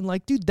coffin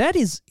like, dude, that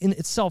is in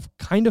itself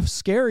kind of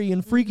scary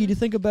and freaky to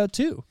think about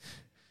too.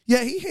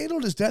 Yeah. He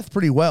handled his death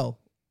pretty well.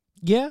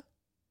 Yeah.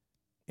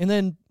 And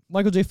then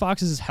Michael J.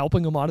 Fox is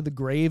helping him out of the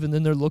grave, and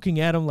then they're looking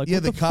at him like,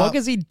 what the fuck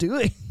is he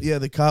doing? Yeah,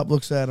 the cop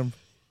looks at him.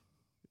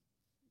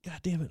 God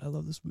damn it, I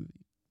love this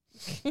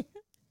movie.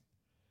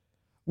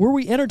 Were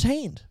we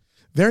entertained?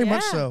 Very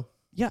much so.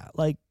 Yeah,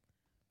 like,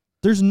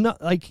 there's not,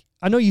 like,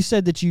 I know you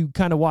said that you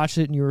kind of watched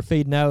it and you were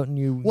fading out and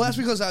you... Well, that's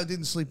because I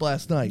didn't sleep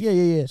last night.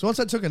 Yeah. So once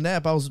I took a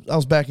nap, I was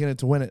back in it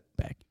to win it.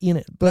 Back in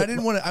it. But I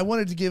didn't want to, I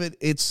wanted to give it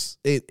it's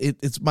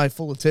my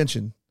full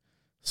attention.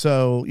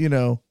 So,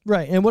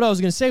 Right, and what I was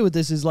going to say with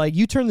this is, like,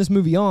 you turn this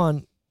movie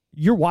on,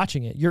 you're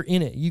watching it, you're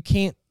in it. You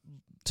can't,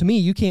 to me,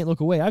 you can't look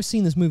away. I've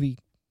seen this movie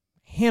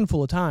a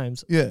handful of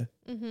times. Yeah.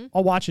 Mm-hmm.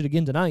 I'll watch it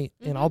again tonight,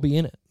 and I'll be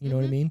in it. You know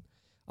what I mean?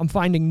 I'm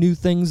finding new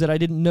things that I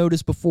didn't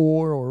notice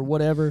before or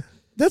whatever.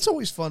 That's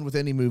always fun with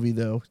any movie,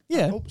 though.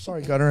 Yeah. Oh,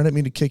 sorry, Gunner. I didn't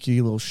mean to kick you,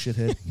 you little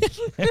shithead.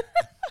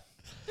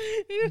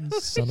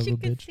 Son of a You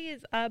could bitch. see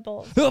his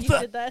eyeballs. You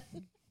did that.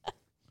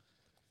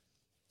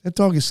 That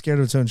dog is scared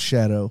of its own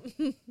shadow.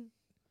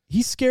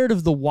 He's scared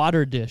of the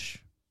water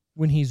dish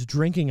when he's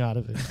drinking out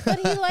of it. But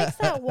he likes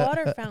that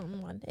water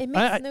fountain one. It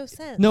makes no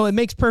sense. No, it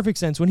makes perfect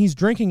sense. When he's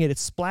drinking it, it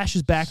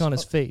splashes back on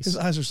his face. His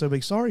eyes are so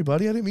big. Sorry,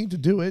 buddy. I didn't mean to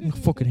do it. I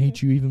fucking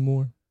hate you even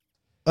more.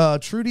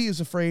 Trudy is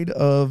afraid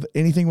of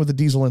anything with a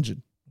diesel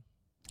engine.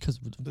 Because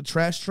The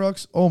trash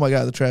trucks. Oh, my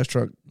God. The trash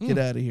truck. Get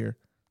out of here.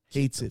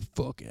 Hates it.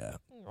 fuck yeah.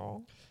 Aw.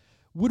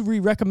 Would we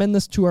recommend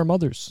this to our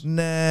mothers?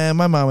 Nah,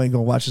 my mom ain't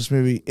going to watch this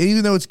movie.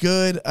 Even though it's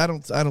good, I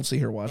don't see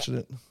her watching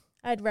it.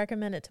 I'd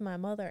recommend it to my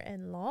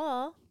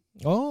mother-in-law.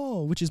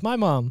 Oh, which is my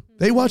mom.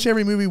 They watch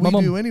every movie we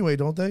Mom. do anyway,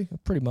 don't they?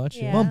 Pretty much.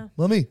 Yeah. Mom,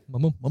 mommy,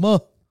 Mama.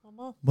 mama,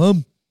 Mama.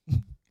 mom.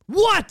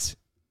 What?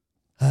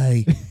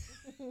 Hi.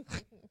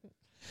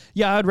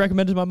 Yeah, I'd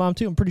recommend it to my mom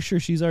too. I'm pretty sure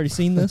she's already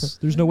seen this.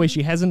 There's no way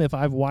she hasn't if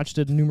I've watched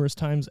it numerous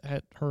times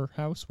at her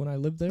house when I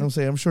lived there.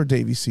 I'm sure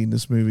Davey's seen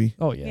this movie.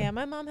 Oh, yeah. Yeah,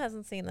 my mom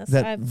hasn't seen this.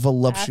 That I've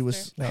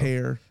voluptuous asked her.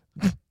 hair.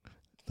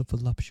 The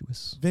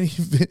voluptuous. Did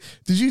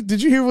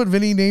you hear what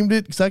Vinny named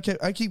it? Because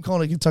I keep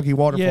calling it Kentucky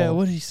Waterfall. Yeah,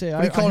 what did he say?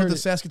 He called it heard the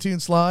Saskatoon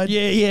Slide.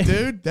 Yeah.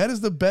 Dude, that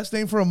is the best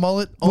name for a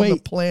mullet on the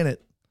Wait.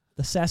 planet.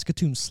 The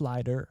Saskatoon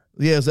Slider.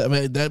 Yeah,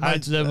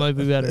 that Might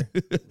be better.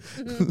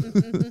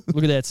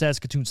 Look at that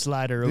Saskatoon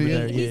Slider over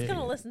there. He's Yeah.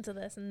 gonna listen to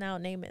this and now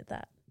name it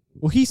that.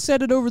 Well, he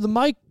said it over the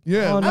mic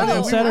Yeah, on, I know.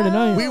 on Saturday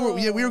night. we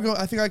were going.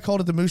 I think I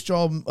called it the Moose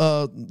Jaw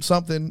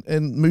something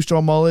and Moose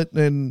Jaw mullet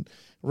and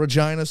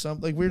Regina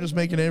something. Like we were just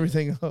making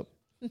everything up.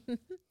 It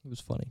was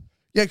funny.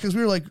 Yeah, because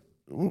we were like,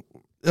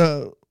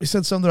 we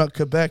said something about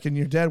Quebec, and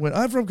your dad went,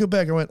 "I'm from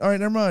Quebec." I went, "All right,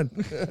 never mind."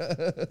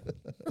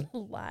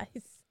 Lies.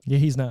 Yeah,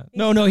 he's not.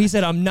 No, he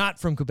said I'm not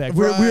from Quebec.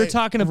 We were Right,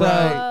 talking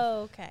about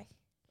Oh, okay.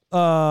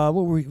 what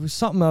were we,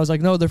 something. I was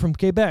like, no, they're from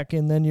Quebec,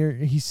 and then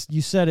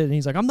you said it, and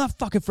he's like, I'm not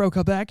fucking from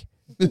Quebec.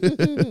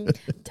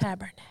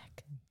 Tabernacle.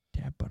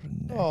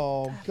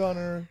 Oh,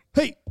 Gunner.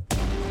 Hey,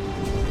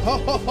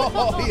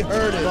 Oh, he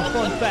heard it.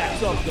 fun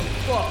facts of the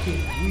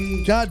fucking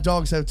week. God,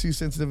 dogs have too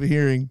sensitive a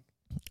hearing.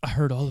 I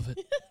heard all of it.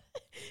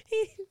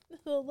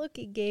 The look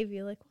he gave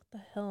you, like, what the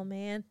hell,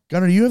 man?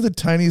 Gunner, you have the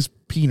tiniest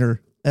peener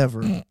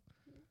ever.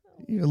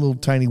 You're a little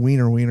tiny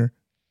wiener.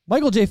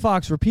 Michael J.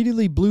 Fox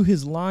repeatedly blew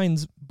his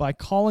lines by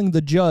calling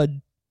the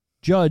judge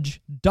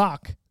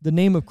Doc, the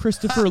name of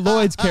Christopher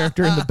Lloyd's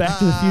character in the Back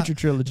to the Future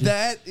trilogy.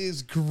 That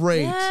is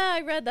great. Yeah,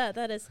 I read that.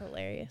 That is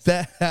hilarious.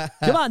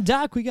 Come on,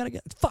 Doc, we gotta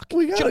get. Fuck,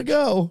 we gotta Judge.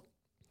 go.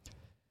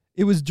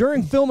 It was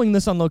during filming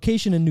this on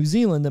location in New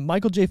Zealand that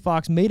Michael J.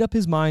 Fox made up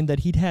his mind that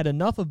he'd had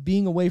enough of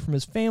being away from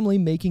his family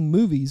making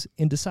movies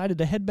and decided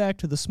to head back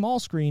to the small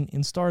screen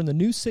and star in the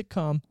new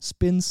sitcom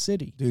Spin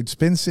City. Dude,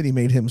 Spin City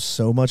made him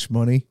so much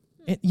money.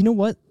 And you know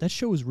what? That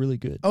show was really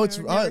good. Oh, it's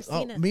I've never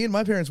seen it. me and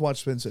my parents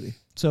watched Spin City.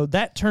 So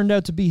that turned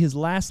out to be his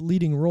last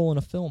leading role in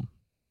a film.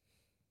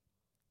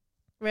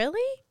 Really?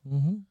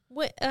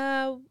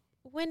 Mm-hmm.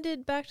 When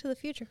did Back to the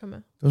Future come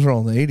out? Those were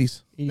all in the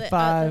 80s.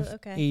 85,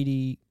 okay.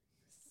 80,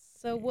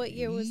 So what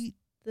year was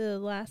the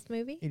last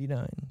movie?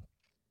 89.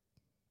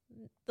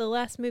 The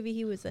last movie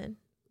he was in.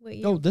 What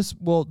year? Oh, this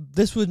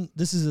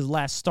is his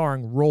last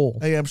starring role.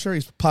 Hey, I'm sure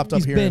he's popped up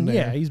He's here been, and there.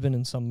 yeah, he's been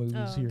in some movies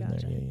Oh, here and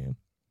gotcha. there. Yeah.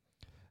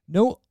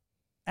 No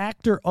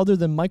actor other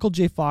than Michael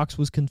J. Fox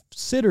was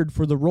considered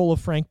for the role of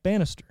Frank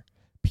Bannister.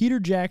 Peter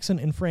Jackson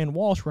and Fran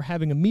Walsh were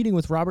having a meeting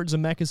with Robert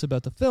Zemeckis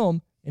about the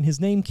film, and his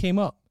name came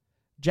up.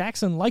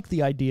 Jackson liked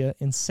the idea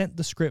and sent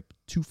the script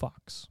to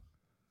Fox.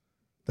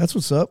 That's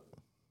what's up.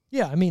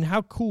 Yeah, I mean,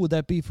 how cool would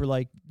that be for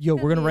like, yo,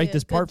 That'd we're gonna be write a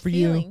this part good for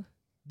you. feeling.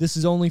 This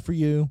is only for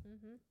you.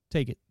 Mhm.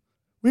 Take it.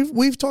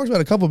 We've talked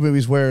about a couple of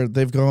movies where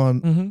they've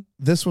gone. Mm-hmm.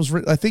 This was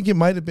I think it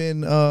might have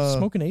been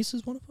Smoking Ace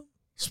is one of them.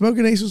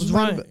 Smoking Aces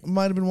Was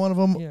might have been one of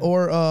them, Yeah.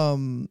 or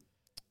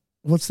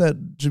what's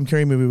that Jim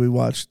Carrey movie we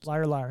watched?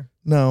 Liar, liar.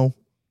 No,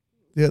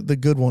 the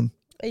good one.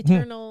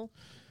 Eternal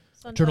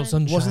Sunshine. Eternal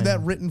Sunshine. Wasn't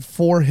that written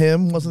for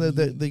him? Wasn't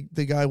that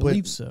the guy? I with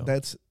believe so.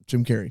 That's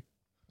Jim Carrey.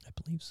 I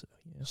believe so.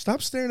 Yeah.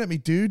 Stop staring at me,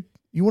 dude.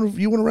 You want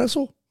to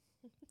wrestle?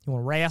 You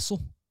want to wrestle?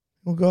 You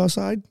want to go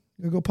outside?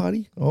 You want to go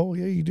potty? Oh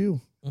yeah, you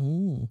do.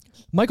 Ooh.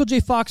 Michael J.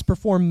 Fox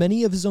performed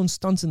many of his own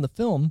stunts in the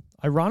film.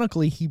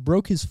 Ironically, he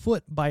broke his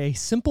foot by a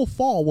simple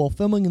fall while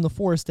filming in the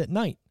forest at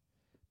night.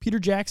 Peter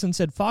Jackson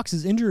said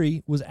Fox's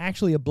injury was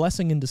actually a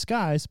blessing in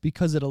disguise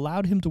because it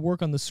allowed him to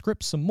work on the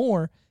script some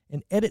more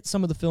and edit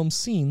some of the film's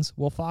scenes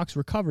while Fox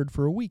recovered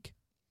for a week.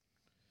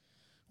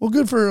 Well,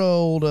 good for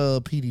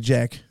old Petey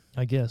Jack.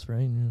 I guess,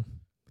 right? Yeah.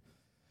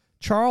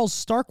 Charles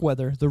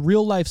Starkweather, the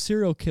real-life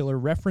serial killer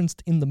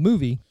referenced in the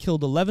movie,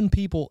 killed 11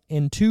 people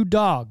and 2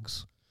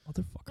 dogs.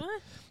 Motherfucker.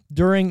 What?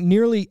 During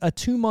nearly a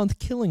 2-month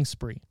killing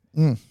spree.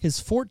 Mm. His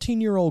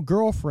 14-year-old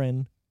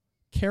girlfriend,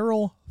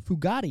 Carol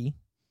Fugatti,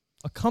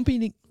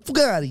 accompanied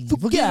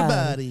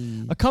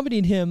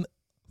him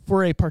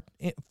for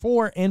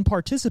and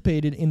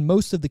participated in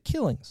most of the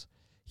killings.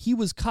 He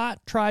was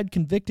caught, tried,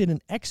 convicted,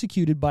 and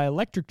executed by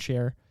electric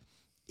chair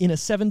in a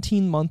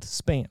 17-month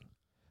span.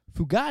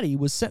 Fugatti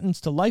was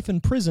sentenced to life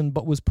in prison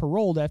but was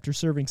paroled after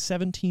serving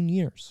 17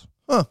 years.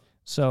 Huh.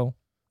 So,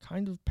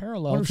 kind of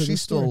parallel I wonder to if this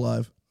she's still story.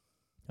 alive.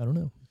 I don't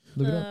know.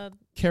 Look it up.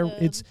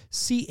 It's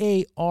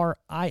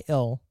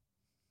Caril.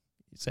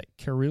 Is that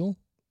Caril?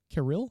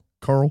 Caril?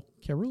 Carl.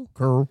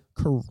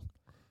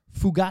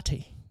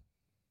 Fugatti.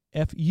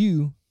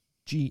 Fugate.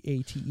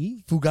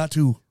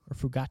 Fugatu. Or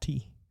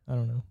Fugatti. I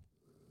don't know.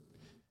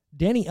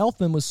 Danny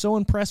Elfman was so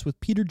impressed with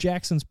Peter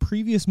Jackson's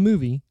previous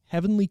movie,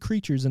 Heavenly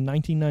Creatures in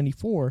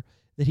 1994,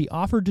 that he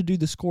offered to do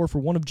the score for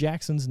one of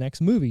Jackson's next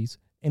movies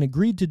and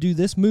agreed to do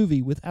this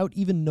movie without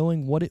even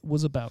knowing what it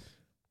was about.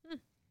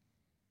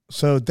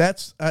 So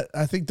that's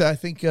I think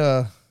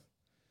you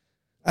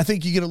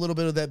get a little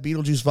bit of that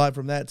Beetlejuice vibe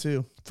from that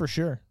too. For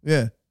sure.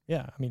 Yeah.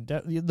 Yeah, I mean,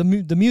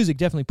 the music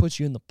definitely puts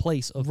you in the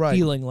place of Right.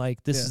 feeling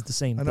like this Yeah. is the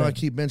same I thing. know I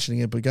keep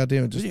mentioning it, but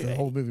goddamn it, just the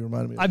whole movie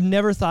reminded me of it. I've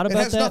never thought It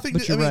about has that, nothing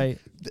but to- you're I mean,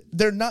 right.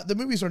 They're not, the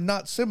movies are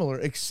not similar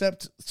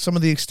except some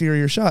of the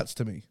exterior shots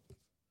to me.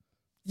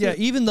 Yeah,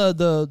 even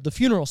the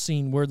funeral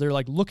scene where they're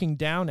like looking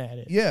down at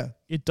it. Yeah.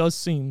 It does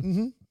seem,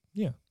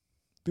 Mm-hmm.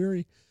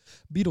 very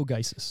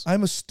Beetlegeist.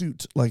 I'm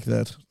astute like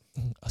that.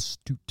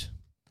 Astute.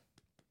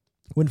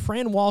 When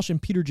Fran Walsh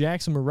and Peter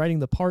Jackson were writing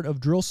the part of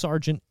drill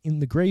sergeant in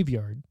the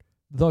graveyard,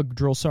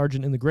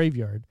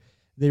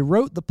 they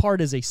wrote the part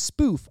as a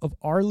spoof of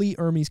R. Lee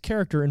Ermey's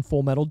character in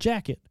Full Metal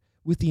Jacket,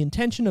 with the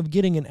intention of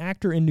getting an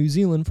actor in New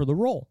Zealand for the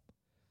role.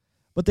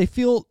 But they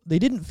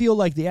didn't feel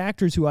like the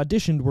actors who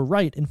auditioned were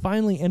right and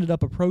finally ended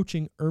up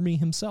approaching Ermey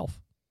himself.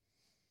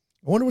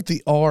 I wonder what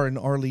the R in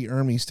R. Lee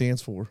Ermey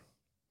stands for.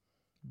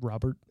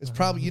 Robert. It's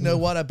probably, you know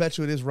what? I bet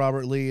you it is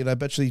Robert Lee, and I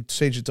bet you they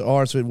changed it to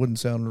R so it wouldn't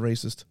sound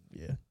racist.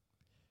 Yeah.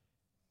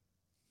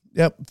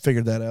 Yep,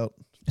 figured that out.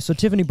 So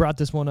Tiffany brought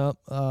this one up.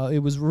 It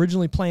was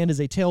originally planned as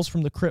a Tales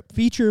from the Crypt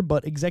feature,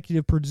 but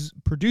executive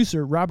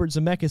producer Robert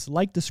Zemeckis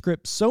liked the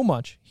script so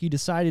much, he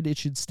decided it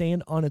should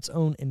stand on its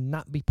own and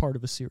not be part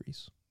of a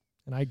series.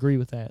 And I agree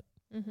with that.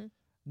 Mm-hmm.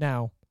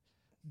 Now,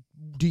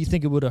 do you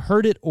think it would have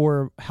hurt it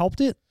or helped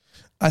it?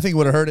 I think it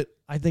would have hurt it.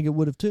 I think it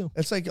would have too.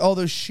 It's like all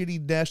those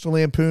shitty National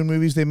Lampoon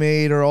movies they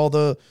made, or all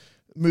the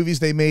movies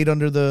they made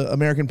under the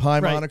American Pie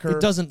moniker.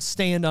 It doesn't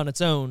stand on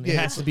its own. It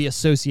Yeah. has to be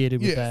associated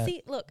with Yeah. that.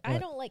 See, look, I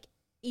What? don't like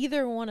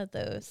either one of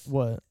those.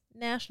 What?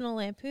 National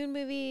Lampoon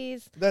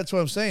movies. That's what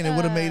I'm saying. It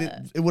would have made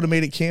it. It would have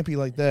made it campy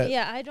like that.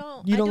 Yeah, I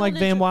don't. You I don't like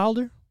Van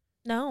Wilder?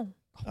 No.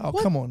 Oh,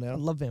 What? come on I now.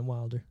 love Van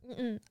Wilder.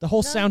 Mm-mm. The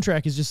whole No.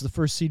 soundtrack is just the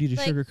first CD to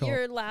Like Sugarcoat.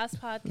 your last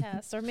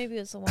podcast, or maybe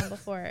it was the one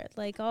before it.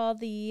 Like all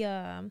the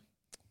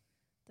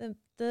movie.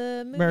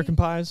 American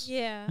Pies?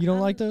 Yeah. You don't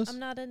like those? I'm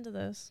not into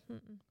those. Mm-mm.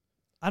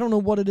 I don't know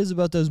what it is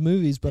about those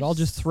movies, but I'll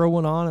just throw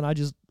one on and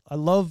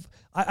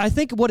I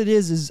think what it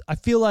is I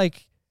feel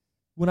like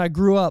when I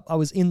grew up, I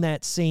was in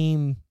that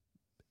same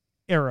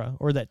era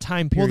or that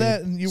time Well, period.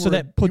 that and you so were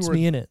that puts you were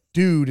me in it.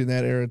 dude in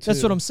that era too.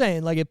 That's what I'm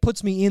saying. Like, it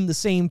puts me in the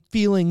same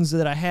feelings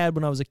that I had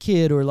when I was a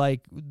kid, or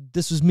like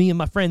this was me and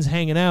my friends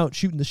hanging out,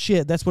 shooting the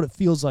shit. That's what it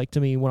feels like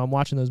to me when I'm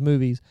watching those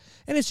movies.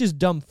 And it's just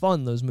dumb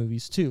fun, those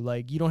movies too.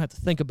 Like, you don't have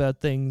to think about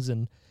things,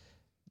 and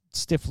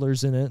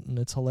Stifler's in it, and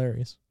it's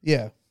hilarious.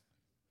 Yeah.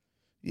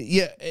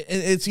 Yeah,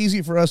 it's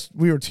easy for us.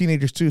 We were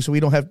teenagers too, so we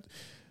don't have.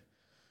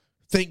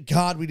 Thank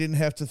God we didn't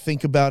have to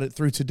think about it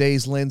through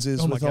today's lenses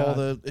Oh my with all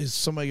God. is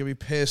somebody gonna be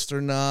pissed or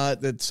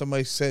not? That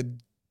somebody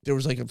said there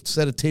was like a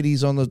set of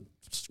titties on the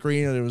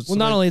screen, or there was. Well,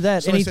 not only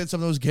that, somebody said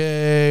something was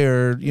gay,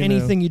 or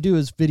anything you do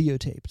is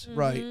videotaped.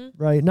 Right. Mhm.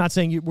 Right? Not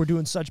saying we're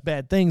doing such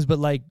bad things, but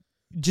like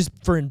just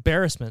for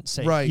embarrassment's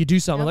sake. Right. You do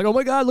something Yep. like, oh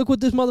my God, look what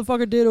this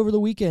motherfucker did over the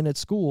weekend at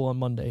school on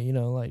Monday. You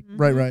know, like,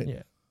 Right, right.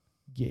 yeah.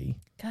 Gay.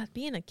 God,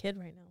 being a kid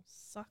right now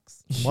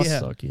sucks. Must Yeah.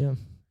 suck, yeah.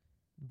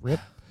 Rip.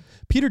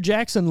 Peter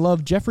Jackson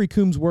loved Jeffrey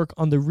Combs' work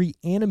on the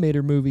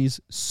Reanimator movies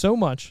so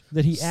much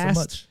that he So asked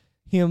much.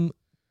 him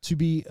to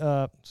be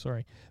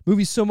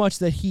movies so much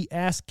that he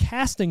asked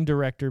casting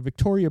director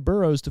Victoria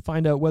Burrows to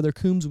find out whether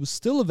Combs was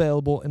still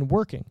available and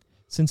working,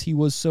 since he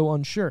was so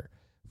unsure.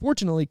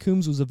 Fortunately,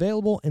 Combs was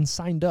available and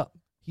signed up.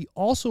 He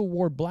also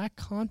wore black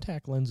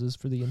contact lenses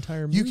for the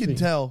entire movie. You can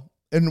tell,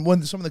 and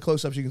when some of the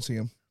close-ups, you can see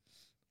him.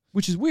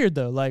 Which is weird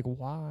though. Like,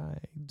 why?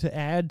 To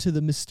add to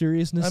the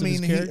mysteriousness of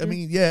his character?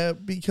 Yeah,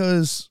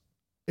 because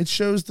it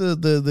shows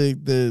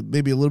the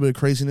maybe a little bit of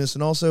craziness,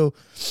 and also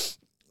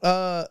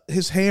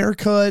his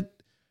haircut,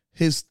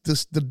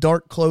 the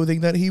dark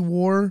clothing that he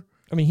wore.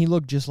 I mean, he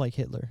looked just like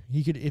Hitler.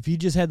 He could, if he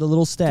just had the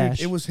little stash.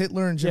 Dude, it was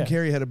Hitler and Jim Yeah.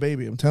 Carrey had a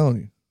baby. I'm telling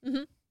you.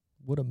 Mm-hmm.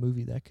 What a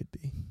movie that could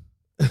be.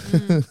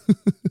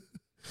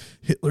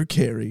 Hitler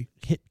Carey.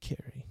 Hit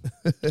Carey.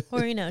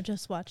 Or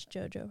just watch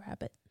Jojo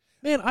Rabbit.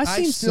 Man,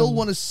 I still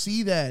want to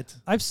see that.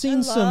 I've seen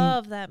I some.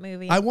 love that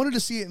movie. I wanted to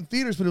see it in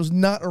theaters, but it was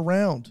not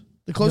around.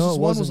 The closest it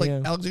one was wasn't,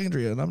 like yeah.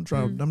 Alexandria, and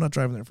I'm not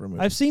driving there for a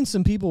movie. I've seen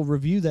some people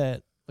review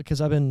that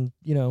because I've been,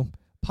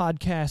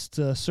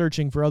 podcast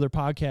searching for other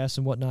podcasts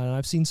and whatnot, and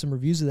I've seen some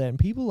reviews of that, and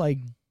people like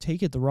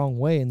take it the wrong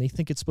way, and they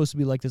think it's supposed to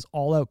be like this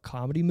all-out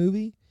comedy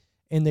movie,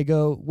 and they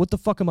go, "What the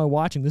fuck am I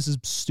watching? This is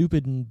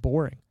stupid and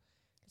boring."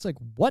 It's like,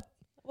 what?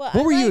 Well,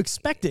 What were you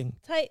expecting?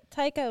 Taika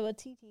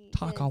Waititi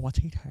Taika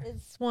Waititi.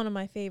 is one of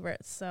my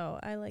favorites, so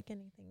I like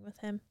anything with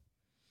him.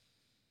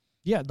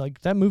 Yeah, like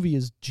that movie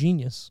is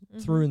genius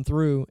through Mhm. and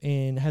through,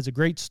 and has a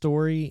great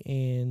story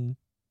and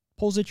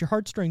pulls at your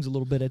heartstrings a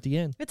little bit at the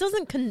end. It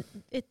doesn't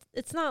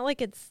it's not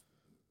like it's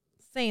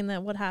saying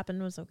that what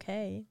happened was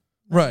okay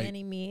by Right.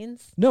 any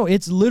means. No,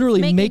 it's literally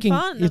Making making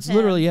fun of it's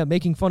literally him.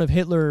 making fun of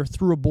Hitler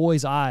through a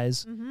boy's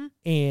eyes Mm-hmm.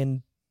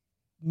 and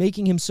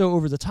making him so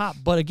over the top.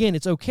 But again,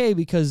 it's okay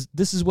because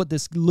this is what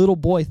this little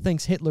boy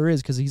thinks Hitler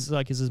is, because he's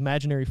like his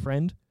imaginary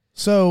friend.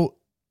 So,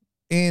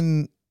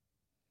 in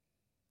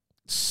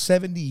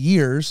 70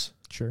 years,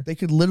 Sure. they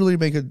could literally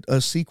make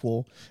a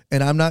sequel,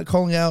 and I'm not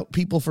calling out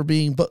people for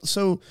being, but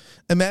so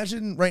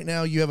imagine right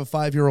now you have a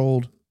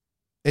 5-year-old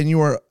and you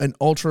are an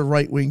ultra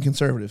right-wing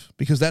conservative,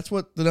 because that's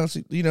what the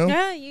Nazi,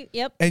 Yeah,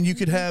 yep. and you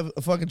could have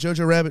a fucking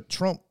Jojo Rabbit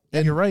Trump.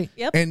 And you're right.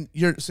 Yep. And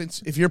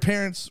if your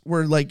parents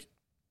were like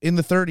in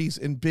the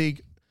 30s and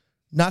big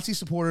Nazi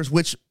supporters,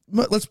 which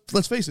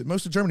let's face it,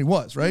 most of Germany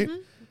was, right?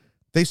 Mm-hmm.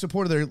 They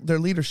supported their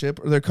leadership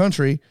or their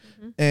country,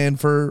 and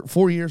for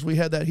 4 years we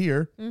had that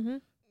here. Mm-hmm.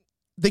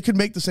 They could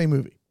make the same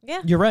movie. Yeah,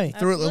 You're right.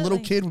 A little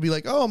kid would be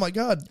like, "Oh my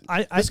god,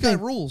 this guy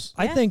rules."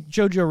 I think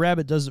Jojo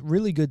Rabbit does a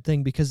really good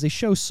thing because they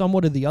show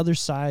somewhat of the other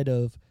side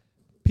of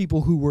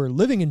people who were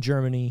living in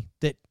Germany,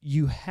 that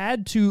you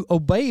had to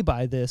obey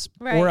by this,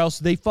 or else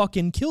they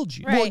fucking killed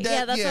you. Right.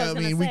 That's what I was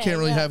gonna we say, can't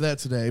really have that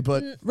today,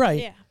 but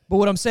Right. Yeah. But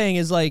what I'm saying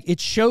is, like,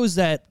 it shows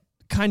that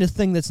kind of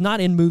thing that's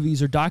not in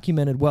movies or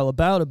documented well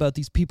about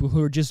these people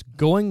who are just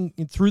going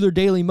through their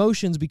daily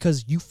motions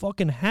because you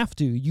fucking have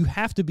to. You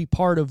have to be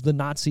part of the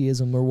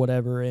Nazism or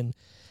whatever. And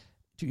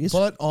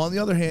but on the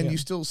other hand, you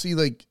still see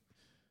like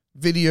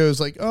videos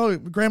like, oh,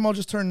 grandma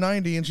just turned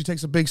 90 and she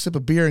takes a big sip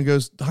of beer and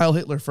goes Heil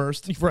Hitler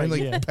first. Right, and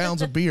like yeah.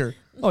 pounds of beer.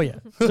 Oh yeah,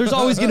 there's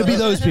always going to be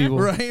those people,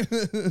 Right?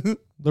 The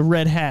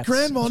red hats.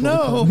 Grandma, That's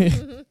what we no.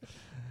 call them.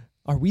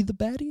 Are we the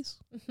baddies?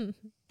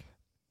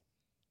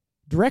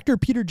 Director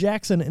Peter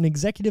Jackson and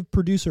executive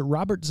producer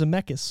Robert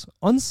Zemeckis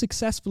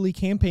unsuccessfully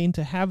campaigned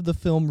to have the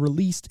film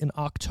released in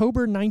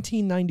October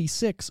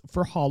 1996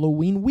 for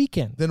Halloween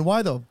weekend. Then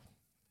why the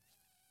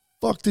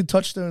fuck did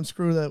Touchstone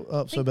screw that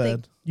up so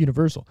bad?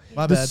 Universal.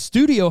 My The bad.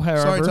 studio,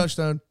 however, Sorry,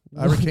 Touchstone.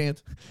 I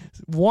recant.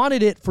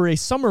 wanted it for a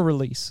summer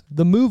release.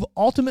 The move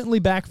ultimately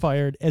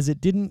backfired as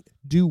it didn't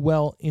do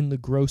well in the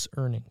gross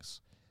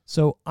earnings.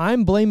 So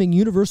I'm blaming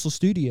Universal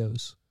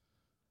Studios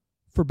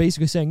for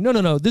basically saying,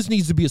 no, this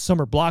needs to be a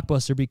summer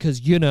blockbuster because,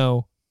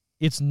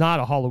 it's not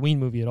a Halloween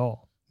movie at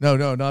all. No,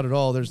 not at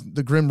all. There's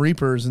the Grim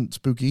Reaper isn't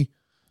spooky.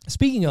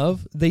 Speaking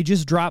of, they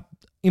just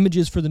dropped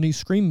images for the new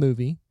Scream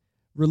movie,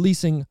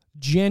 releasing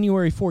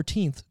January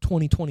 14th,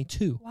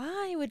 2022.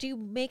 Why would you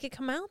make it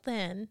come out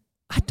then?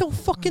 I don't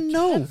fucking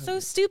know. That's so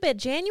stupid.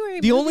 January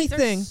The only movies are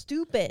thing-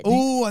 stupid.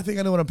 Oh, I think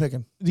I know what I'm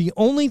picking. The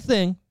only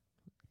thing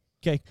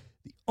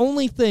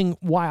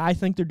why I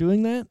think they're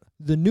doing that,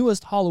 the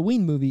newest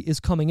Halloween movie is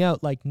coming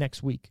out like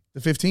next week The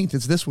 15th.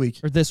 It's this week.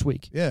 or this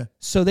week. Yeah.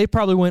 So they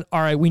probably went,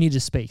 all right, we need a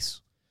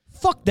space.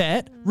 Fuck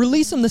that.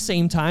 Release them the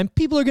same time.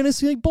 People are going to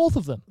see both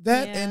of them.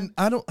 That Yeah. and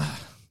I don't.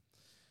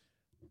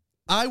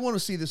 I want to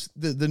see this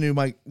the new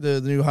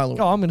the new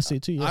Halloween. Oh, I'm going to see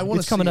it too. Yeah. I wanna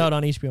It's coming see out it.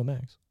 on HBO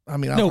Max. I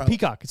mean, No,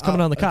 Peacock. It's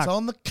coming on the cock. It's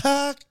on the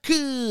cock.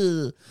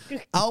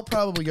 I'll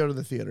probably go to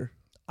the theater.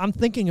 I'm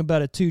thinking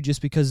about it too,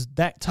 just because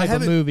that type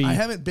of movie. I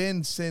haven't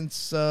been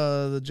since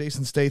the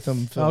Jason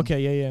Statham film.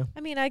 Okay, yeah.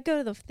 I mean, I go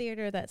to the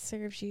theater that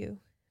serves you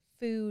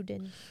food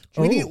and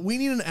We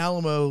need an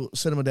Alamo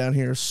cinema down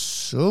here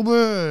so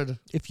bad.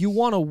 If you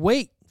want to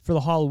wait for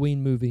the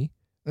Halloween movie,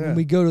 Yeah. when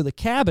we go to the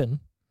cabin,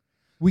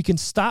 we can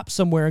stop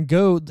somewhere and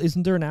go.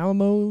 Isn't there an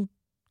Alamo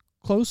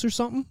close or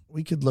something?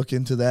 We could look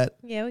into that.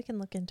 yeah, we can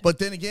look into. But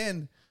then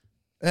again,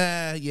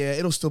 yeah,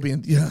 it'll still be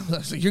in. Yeah,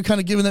 so you're kind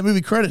of giving that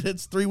movie credit.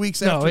 It's 3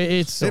 weeks No, after.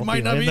 it's still it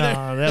might there. not be No,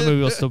 there. that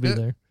movie will still be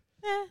there.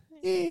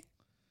 it.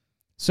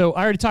 So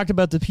I already talked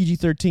about the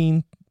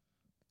PG-13,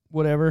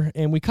 whatever,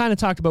 and we kind of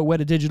talked about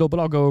Weta Digital, but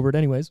I'll go over it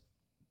anyways.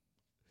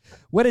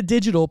 Weta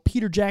Digital,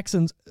 Peter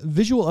Jackson's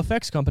visual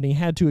effects company,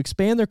 had to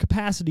expand their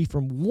capacity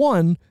from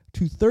 1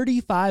 to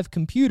 35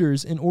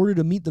 computers in order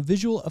to meet the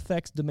visual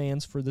effects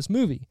demands for this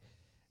movie.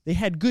 They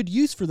had good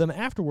use for them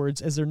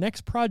afterwards, as their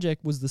next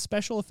project was the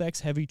special effects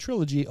heavy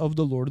trilogy of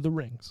The Lord of the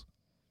Rings.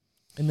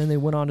 And then they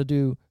went on to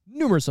do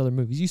numerous other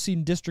movies. You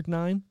seen District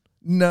 9?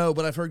 No,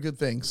 but I've heard good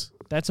things.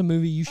 That's a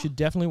movie you should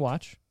definitely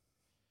watch.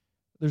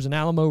 There's an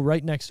Alamo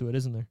right next to it,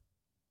 isn't there?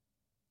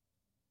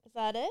 Is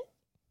that it?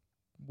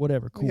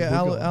 Whatever. Cool.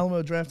 Yeah, we're going.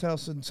 Alamo Draft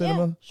House and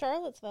Cinema. Yeah,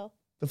 Charlottesville.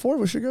 The four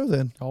of us should go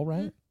then. All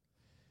right.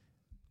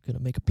 Gonna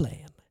make a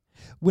plan.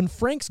 When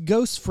Frank's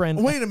ghost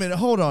friend... Wait a minute,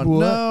 hold on. What?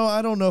 No,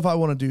 I don't know if I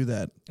want to do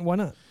that. Why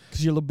not?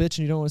 Because you're a little bitch and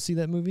you don't want to see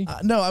that movie?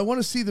 No, I want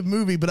to see the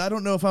movie, but I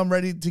don't know if I'm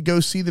ready to go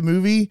see the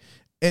movie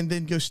and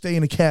then go stay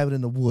in a cabin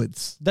in the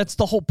woods. That's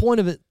the whole point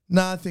of it.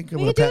 Nah, I think I'm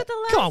We going could to do it pass.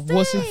 the Come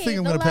last on, wussy. day. I think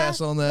I'm The gonna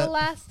pass last- on that. The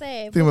last day.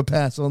 I think I'm going to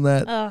pass on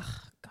that. Ugh,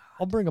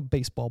 I'll bring a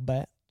baseball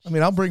bat. I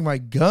mean, I'll bring my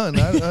gun.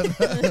 All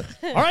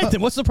right,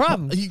 then. What's the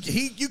problem? You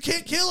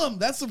can't kill him.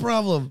 That's the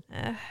problem.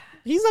 God.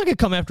 He's not going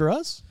to come after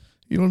us.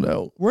 You don't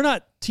know. We're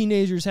not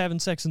teenagers having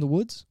sex in the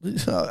woods.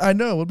 I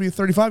know. It would be a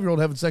 35-year-old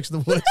having sex in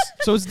the woods.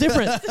 So it's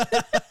different.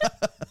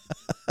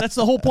 That's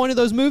the whole point of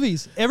those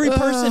movies. Every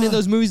person in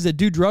those movies that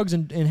do drugs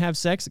and have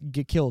sex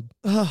get killed.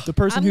 The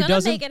person I'm who gonna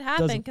doesn't make it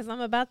happen doesn't. because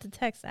I'm about to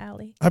text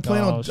Allie. I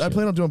plan Oh, on shit.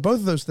 doing both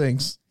of those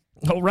things.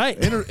 All right.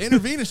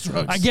 Intravenous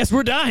drugs. I guess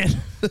we're dying.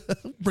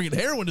 Bringing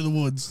heroin to the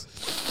woods.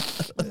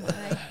 Oh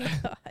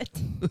my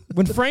God.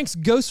 When Frank's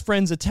ghost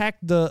friends attacked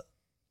the...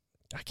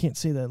 I can't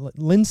say that.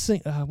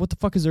 Linsky, what the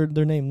fuck is their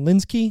name?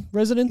 Linsky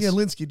residence? Yeah,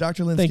 Linsky,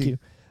 Dr. Linsky. Thank you.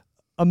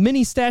 A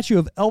mini statue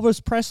of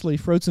Elvis Presley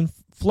floats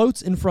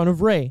in front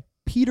of Ray.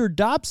 Peter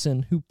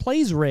Dobson, who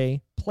plays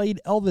Ray,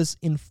 played Elvis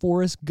in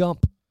Forrest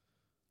Gump.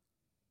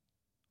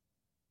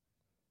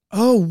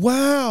 Oh,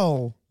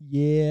 wow.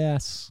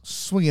 Yes.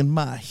 Swinging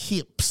my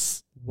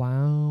hips.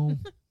 Wow.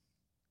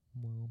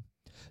 Wow.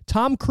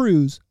 Tom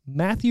Cruise,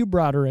 Matthew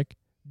Broderick,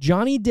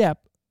 Johnny Depp,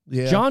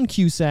 Yeah. John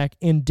Cusack,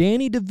 and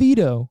Danny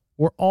DeVito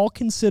were all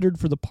considered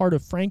for the part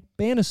of Frank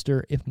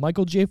Bannister if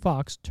Michael J.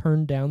 Fox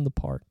turned down the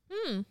part.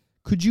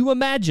 Could you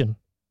imagine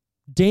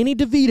Danny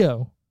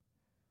DeVito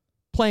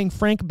playing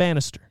Frank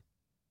Bannister?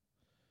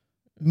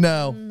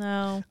 No.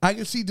 No. I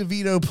could see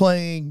DeVito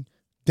playing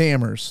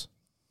Dammers.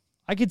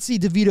 I could see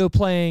DeVito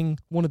playing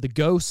one of the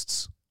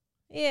ghosts,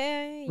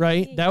 Yeah.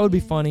 right? That would be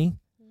funny.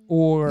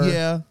 Or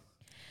Yeah.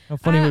 how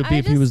funny would it be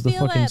if he was the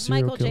fucking that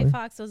serial Michael killer? J.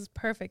 Fox was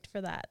perfect for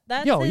that.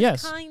 That's Yo, his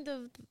yes. kind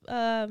of.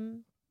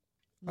 I'm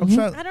Mhm.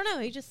 trying. I don't know.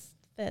 He just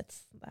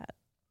fits that.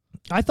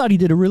 I thought he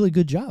did a really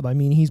good job. I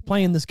mean, he's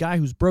playing this guy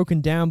who's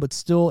broken down but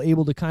still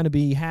able to kind of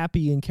be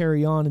happy and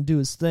carry on and do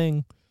his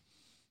thing.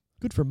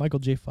 Good for Michael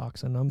J.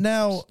 Fox. And I'm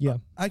Now, yeah.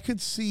 I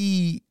could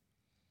see.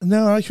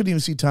 No, I couldn't even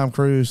see Tom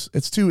Cruise.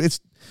 It's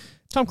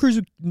Tom Cruise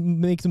would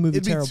make the movie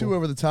it'd be terrible. too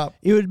over the top.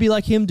 It would be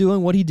like him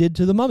doing what he did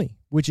to The Mummy,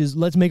 which is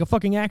let's make a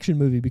fucking action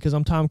movie because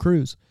I'm Tom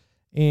Cruise.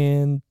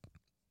 And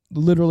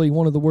literally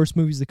one of the worst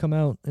movies that come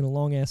out in a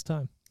long ass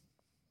time.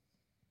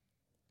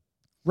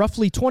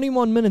 Roughly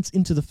 21 minutes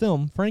into the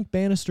film, Frank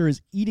Bannister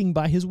is eating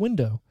by his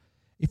window.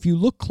 If you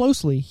look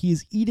closely, he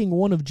is eating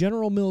one of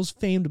General Mills'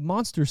 famed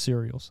monster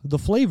cereals, the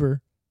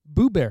flavor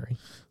Boo Berry,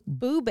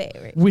 Boo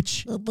Berry.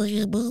 which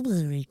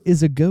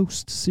is a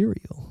ghost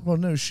cereal. Well,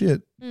 no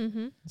shit.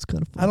 Mm-hmm. It's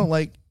kind of fun. I don't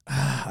like.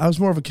 I was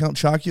more of a Count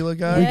Chocula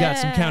guy. We got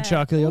some Count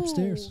Yeah. Chocula Ooh,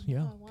 upstairs. Yeah.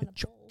 I want a bowl.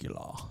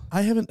 Chocula.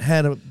 I haven't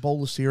had a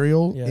bowl of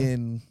cereal Yeah.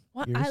 in.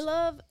 Well, Years. I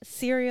love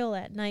cereal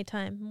at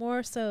nighttime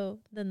more so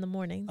than the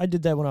morning. I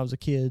did that when I was a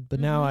kid, but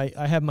now I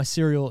have my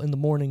cereal in the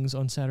mornings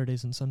on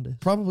Saturdays and Sundays.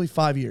 Probably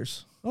 5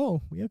 years.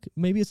 Oh, yeah,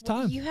 maybe it's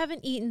Well, time. you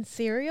haven't eaten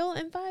cereal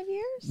in 5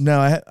 years? No,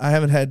 I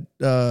haven't had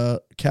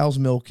cow's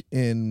milk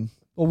in.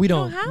 Well, we You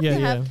don't. don't have yeah, to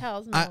yeah. have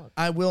cow's I milk.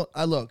 I will.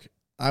 I look.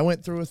 I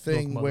went through a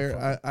thing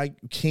where I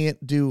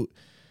can't do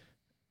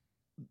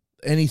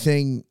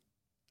anything.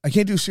 I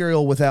can't do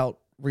cereal without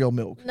real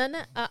milk. No,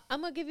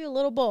 I'm gonna give you a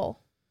little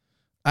bowl.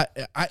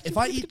 If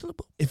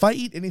I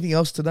eat anything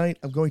else tonight,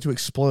 I'm going to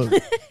explode.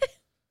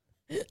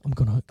 I'm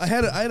gonna. I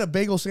had a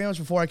bagel sandwich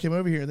before I came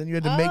over here, and then you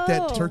had to make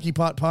that Oh. turkey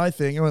pot pie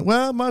thing. I went,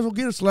 well, I might as well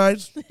get a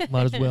slice.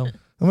 Might as well.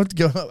 I'm going to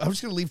go. I'm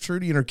just going to leave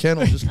Trudy in her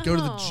kennel. Just go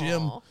to the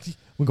gym, Aw.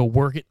 We go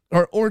work it.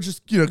 or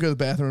just go to the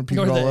bathroom and puke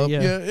Go it to all the-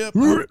 up.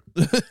 yeah.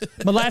 Yeah.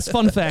 My last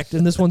fun fact,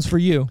 and this one's for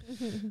you.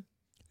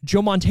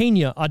 Joe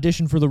Mantegna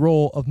auditioned for the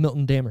role of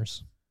Milton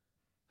Dammers.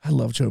 I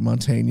love Joe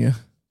Mantegna.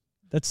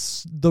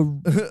 That's the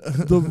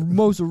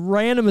most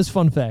randomest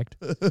fun fact.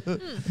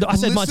 I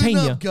said Listen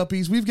Mantegna. up,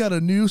 guppies. We've got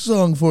a new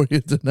song for you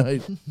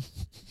tonight.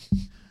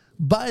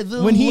 By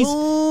the When he's-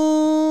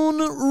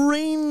 Lone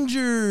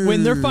Rangers.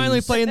 When they're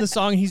finally playing the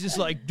song, he's just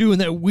like doing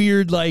that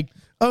weird like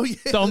oh yeah,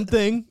 thumb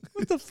thing.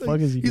 What the fuck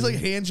is he he's doing?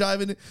 like hand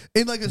jiving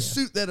in like a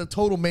suit that a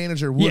total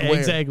manager would Yeah, wear.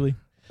 exactly.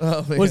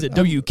 Oh, man. What is it?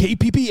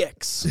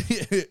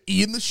 WKPPX.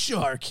 Ian the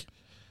Shark.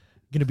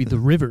 Gonna be the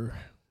river.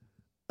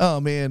 Oh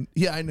man,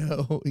 yeah, I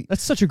know.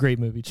 That's such a great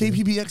movie. Too.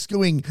 KPPX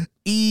going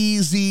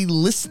easy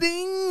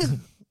listening.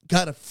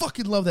 God, I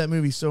fucking love that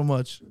movie so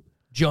much.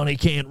 Johnny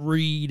can't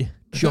read.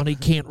 Johnny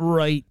can't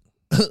write.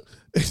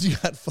 You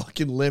got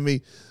fucking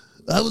Lemmy.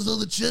 I was on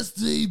the chess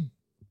team.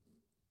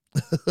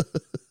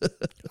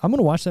 I'm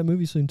gonna watch that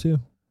movie soon too.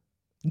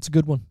 It's a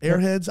good one.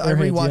 Airheads. I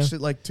Airheads, rewatched yeah.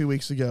 it like 2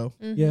 weeks ago.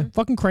 Yeah,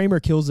 fucking Kramer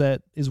kills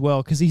that as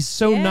well because he's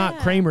so not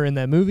Yeah. Kramer in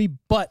that movie,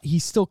 but he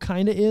still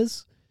kind of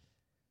is.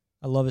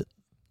 I love it.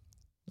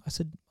 I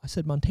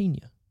said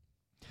Mantegna.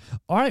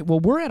 All right, well,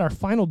 we're at our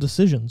final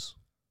decisions.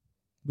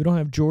 We don't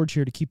have George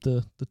here to keep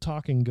the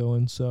talking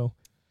going, so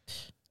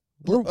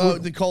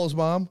Did he call his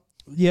mom?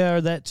 yeah,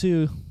 or that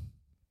too.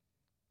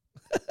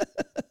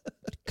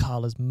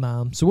 Call his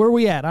mom. So where are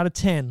we at out of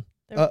 10?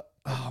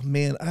 Oh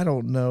man, I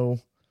don't know,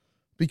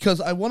 because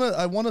I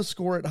wanna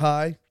score it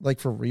high, like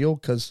for real,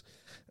 because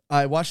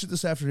I watched it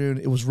this afternoon.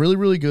 It was really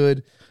really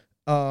good.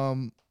 I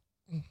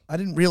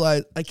didn't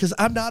realize because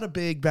I'm not a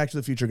big Back to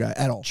the Future guy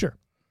at all. Sure.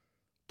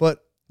 But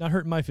Not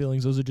hurting my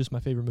feelings. Those are just my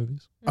favorite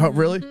movies. oh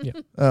really? Yeah.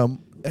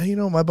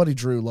 And my buddy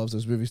Drew loves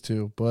those movies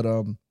too. But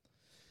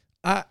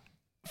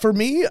for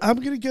me, I'm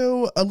gonna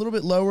go a little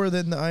bit lower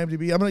than the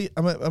IMDb.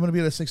 I'm gonna be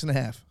at a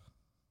 6.5.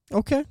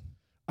 Okay.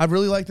 I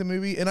really like the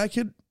movie, and I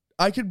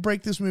could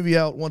break this movie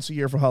out once a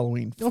year for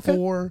Halloween Okay.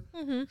 for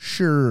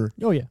sure.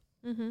 Oh yeah.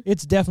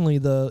 It's definitely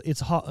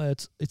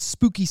it's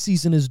spooky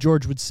season, as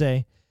George would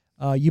say.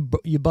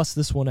 You bust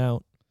this one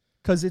out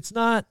because it's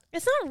not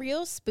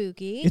real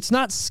spooky. it's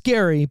not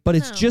scary, but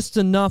it's No. just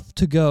enough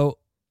to go,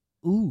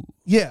 ooh,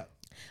 Yeah,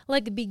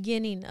 like the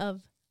beginning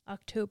of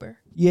October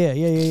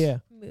yeah.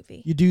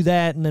 movie. You do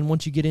that, and then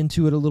once you get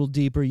into it a little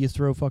deeper, you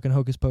throw fucking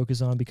Hocus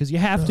Pocus on because you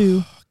have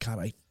to. God,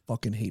 I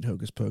fucking hate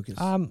Hocus Pocus.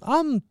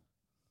 I'm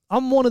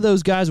one of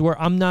those guys where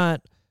I'm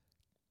not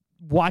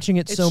watching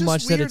it so just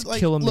much that weird, it's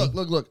killing me.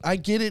 Look. I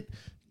get it.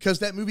 because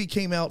that movie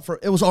came out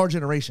it was our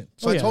generation.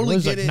 So I totally it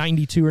was get like it.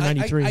 92 or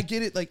 93. I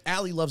get it. Like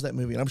Allie loves that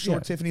movie, and I'm sure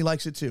Tiffany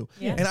likes it too.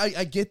 Yeah. And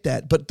I get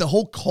that, but the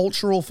whole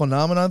cultural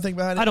phenomenon thing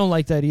behind it, I don't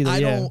like that either.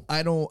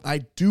 I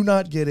do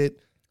not get it.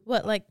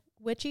 What, like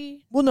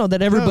witchy? Well, no,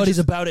 that everybody's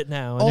just about it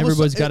now, and all of a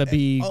everybody's sudden- got to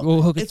be.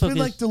 It's been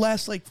like the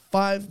last like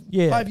 5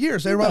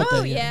 years. Everybody,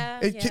 Oh, yeah.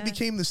 it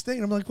became this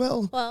thing. I'm like,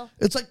 well,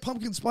 it's like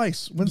pumpkin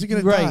spice. When's it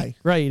gonna right, die?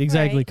 right,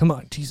 exactly. Right. Come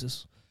on,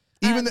 Jesus.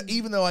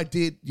 Even though I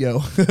did,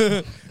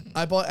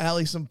 I bought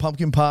Allie some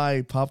pumpkin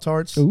pie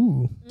Pop-Tarts.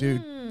 Ooh,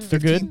 Dude, they're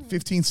good.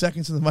 15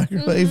 seconds in the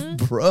microwave,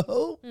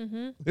 bro.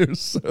 They're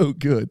so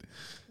good.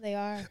 They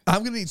are.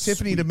 I'm gonna need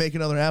Tiffany to make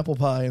another apple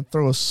pie and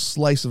throw a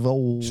slice of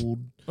old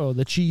Oh,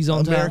 the cheese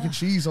on American top.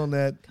 cheese on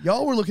that.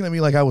 Y'all were looking at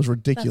me like I was That's a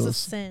ridiculous.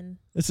 sin.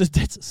 That's a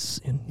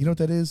sin. You know what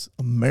that is?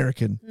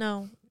 American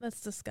No,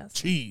 that's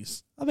disgusting.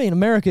 cheese. I mean,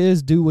 America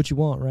is do what you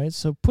want, right?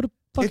 So put a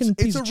fucking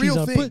It's piece a of cheese real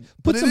on it. thing, but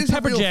Put it some is a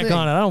pepper real jack thing.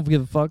 on it. I don't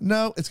give a fuck.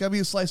 No, it's gotta be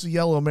a slice of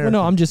yellow Well, American.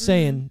 no, I'm just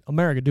saying,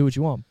 America, do what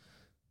you want.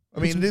 I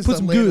mean, it is put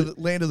the some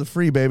land of the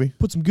free, baby.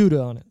 Put some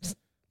Gouda on it.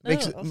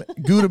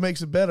 Gouda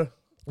makes it better.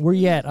 Where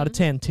you at out of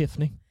 10,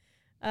 Tiffany?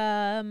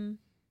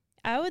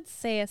 I would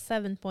say a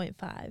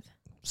 7.5.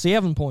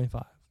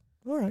 7.5.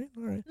 All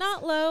right.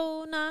 Not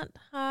low, not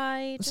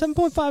high.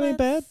 7.5 ain't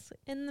bad. that's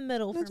in the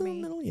middle That's for in the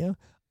me. middle, yeah.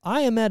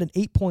 I am at an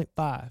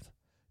 8.5,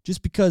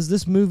 just because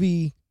this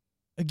movie,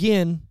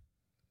 again,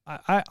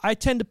 I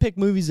tend to pick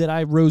movies that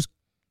I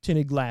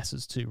rose-tinted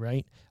glasses to,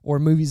 right? Or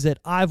movies that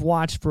I've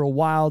watched for a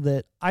while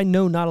that I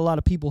know not a lot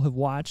of people have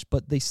watched,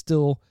 but they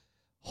still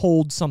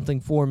hold something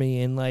for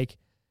me. And, like,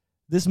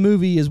 this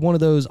movie is one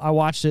of those, I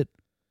watched it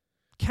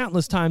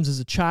countless times as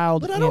a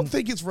child. But I don't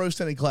think it's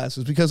rose-tinted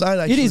glasses because I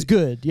actually, it is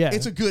good, yeah.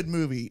 It's a good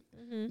movie.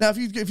 Now, if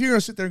you're gonna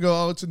sit there and go,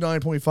 oh, it's a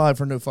 9.5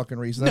 for no fucking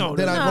reason,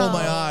 then I roll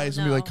my eyes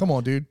and be like, come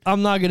on, dude.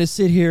 I'm not gonna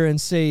sit here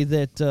and say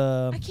that.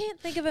 I can't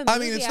think of a movie I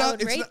mean, it's not.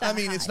 would rate that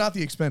high. It's not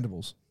the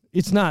Expendables.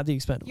 It's not the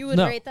Expendables. You would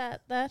no. rate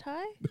that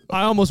high?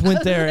 I almost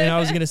went there, and I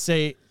was gonna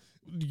say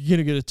you're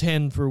gonna get a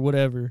 10 for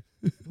whatever.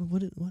 What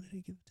did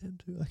he give a 10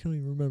 to? I can't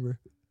even remember.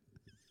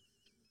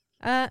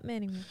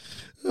 Manny.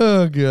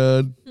 Oh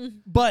god,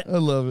 But I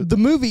love it. the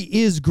movie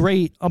is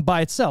great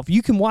by itself.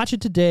 You can watch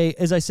it today.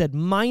 As I said,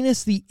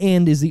 minus the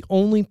end is the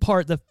only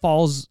part that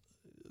falls,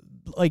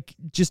 like,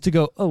 just to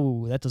go,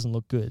 oh, that doesn't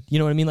look good. You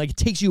know what I mean? Like, it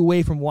takes you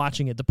away from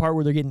watching it. The part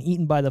where they're getting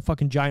eaten by the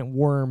fucking giant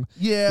worm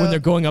when they're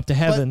going up to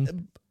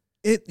heaven.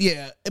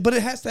 But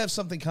it has to have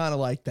something kind of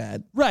like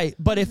that. Right,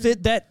 but if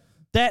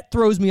that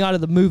throws me out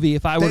of the movie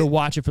if I were to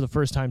watch it for the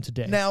first time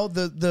today. Now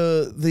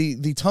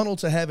the tunnel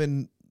to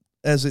heaven,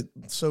 as it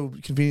so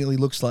conveniently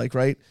looks like,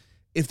 right?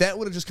 If that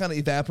would have just kind of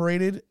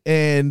evaporated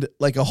and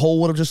like a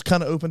hole would have just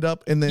kind of opened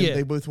up and then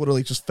they both would have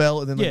like just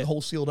fell and then like the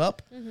hole sealed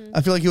up,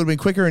 I feel like it would have been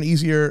quicker and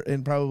easier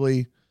and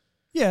probably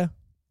yeah.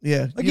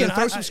 Again,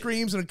 throw some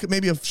screams and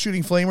maybe a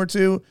shooting flame or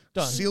two,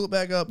 Done. seal it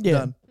back up,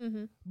 Yeah.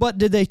 done. But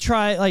did they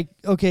try, like,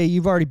 okay,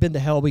 you've already been to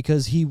hell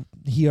because he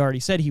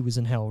already said he was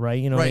in hell, right?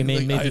 You know what I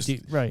mean? Like,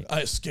 Right.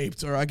 I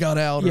escaped or I got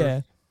out. Yeah.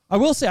 Or, I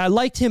will say I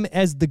liked him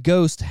as the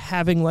ghost,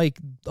 having like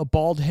a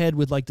bald head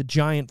with like the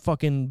giant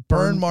fucking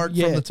burn mark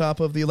from the top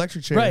of the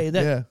electric chair. Right,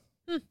 yeah.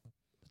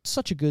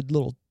 Such a good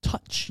little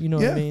touch, you know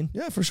what I mean?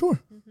 Yeah, for sure.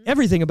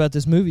 Everything about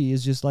this movie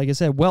is just, like I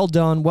said, well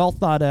done, well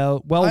thought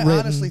out, well written. I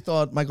honestly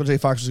thought Michael J.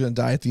 Fox was going to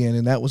die at the end,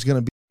 and that was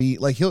going to be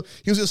like he was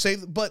going to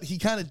save, but he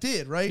kind of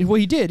did, right? Well,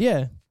 he did,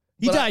 yeah.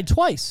 He But died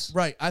twice.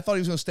 Right. I thought he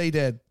was going to stay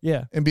dead.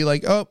 Yeah. And be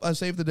like, oh, I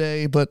saved the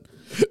day, but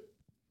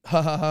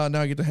ha ha ha,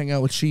 now I get to hang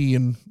out with Chi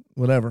and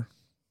whatever.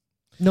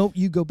 Nope,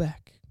 you go back.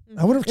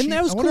 I wonder if And Chi,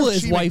 that was I wonder cool if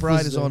his Chi wife McBride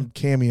was is there. on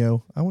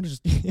Cameo. I want to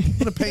just, I'm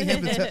going to pay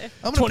him to tell,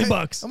 I'm gonna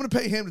 $20. I'm going to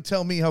pay him to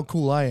tell me how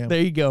cool I am.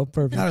 There you go.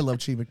 Perfect. God, I love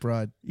Chi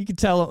McBride. You could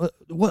tell.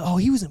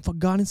 He was in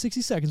Gone in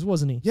 60 Seconds,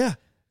 wasn't he? Yeah.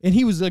 And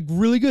he was like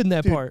really good in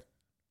that Dude. part.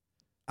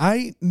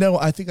 I know,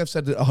 I think I've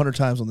said it 100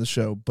 times on this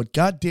show, but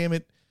God damn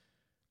it,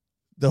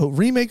 the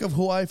remake of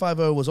Hawaii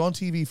Five-0 was on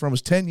TV for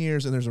almost 10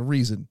 years, and there's a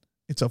reason.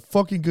 It's a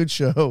fucking good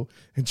show,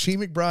 and Chi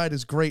McBride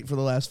is great for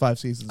the last 5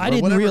 seasons. I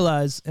didn't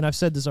realize, and I've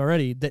said this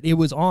already, that it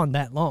was on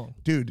that long.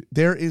 Dude,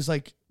 there is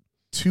like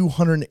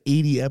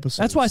 280 episodes.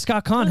 That's why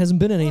Scott Conn hasn't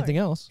been in anything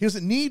else. He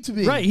doesn't need to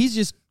be. Right, he's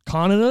just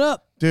conning it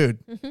up. Dude.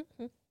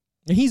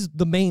 And he's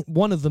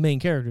one of the main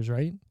characters,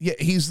 right? Yeah,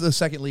 he's the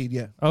second lead,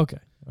 yeah. Okay.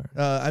 All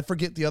right. I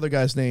forget the other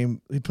guy's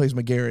name. He plays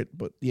McGarrett,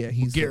 but yeah,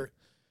 he's McGarrett.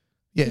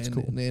 Yeah, That's and,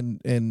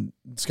 cool. And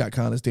Scott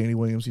Conn is Danny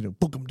Williams,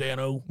 book him,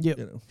 Dano. Yep.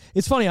 You know.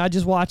 It's funny, I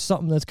just watched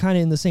something that's kind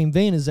of in the same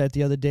vein as that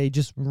the other day,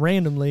 just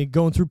randomly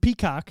going through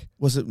Peacock.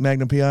 Was it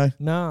Magnum P.I.?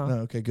 No. No,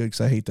 okay, good,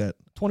 because I hate that.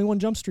 21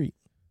 Jump Street,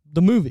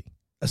 the movie.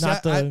 See,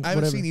 Not the I haven't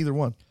whatever. seen either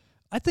one.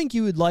 I think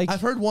you would like. I've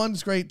heard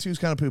one's great, two's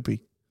kind of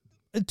poopy.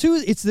 Two,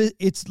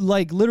 it's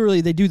like literally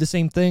they do the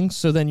same thing,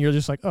 so then you're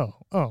just like,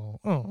 oh,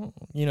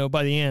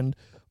 by the end.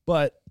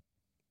 But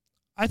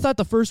I thought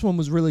the first one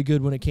was really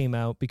good when it came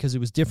out because it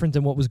was different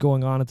than what was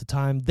going on at the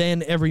time.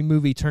 Then every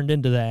movie turned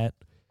into that.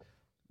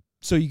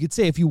 So you could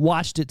say if you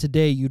watched it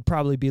today, you'd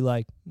probably be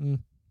like,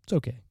 it's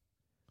okay.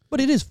 But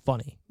it is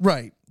funny.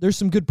 Right. There's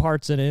some good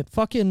parts in it.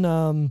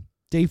 Fucking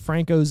Dave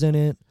Franco's in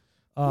it.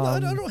 No, I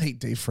don't hate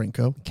Dave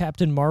Franco.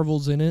 Captain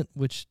Marvel's in it,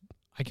 which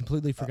I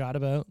completely forgot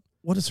about.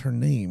 What is her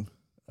name?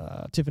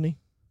 Tiffany.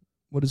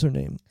 What is her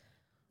name?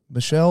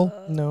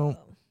 Michelle? No.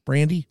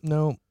 Brandy?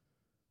 No.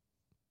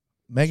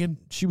 Megan?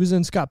 She was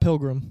in Scott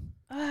Pilgrim.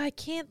 I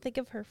can't think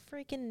of her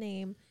freaking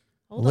name.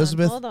 Hold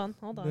Elizabeth? on.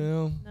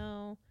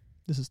 No.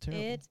 This is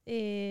terrible. It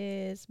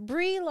is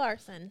Brie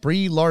Larson.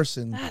 Brie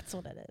Larson. That's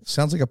what it is.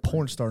 Sounds like a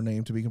porn star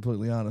name, to be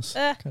completely honest.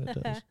 Kinda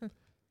does.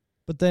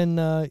 But then,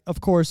 of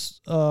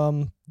course,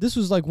 this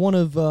was like one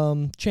of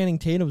Channing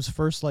Tatum's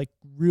first like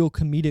real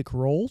comedic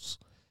roles,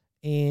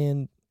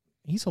 and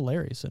he's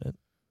hilarious in it.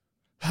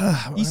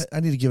 I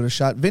need to give it a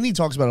shot. Vinny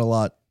talks about it a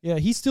lot. Yeah,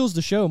 he steals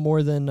the show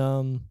more than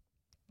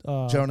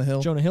Jonah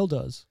Hill. Jonah Hill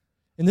does,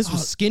 and this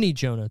was skinny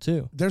Jonah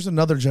too. There's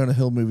another Jonah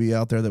Hill movie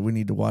out there that we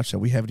need to watch that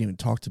we haven't even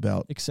talked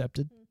about.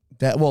 Accepted.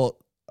 I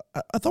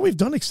thought we've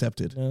done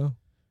Accepted. No,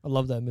 I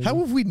love that movie. How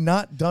have we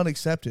not done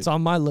Accepted? It's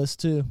on my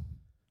list too.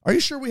 Are you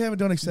sure we haven't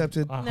done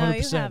Accepted? 100%. No,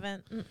 you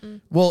haven't.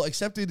 Mm-mm. Well,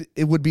 Accepted,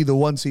 it would be the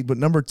one seed, but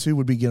number 2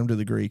 would be Get Him to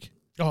the Greek.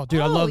 Oh,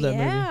 dude, I love that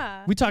yeah.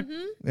 movie. We talked.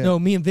 Yeah. No,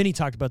 me and Vinny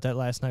talked about that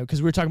last night because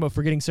we were talking about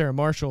Forgetting Sarah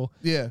Marshall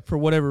Yeah. for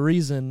whatever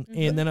reason,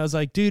 and then I was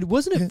like, dude,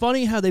 wasn't it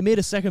funny how they made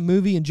a second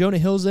movie and Jonah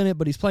Hill's in it,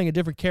 but he's playing a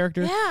different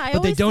character? Yeah, I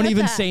but they always don't said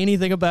even that. say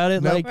anything about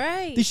it. Nope. Like,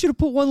 Right. they should have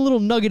put one little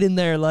nugget in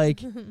there,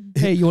 like,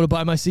 hey, you want to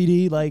buy my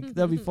CD? Like,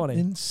 that'd be funny.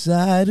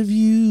 Inside of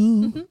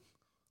you.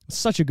 It's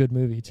such a good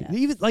movie too. Yeah.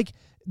 Even like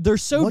they're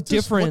so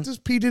different. What does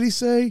P. Diddy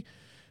say?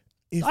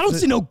 If I don't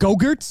see no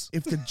Go-Gurts.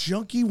 If the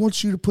junkie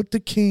wants you to put the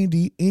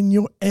candy in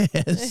your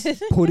ass,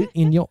 Put it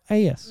in your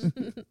ass.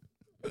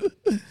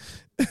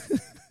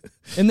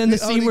 And then the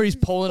Oh, scene he where he's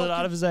pulling it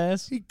out of his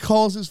ass. he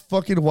calls his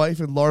fucking wife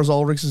in Lars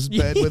Ulrich's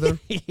bed with her,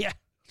 Yeah.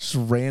 just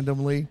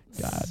randomly.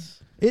 God.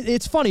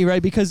 It's funny,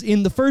 right? Because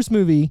in the first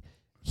movie,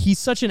 he's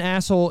such an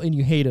asshole and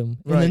you hate him.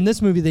 And Right. in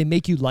this movie, they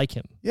make you like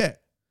him. Yeah.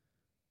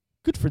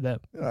 Good for them.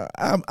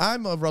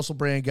 I'm a Russell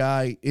Brand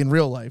guy in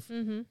real life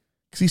Mm-hmm.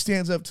 because he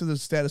stands up to the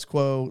status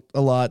quo a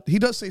lot. He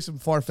does say some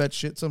far-fetched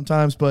shit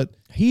sometimes, but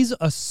He's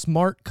a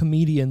smart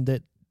comedian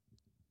that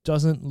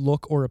doesn't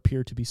look or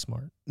appear to be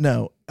smart.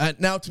 no.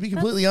 Now, to be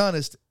completely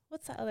honest,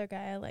 What's that other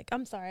guy I like?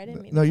 I'm sorry, I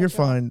didn't mean. no, to you're cut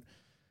you off. fine.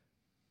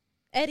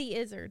 Eddie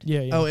Izzard.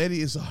 Yeah, yeah. Oh,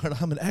 Eddie Izzard.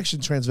 I'm an action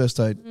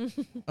transvestite.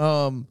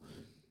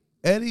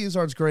 Eddie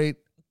Izzard's great,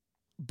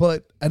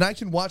 and I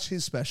can watch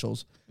his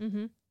specials.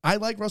 Mm-hmm. I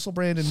like Russell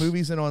Brand in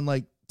movies and on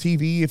like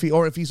TV if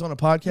he's on a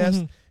podcast.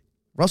 Mhm.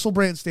 Russell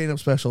Brand stand-up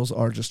specials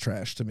are just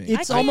trash to me.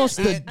 It's I almost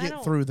can't- the Can't I get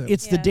don't- through them.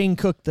 It's the Yeah. Dane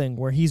Cook thing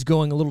where he's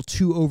going a little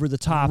too over the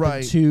top Right.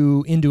 and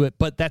too into it,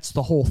 but that's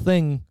the whole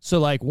thing. So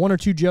like one or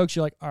two jokes,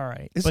 you're like, all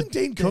right. Isn't but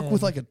Dane Cook then-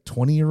 with like a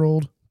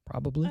 20-year-old?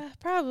 probably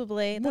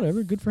Probably.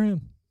 whatever? Good for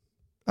him.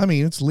 I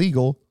mean, it's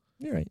legal,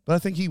 You're right. but I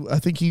think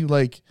he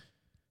like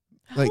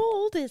How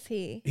old is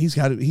he? he's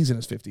in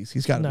his 50s.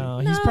 He's got to No,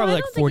 be. he's No, probably I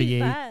like don't think he's 48.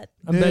 that.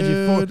 I bet you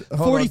Dude, hold on,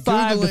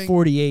 45 to Googling.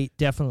 48,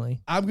 definitely.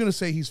 I'm gonna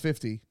say he's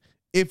 50.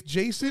 If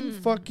Jason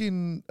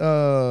fucking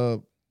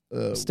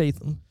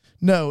Statham.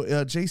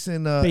 no,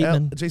 Jason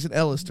Bateman. Jason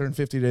Ellis turned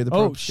 50 today. The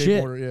Oh, pro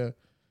shit. skateboarder,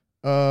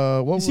 yeah.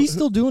 What Is he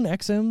still doing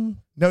XM?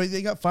 No,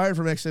 they got fired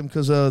from XM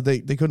because they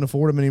couldn't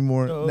afford him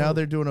anymore. Oh. Now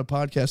they're doing a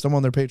podcast. I'm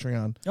on their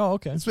Patreon. Oh,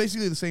 okay. It's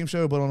basically the same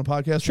show, but on a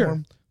podcast Sure.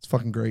 form. It's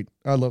fucking great.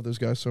 I love those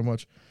guys so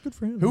much. Good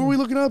for him. Who are we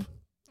looking up?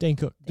 Dane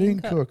Cook. Dane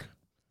Cook. Cook.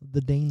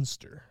 The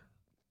Danester.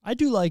 I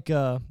do like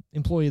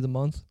Employee of the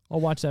Month.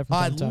 I'll watch that from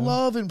I time to time.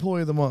 love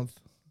Employee of the Month.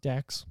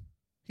 Dax.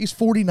 He's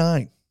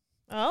 49.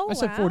 Oh, I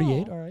said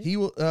 48. All right. He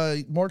will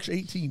March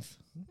 18th.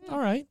 All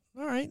right.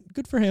 All right.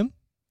 Good for him.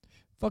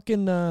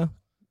 Fucking,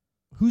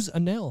 who's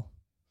Anel?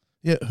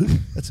 Yeah,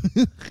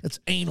 that's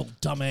anal,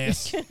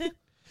 dumbass.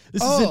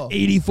 This is Oh. an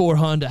 84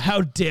 Honda.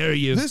 How dare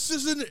you? This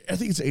isn't. I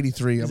think it's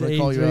 83. I'm Is gonna it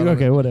call you 83? out. on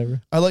Okay, it.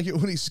 whatever. I like it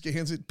when he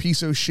scans it.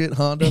 Piece of shit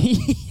Honda.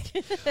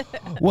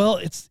 Well,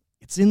 it's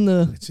in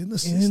the It's in the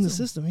system.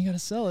 system. You got to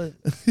sell it.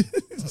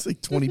 It's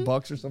like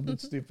 $20 or something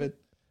stupid.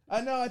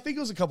 I know. I think it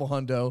was a couple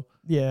hundo.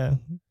 Yeah,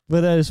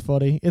 but that is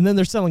funny. And then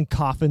they're selling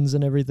coffins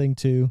and everything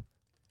too.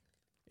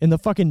 And the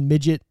fucking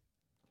midget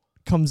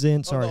comes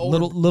in. Sorry, older-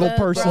 little The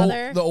person.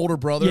 brother. The older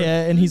brother.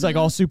 Yeah, and he's like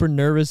all super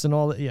nervous and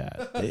all that. Yeah,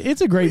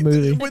 it's a great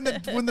movie. When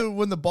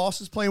the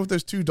boss is playing with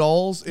those two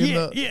dolls in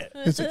Yeah, the yeah.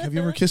 it's like, have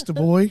you ever kissed a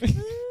boy?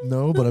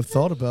 No, but I've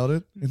thought about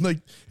it. And like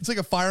it's like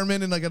a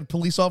fireman and like a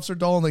police officer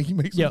doll and like he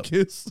makes Yep. them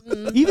kiss.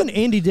 Even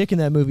Andy Dick in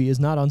that movie is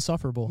not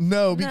unsufferable.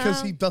 No,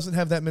 because No. he doesn't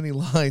have that many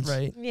lines.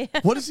 Right. Yeah.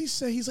 What does he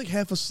say? He's like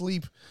half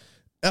asleep.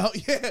 Oh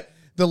yeah.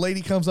 The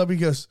lady comes up, he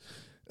goes,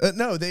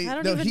 no, they I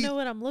don't no, even he, know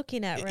what I'm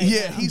looking at right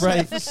yeah, now. he's Right.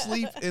 half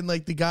asleep and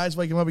like the guys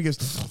wake him up, he goes,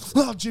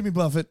 oh, Jimmy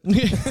Buffett.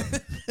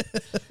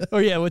 Oh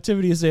yeah, what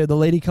Tiffany is saying. The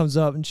lady comes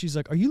up and she's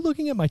like, "Are you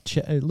looking at my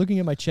looking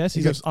at my chest?"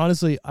 He He goes, goes-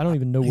 "Honestly, I don't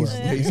even know where."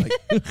 He's like,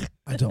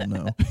 I don't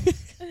know.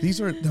 These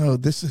are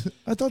this is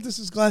I thought this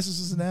is glasses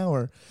is an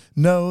hour.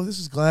 No, this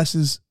is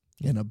glasses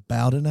in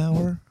about an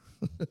hour.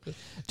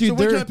 Dude, so when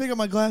can they're I pick up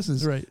my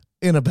glasses? right.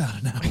 In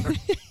about an hour.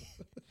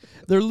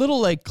 Their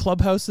little like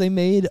clubhouse they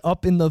made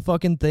up in the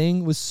fucking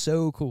thing was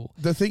so cool.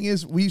 The thing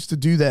is, we used to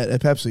do that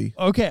at Pepsi.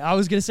 Okay, I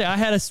was gonna say I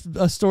had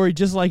a story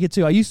just like it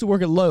too. I used to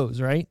work at Lowe's,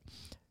 right?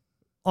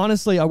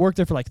 Honestly, I worked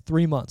there for like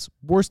 3 months.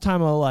 Worst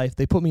time of my life.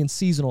 They put me in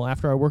seasonal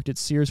after I worked at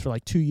Sears for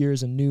like 2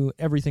 years and knew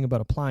everything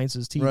about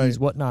appliances, TVs, Right.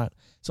 whatnot.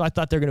 So I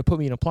thought they were going to put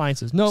me in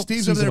appliances. No,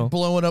 Steve's seasonal. over there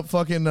blowing up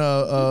fucking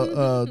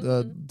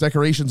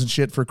decorations and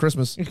shit for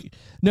Christmas.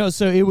 No,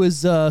 so it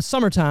was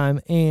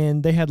summertime,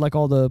 and they had like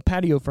all the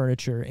patio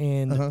furniture,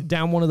 and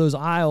down one of those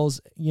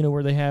aisles, you know,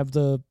 where they have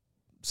the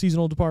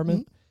seasonal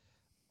department,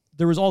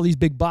 there was all these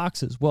big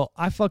boxes. Well,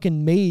 I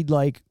fucking made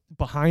like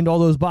behind all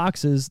those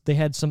boxes, they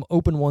had some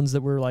open ones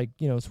that were like,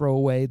 you know, throw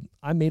away.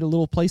 I made a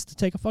little place to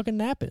take a fucking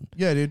nap in.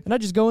 Yeah, dude. And I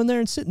just go in there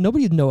and sit.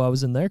 Nobody would know I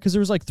was in there because there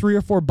was like 3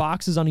 or 4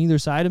 boxes on either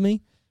side of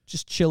me.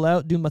 Just chill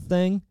out, do my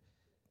thing.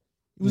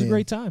 It was a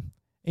great time.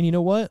 And you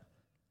know what?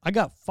 I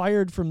got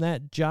fired from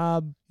that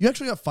job. You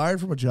actually got fired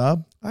from a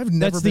job? I've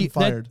never been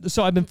fired.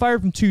 So I've been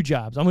fired from 2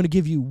 jobs. I'm going to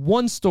give you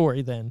one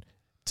story then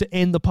to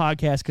end the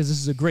podcast because this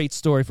is a great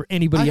story for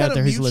anybody out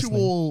there who's listening. I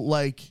had a mutual,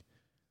 like,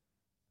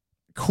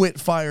 quit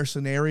fire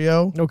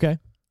scenario. Okay.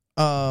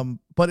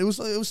 But it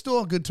was still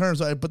on good terms.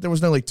 But there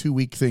was no like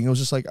 2-week thing. It was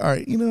just like, all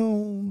right, you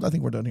know, I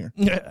think we're done here.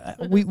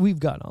 We've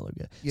gotten all of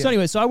it. Yeah. So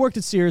anyway, so I worked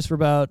at Sears for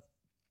about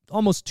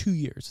almost 2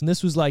 years, and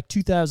this was like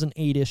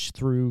 2008-ish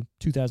through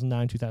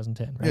 2009,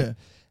 2010, right? Yeah.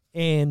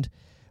 And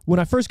when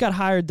I first got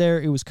hired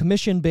there, it was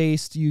commission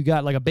based. You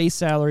got like a base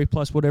salary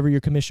plus whatever your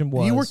commission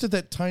was. You worked at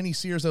that tiny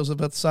Sears that was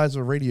about the size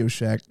of a Radio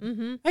Shack.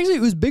 Mm-hmm. Actually,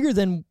 it was bigger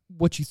than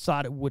what you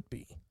thought it would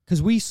be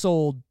because we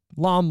sold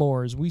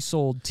lawnmowers, we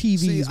sold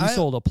TVs, we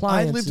sold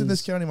appliances. I lived in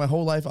this county my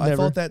whole life. I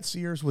thought that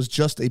Sears was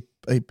just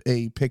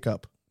a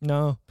pickup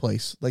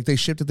place. Like they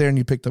shipped it there and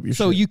you picked up your shit.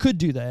 So you could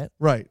do that.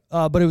 Right.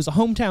 But it was a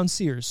hometown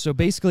Sears. So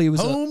basically it was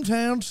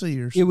hometown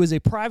Sears. It was a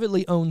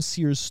privately owned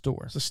Sears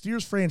store. It's a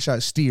Steers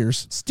franchise.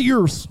 Steers.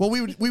 Steers. Well,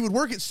 we would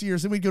work at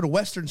Sears, then we'd go to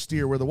Western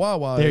Steer where the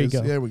Wawa there is.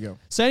 You go. There we go.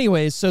 So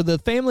anyways, so the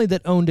family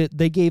that owned it,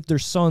 they gave their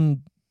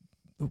son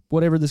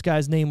whatever this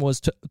guy's name was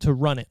to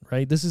run it,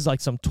 right? This is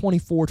like some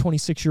 24,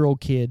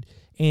 26-year-old kid,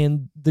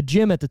 and the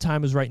gym at the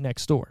time was right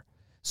next door.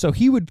 So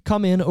he would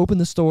come in, open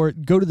the store,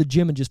 go to the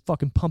gym, and just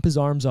fucking pump his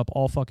arms up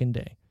all fucking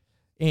day.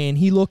 And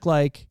he looked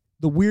like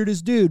the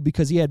weirdest dude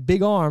because he had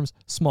big arms,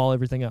 small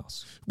everything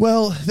else.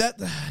 Well, that,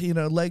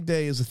 leg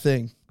day is a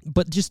thing.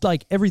 But just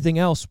like everything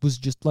else was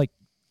just like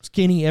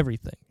skinny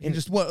everything. And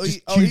just what?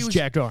 Huge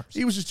jacked arms.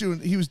 He was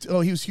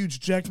huge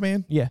jacked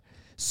man? Yeah.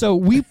 So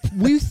we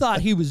thought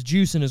he was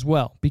juicing as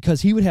well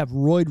because he would have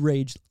roid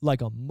rage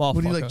like a motherfucker.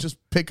 Would he like just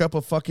pick up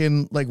a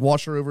fucking like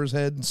washer over his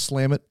head and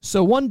slam it?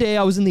 So one day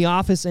I was in the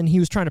office and he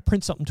was trying to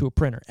print something to a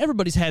printer.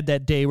 Everybody's had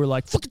that day where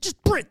like, fucking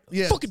just print.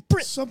 Yeah. Fucking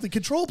print. Something.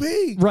 Control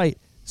P. Right.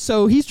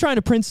 So he's trying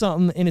to print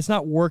something and it's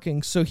not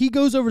working. So he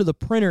goes over to the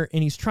printer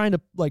and he's trying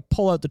to like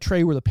pull out the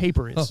tray where the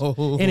paper is.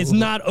 And it's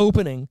not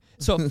opening.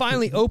 So it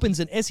finally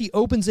opens, and as he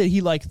opens it, he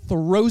like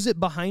throws it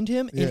behind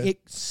him and it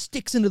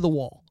sticks into the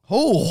wall.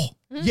 Oh.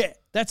 Yeah.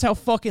 That's how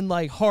fucking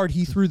like hard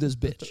he threw this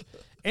bitch.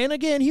 And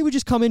again, he would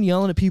just come in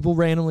yelling at people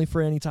randomly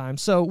for any time.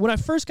 So when I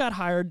first got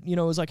hired, it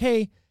was like,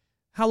 hey,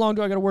 how long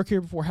do I got to work here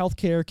before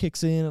healthcare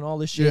kicks in and all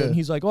this shit? Yeah. And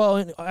he's like,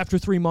 well, after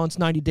 3 months,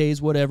 90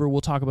 days, whatever,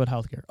 we'll talk about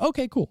healthcare.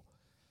 Okay, cool.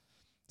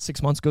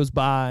 6 months goes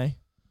by,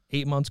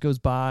 8 months goes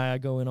by. I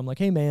go in, I'm like,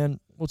 hey man,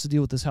 what's the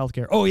deal with this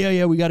healthcare? Oh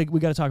yeah, we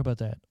gotta talk about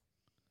that.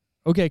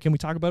 Okay, can we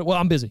talk about it? Well,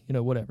 I'm busy,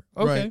 whatever.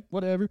 Okay, right.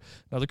 Whatever.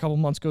 Another couple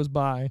months goes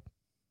by.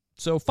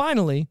 So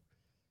finally,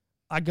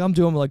 I come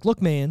to him like,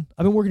 look, man,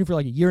 I've been working here for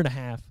like a year and a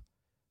half.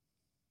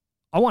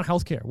 I want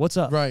healthcare. What's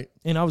up? Right.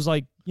 And I was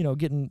like,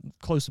 getting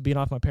close to being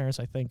off my parents,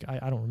 I think.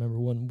 I don't remember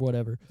when,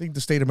 whatever. I think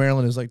the state of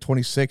Maryland is like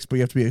 26, but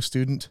you have to be a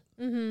student.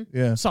 Mm-hmm.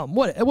 Yeah. Something,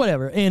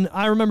 whatever. And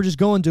I remember just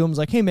going to him, I was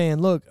like, hey,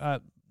 man, look,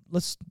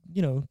 let's,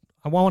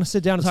 I want to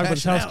sit down and talk about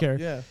this healthcare.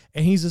 Yeah.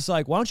 And he's just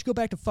like, why don't you go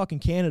back to fucking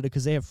Canada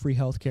because they have free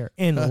healthcare,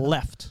 and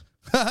left.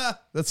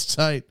 That's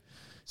tight.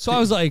 So I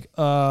was like,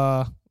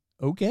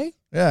 okay.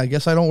 Yeah, I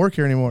guess I don't work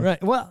here anymore.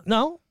 Right. Well,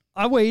 no,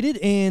 I waited,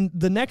 and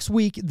the next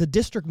week, the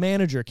district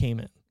manager came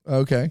in.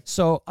 Okay.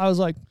 So I was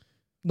like,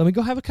 let me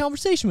go have a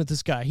conversation with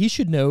this guy. He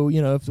should know,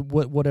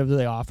 whatever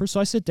they offer. So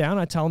I sit down,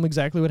 I tell him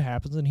exactly what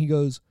happens, and he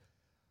goes,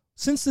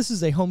 since this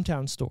is a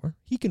hometown store,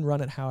 he can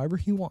run it however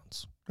he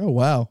wants. Oh,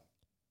 wow.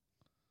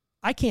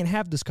 I can't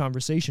have this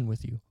conversation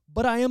with you,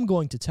 but I am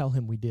going to tell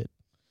him we did.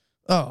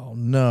 Oh,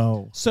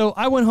 no. So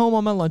I went home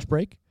on my lunch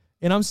break,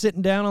 and I'm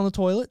sitting down on the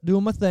toilet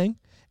doing my thing,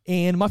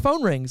 and my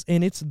phone rings,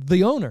 and it's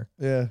the owner.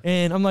 Yeah.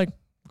 And I'm like,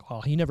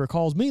 well, he never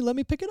calls me. Let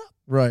me pick it up.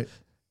 Right.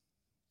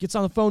 Gets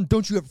on the phone.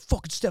 Don't you ever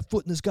fucking step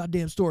foot in this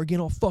goddamn store again.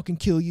 I'll fucking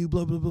kill you.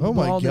 Blah, blah, blah, Oh,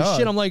 blah. my All this God.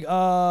 shit. I'm like,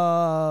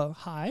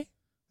 hi.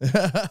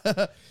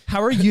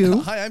 How are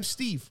you? Hi, I'm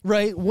Steve.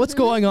 Right? What's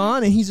going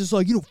on? And he's just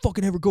like, you don't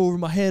fucking ever go over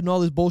my head and all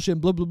this bullshit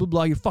and blah, blah, blah,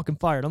 blah. You're fucking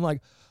fired. I'm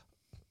like,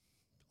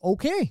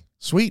 okay.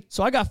 Sweet.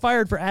 So I got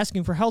fired for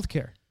asking for health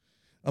care.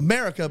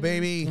 America,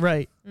 baby.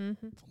 Right.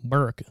 Mm-hmm.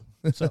 America.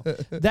 So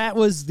that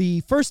was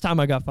the first time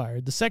I got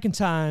fired. The second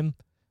time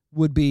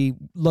would be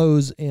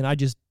Lowe's, and I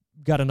just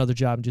got another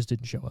job and just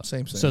didn't show up.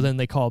 Same. So then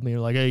they called me and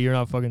were like, hey,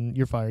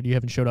 you're fired. You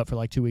haven't showed up for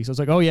like 2 weeks. I was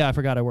like, oh yeah, I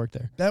forgot I worked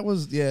there. That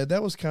was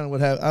kind of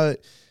what happened.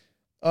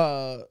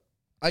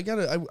 I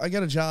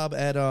got a job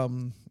at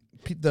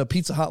the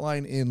Pizza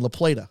Hotline in La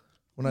Plata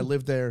when I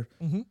lived there.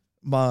 Mm-hmm.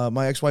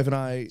 My ex-wife and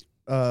I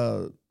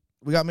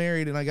we got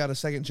married, and I got a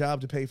second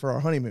job to pay for our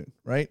honeymoon,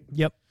 right?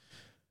 Yep.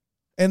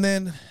 And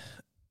then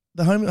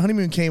the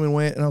honeymoon came and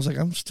went, and I was like,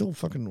 I'm still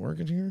fucking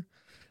working here.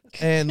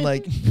 And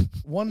like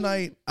one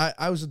night,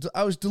 I was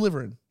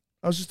delivering.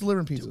 I was just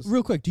delivering pizzas.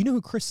 Real quick, do you know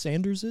who Chris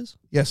Sanders is?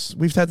 Yes,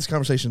 we've had this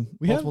conversation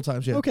multiple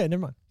times. Yeah. Okay,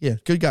 never mind. Yeah,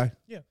 good guy.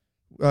 Yeah.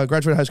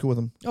 Graduated high school with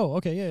him. Oh,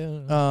 okay,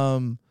 yeah.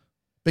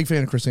 Big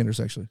fan of Chris Sanders,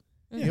 actually.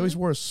 Yeah. He always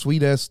wore a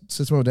sweet-ass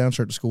System of a Down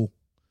shirt to school.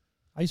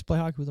 I used to play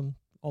hockey with him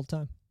all the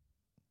time.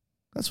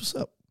 That's what's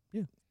up.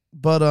 Yeah.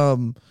 But,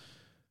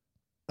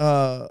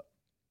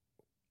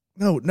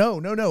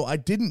 no. I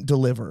didn't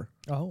deliver.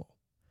 Oh.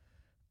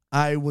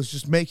 I was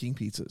just making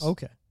pizzas.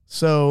 Okay.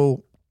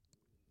 So,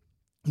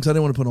 because I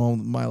didn't want to put all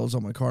the mileage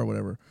on my car or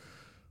whatever.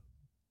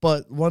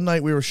 But one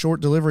night we were short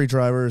delivery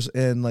drivers,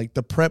 and like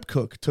the prep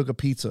cook took a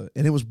pizza,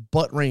 and it was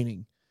butt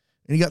raining,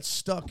 and he got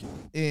stuck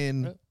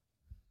in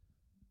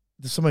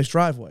somebody's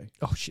driveway.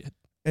 Oh shit!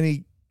 And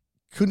he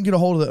couldn't get a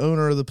hold of the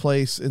owner of the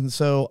place, and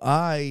so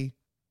I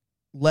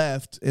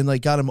left and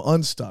like got him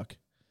unstuck.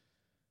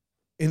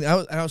 And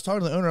I was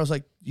talking to the owner. I was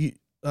like,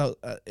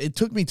 it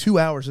took me 2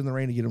 hours in the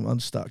rain to get him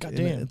unstuck. God and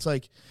damn. it's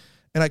like,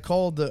 and I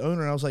called the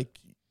owner, and I was like,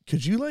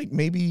 could you like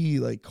maybe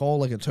like call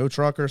like a tow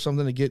truck or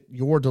something to get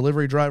your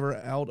delivery driver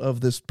out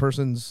of this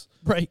person's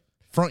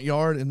front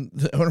yard? And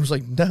the owner was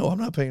like, no, I'm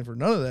not paying for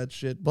none of that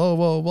shit. Blah,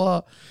 blah,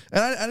 blah.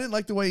 And I didn't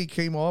like the way he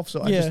came off.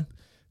 So I just,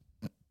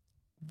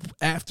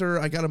 after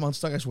I got him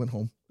unstuck, I just went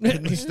home.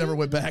 And just never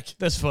went back.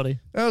 That's funny.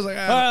 I was like,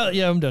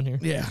 yeah, I'm done here.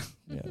 Yeah.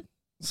 Yeah.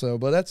 So,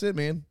 but that's it,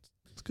 man.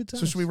 It's good time.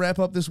 So should we wrap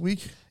up this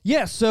week?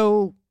 Yeah,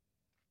 so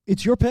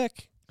it's your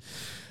pick.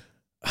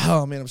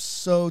 Oh man, I'm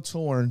so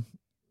torn.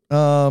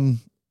 Fuck.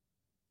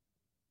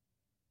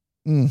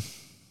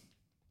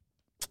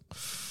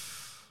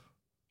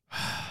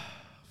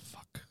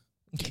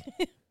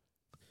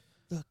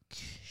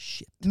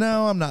 Shit.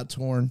 No, I'm not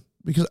torn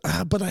because,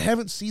 but I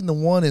haven't seen the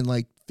one in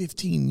like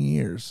 15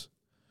 years.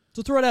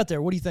 So throw it out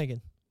there. What are you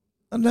thinking?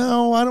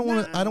 No, I don't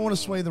want to. I don't want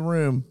to sway the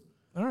room.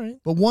 All right.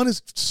 But one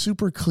is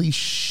super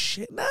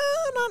cliche. No,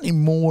 not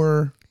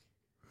anymore.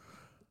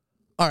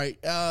 All right.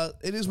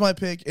 It is my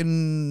pick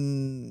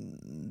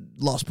in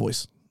Lost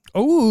Boys.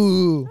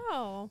 Oh.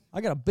 Oh.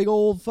 I got a big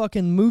old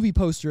fucking movie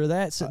poster of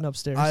that sitting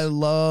upstairs. I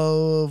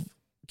love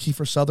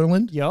Kiefer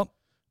Sutherland. Yep.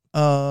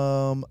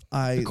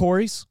 The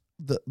Coreys.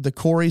 The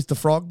Coreys, the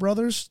Frog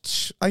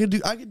Brothers. I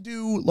could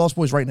do Lost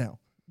Boys right now.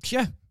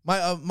 Yeah.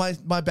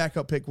 My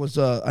backup pick was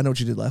I Know What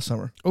You Did Last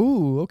Summer.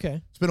 Ooh,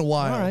 okay. It's been a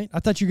while. All right. I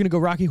thought you were gonna go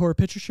Rocky Horror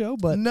Picture Show,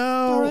 but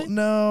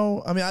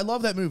no. I mean, I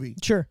love that movie.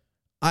 Sure.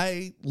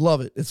 I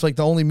love it. It's like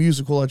the only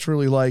musical I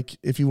truly like,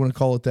 if you want to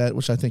call it that,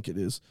 which I think it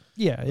is.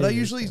 Yeah. But I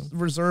usually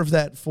reserve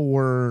that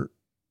for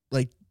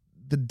like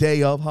the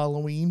day of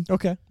Halloween.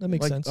 Okay, that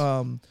makes like,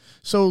 sense.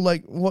 So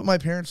like what my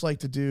parents like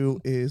to do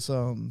is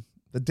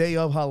the day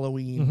of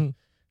Halloween,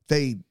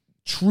 they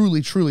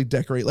truly, truly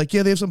decorate. Like,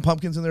 yeah, they have some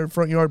pumpkins in their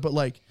front yard, but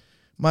like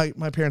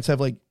my parents have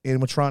like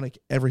animatronic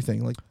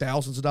everything, like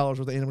thousands of dollars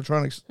worth of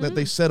animatronics that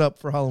they set up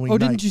for Halloween. Oh,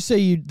 night. didn't you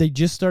say they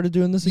just started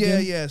doing this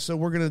again? Yeah. So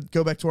we're gonna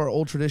go back to our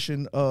old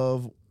tradition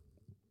of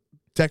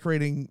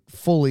decorating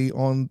fully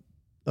on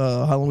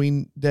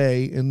Halloween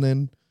day, and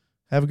then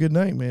have a good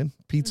night, man.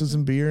 Pizzas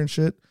and beer and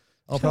shit.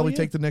 I'll probably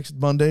take the next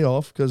Monday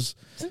off because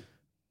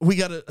we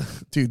gotta,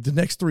 dude. The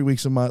next 3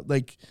 weeks of my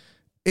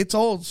it's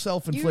all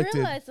self-inflicted. You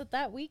realize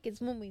that week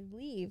is when we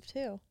leave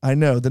too. I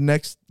know the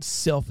next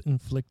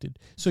self-inflicted.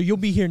 So you'll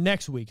be here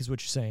next week, is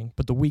what you're saying,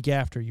 but the week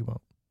after you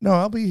won't. No,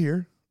 I'll be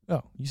here.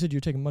 Oh, you said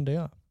you're taking Monday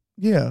off.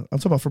 Yeah, I'm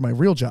talking about for my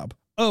real job.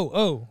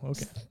 Oh,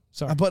 okay.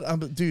 Sorry.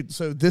 But dude,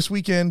 so this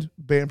weekend,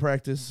 band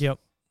practice. Yep.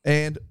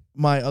 And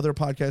my other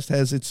podcast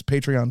has its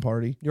Patreon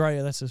party. You're right.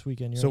 Yeah, that's this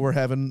weekend. So we're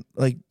having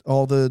like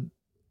all the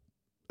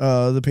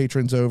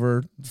patrons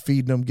over,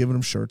 feeding them, giving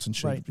them shirts and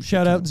shit. Right.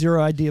 Shout out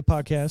Zero Idea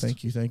Podcast.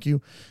 Thank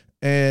you.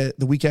 And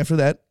the week after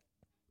that,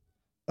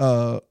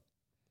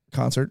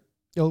 concert.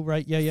 Oh,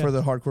 right. Yeah. For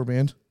the hardcore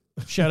band.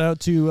 Shout out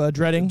to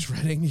Dreading.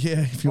 Dreading, yeah.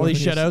 If you all want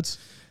these shout outs.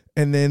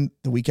 And then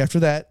the week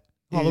after that,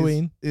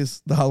 Halloween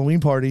is the Halloween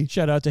party.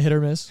 Shout out to Hit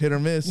or Miss. Hit or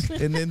Miss.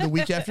 And then the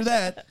week after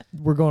that,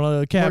 we're going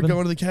to the cabin. We're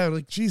going to the cabin.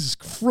 Like, Jesus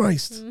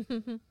Christ.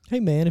 Hey,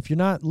 man, if you're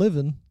not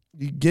living,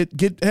 you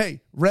hey,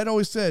 Red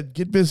always said,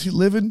 get busy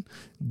living,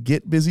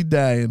 get busy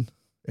dying.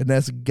 And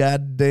that's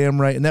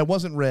goddamn right. And that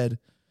wasn't Red.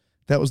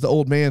 That was the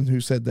old man who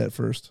said that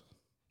first.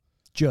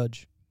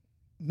 Judge.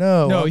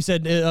 No, he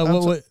said,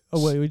 what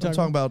are you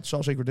talking about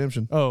Shawshank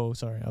Redemption. Oh,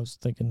 sorry. I was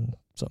thinking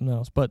something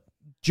else. But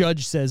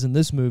Judge says in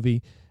this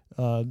movie,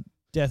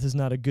 death is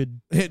not a good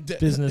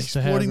business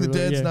to have. Exploiting the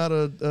dead's not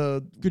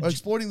a good.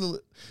 Exploiting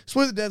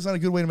the dead's not a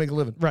good way to make a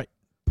living. Right.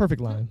 Perfect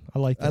line. I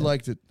like that. I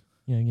liked it.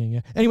 Yeah.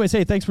 Anyways,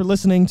 hey, thanks for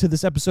listening to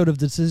this episode of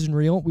Decision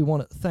Reel. We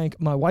want to thank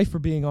my wife for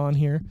being on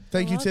here.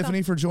 Thank you, welcome.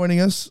 Tiffany, for joining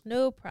us.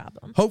 No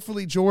problem.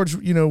 Hopefully, George,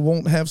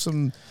 won't have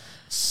some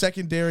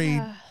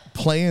secondary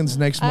plans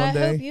next I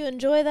Monday. hope you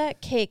enjoy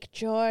that cake,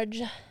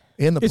 George.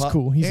 And the It's pie.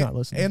 cool. He's And- not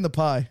listening. And the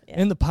pie.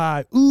 And the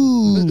pie.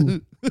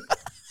 Ooh.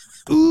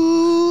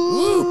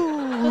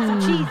 Ooh. Put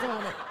some cheese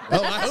on it.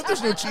 Oh, I hope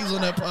there's no cheese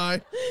on that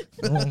pie.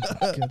 Oh,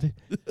 God.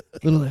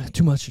 Little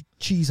too much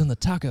cheese on the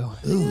taco.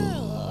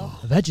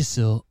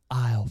 Vagisil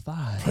aisle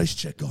 5. Price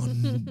check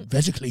on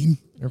VegaClean.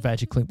 Or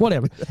VagiClean,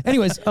 whatever.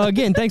 Anyways,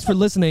 again, thanks for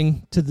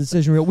listening to the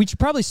Decision Reel. We should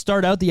probably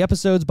start out the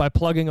episodes by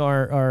plugging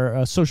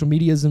our social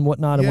medias and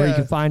whatnot, and where you Yeah.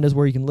 can find us,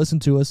 where you can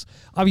listen to us.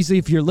 Obviously,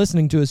 if you're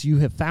listening to us, you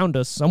have found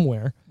us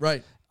somewhere.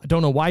 Right. I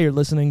don't know why you're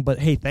listening, but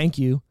hey, thank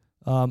you.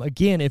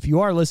 Again, if you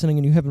are listening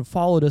and you haven't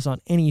followed us on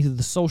any of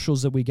the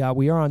socials that we got,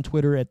 we are on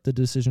Twitter at The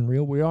Decision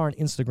Reel. We are on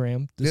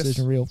Instagram,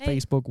 Decision Yes. Reel, Hey.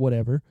 Facebook,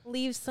 whatever.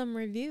 Leave some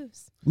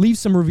reviews. Leave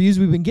some reviews.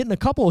 We've been getting a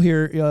couple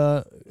here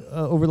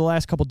over the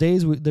last couple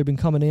days. They've been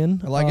coming in.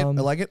 I like it. I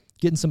like it.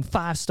 Getting some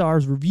 5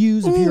 stars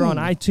reviews. If you're on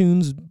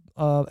iTunes,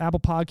 Apple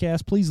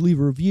Podcasts, please leave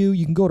a review.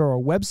 You can go to our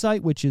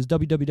website, which is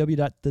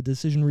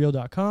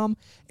www.thedecisionreel.com,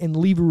 and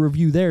leave a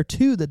review there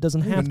too. That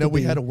doesn't I didn't have even to know we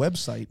be. had a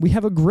website. We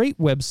have a great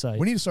website.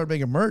 We need to start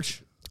making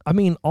merch. I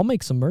mean, I'll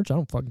make some merch. I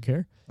don't fucking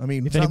care. I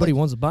mean, If it's not anybody like-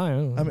 wants to buy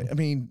it. I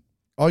mean,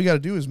 all you got to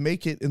do is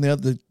make it, and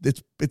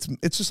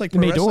it's just like Made to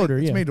pro wrestling. order,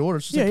 It's yeah. made to order.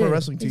 It's just like pro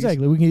wrestling tees.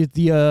 exactly. We can get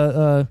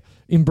the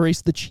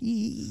embrace the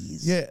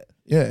cheese. Yeah.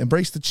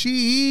 Embrace the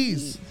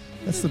cheese.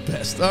 That's the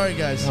best. All right,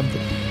 guys. All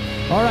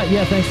right,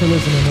 yeah. Thanks for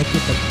listening. Let's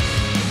get the